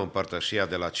intrăm în părtășia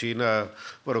de la cină.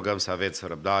 Vă rugăm să aveți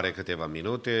răbdare câteva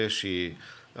minute și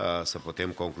să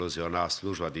putem concluziona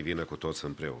slujba divină cu toți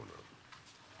împreună.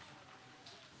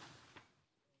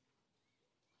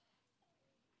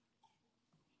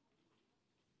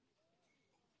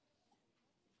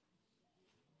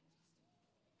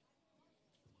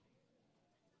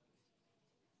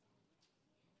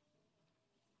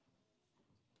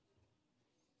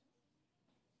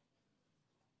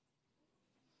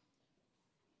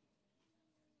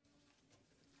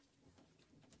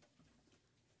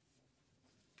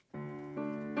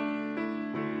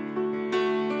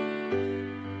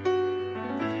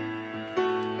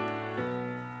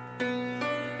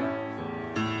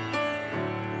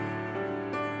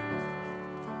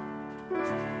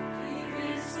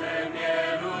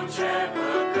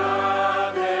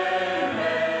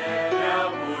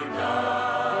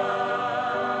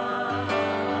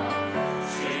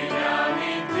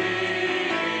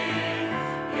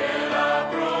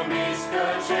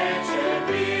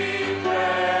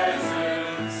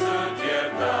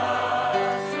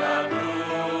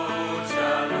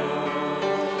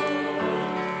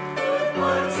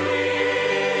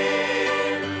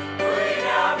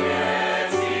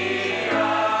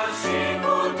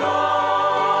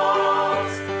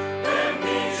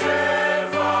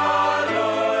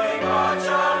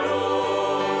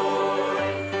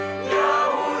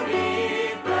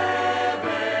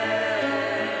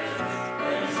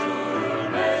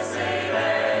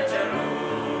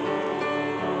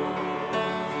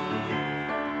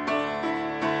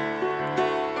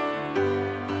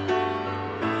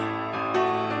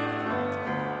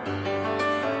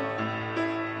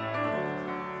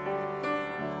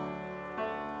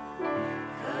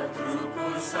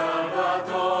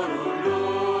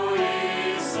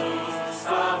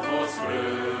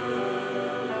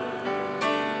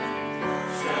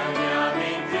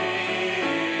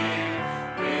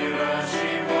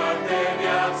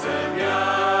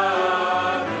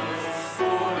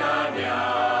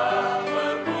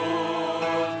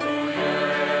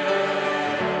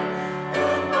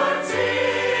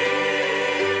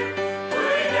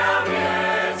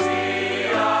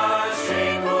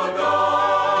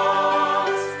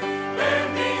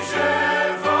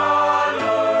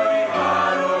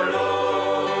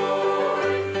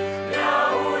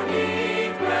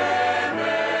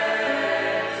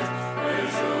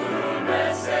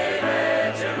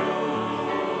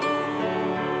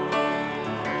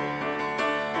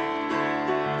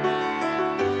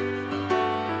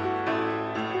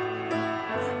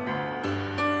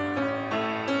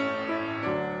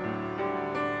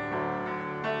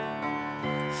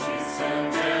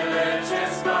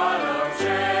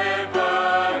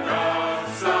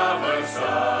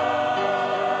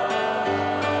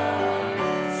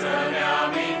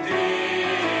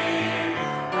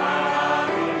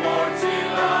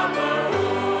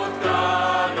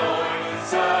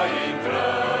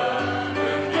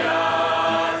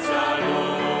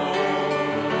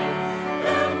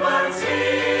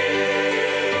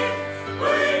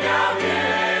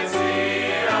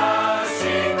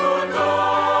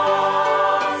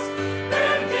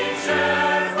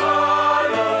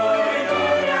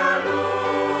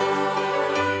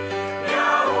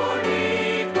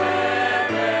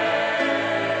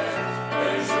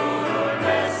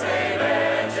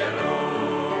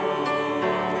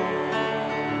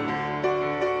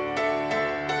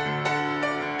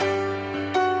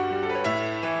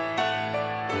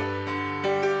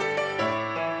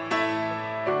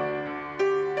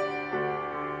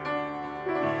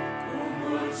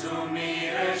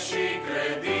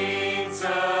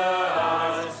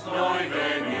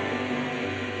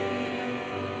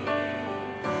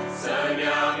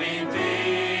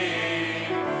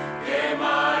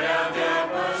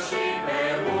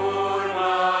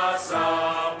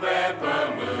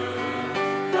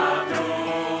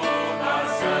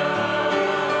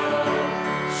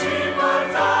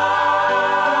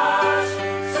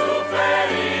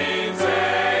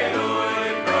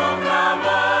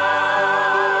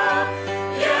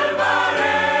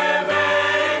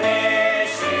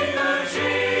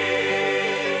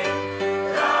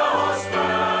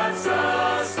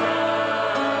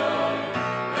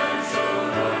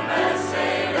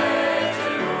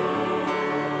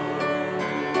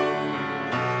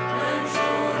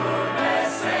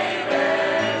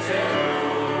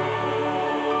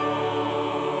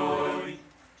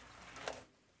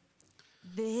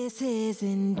 This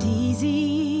isn't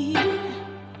easy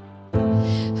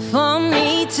for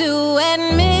me to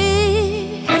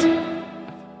admit.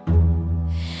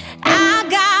 I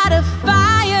got a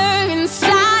fire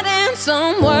inside and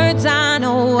some words I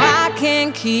know I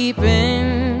can't keep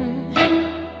in.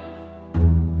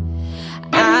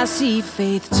 I see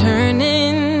faith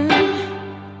turning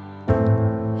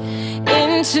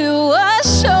into a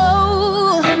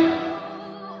show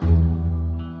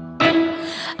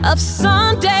of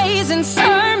Sundays and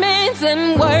sermons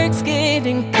and words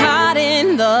getting caught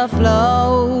in the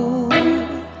flow.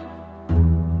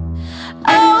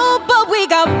 Oh, but we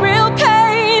got real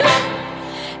pain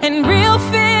and real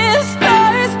fears,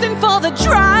 thirsting for the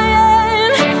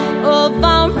drying of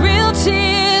our real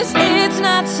tears. It's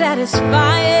not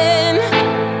satisfying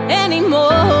anymore.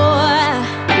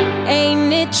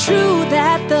 Ain't it true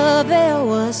that the veil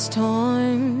was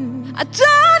torn? I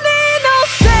don't need no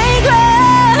stained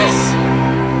glass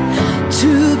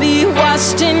to be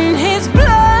washed in his blood.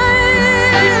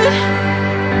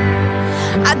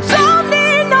 I don't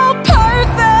need no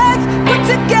perfect, put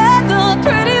together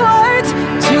pretty words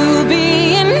to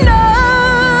be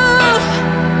enough.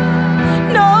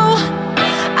 No,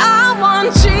 I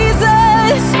want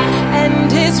Jesus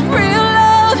and his real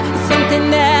love, something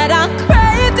that I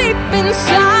crave deep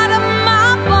inside of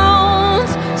my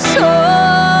bones. So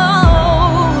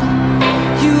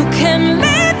you can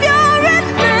leave your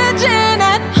religion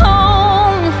at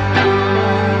home.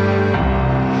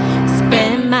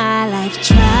 Spend my life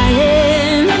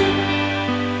trying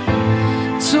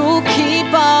to keep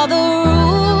all the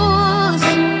rules.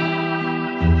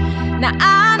 Now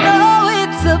I know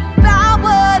it's about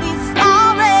what he's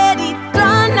already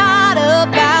done, not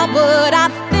about what I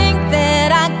think that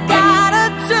I gotta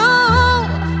do.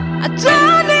 I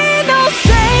don't need no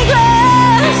stained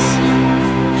glass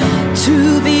to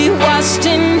be washed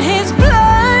in his blood.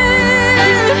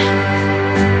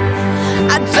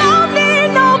 I don't need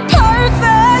no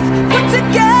perfect, put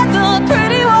together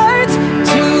pretty words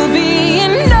to be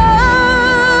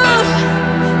enough.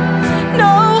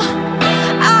 No,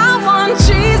 I want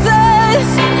Jesus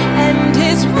and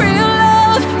his real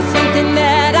love, something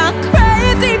that I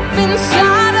crave deep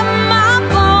inside of my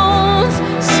bones.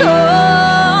 So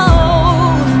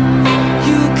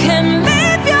you can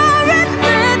leave your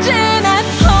religion at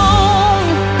home.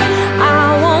 I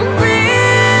want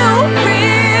real,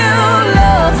 real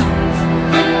love.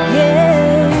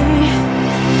 Yeah,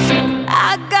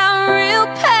 I got real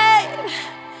pain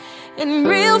and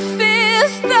real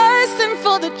fears, thirsting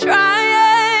for the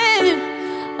drying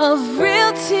of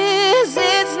real tears.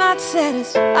 It's not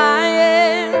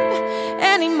satisfying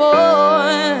anymore.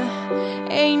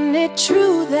 Ain't it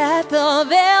true that the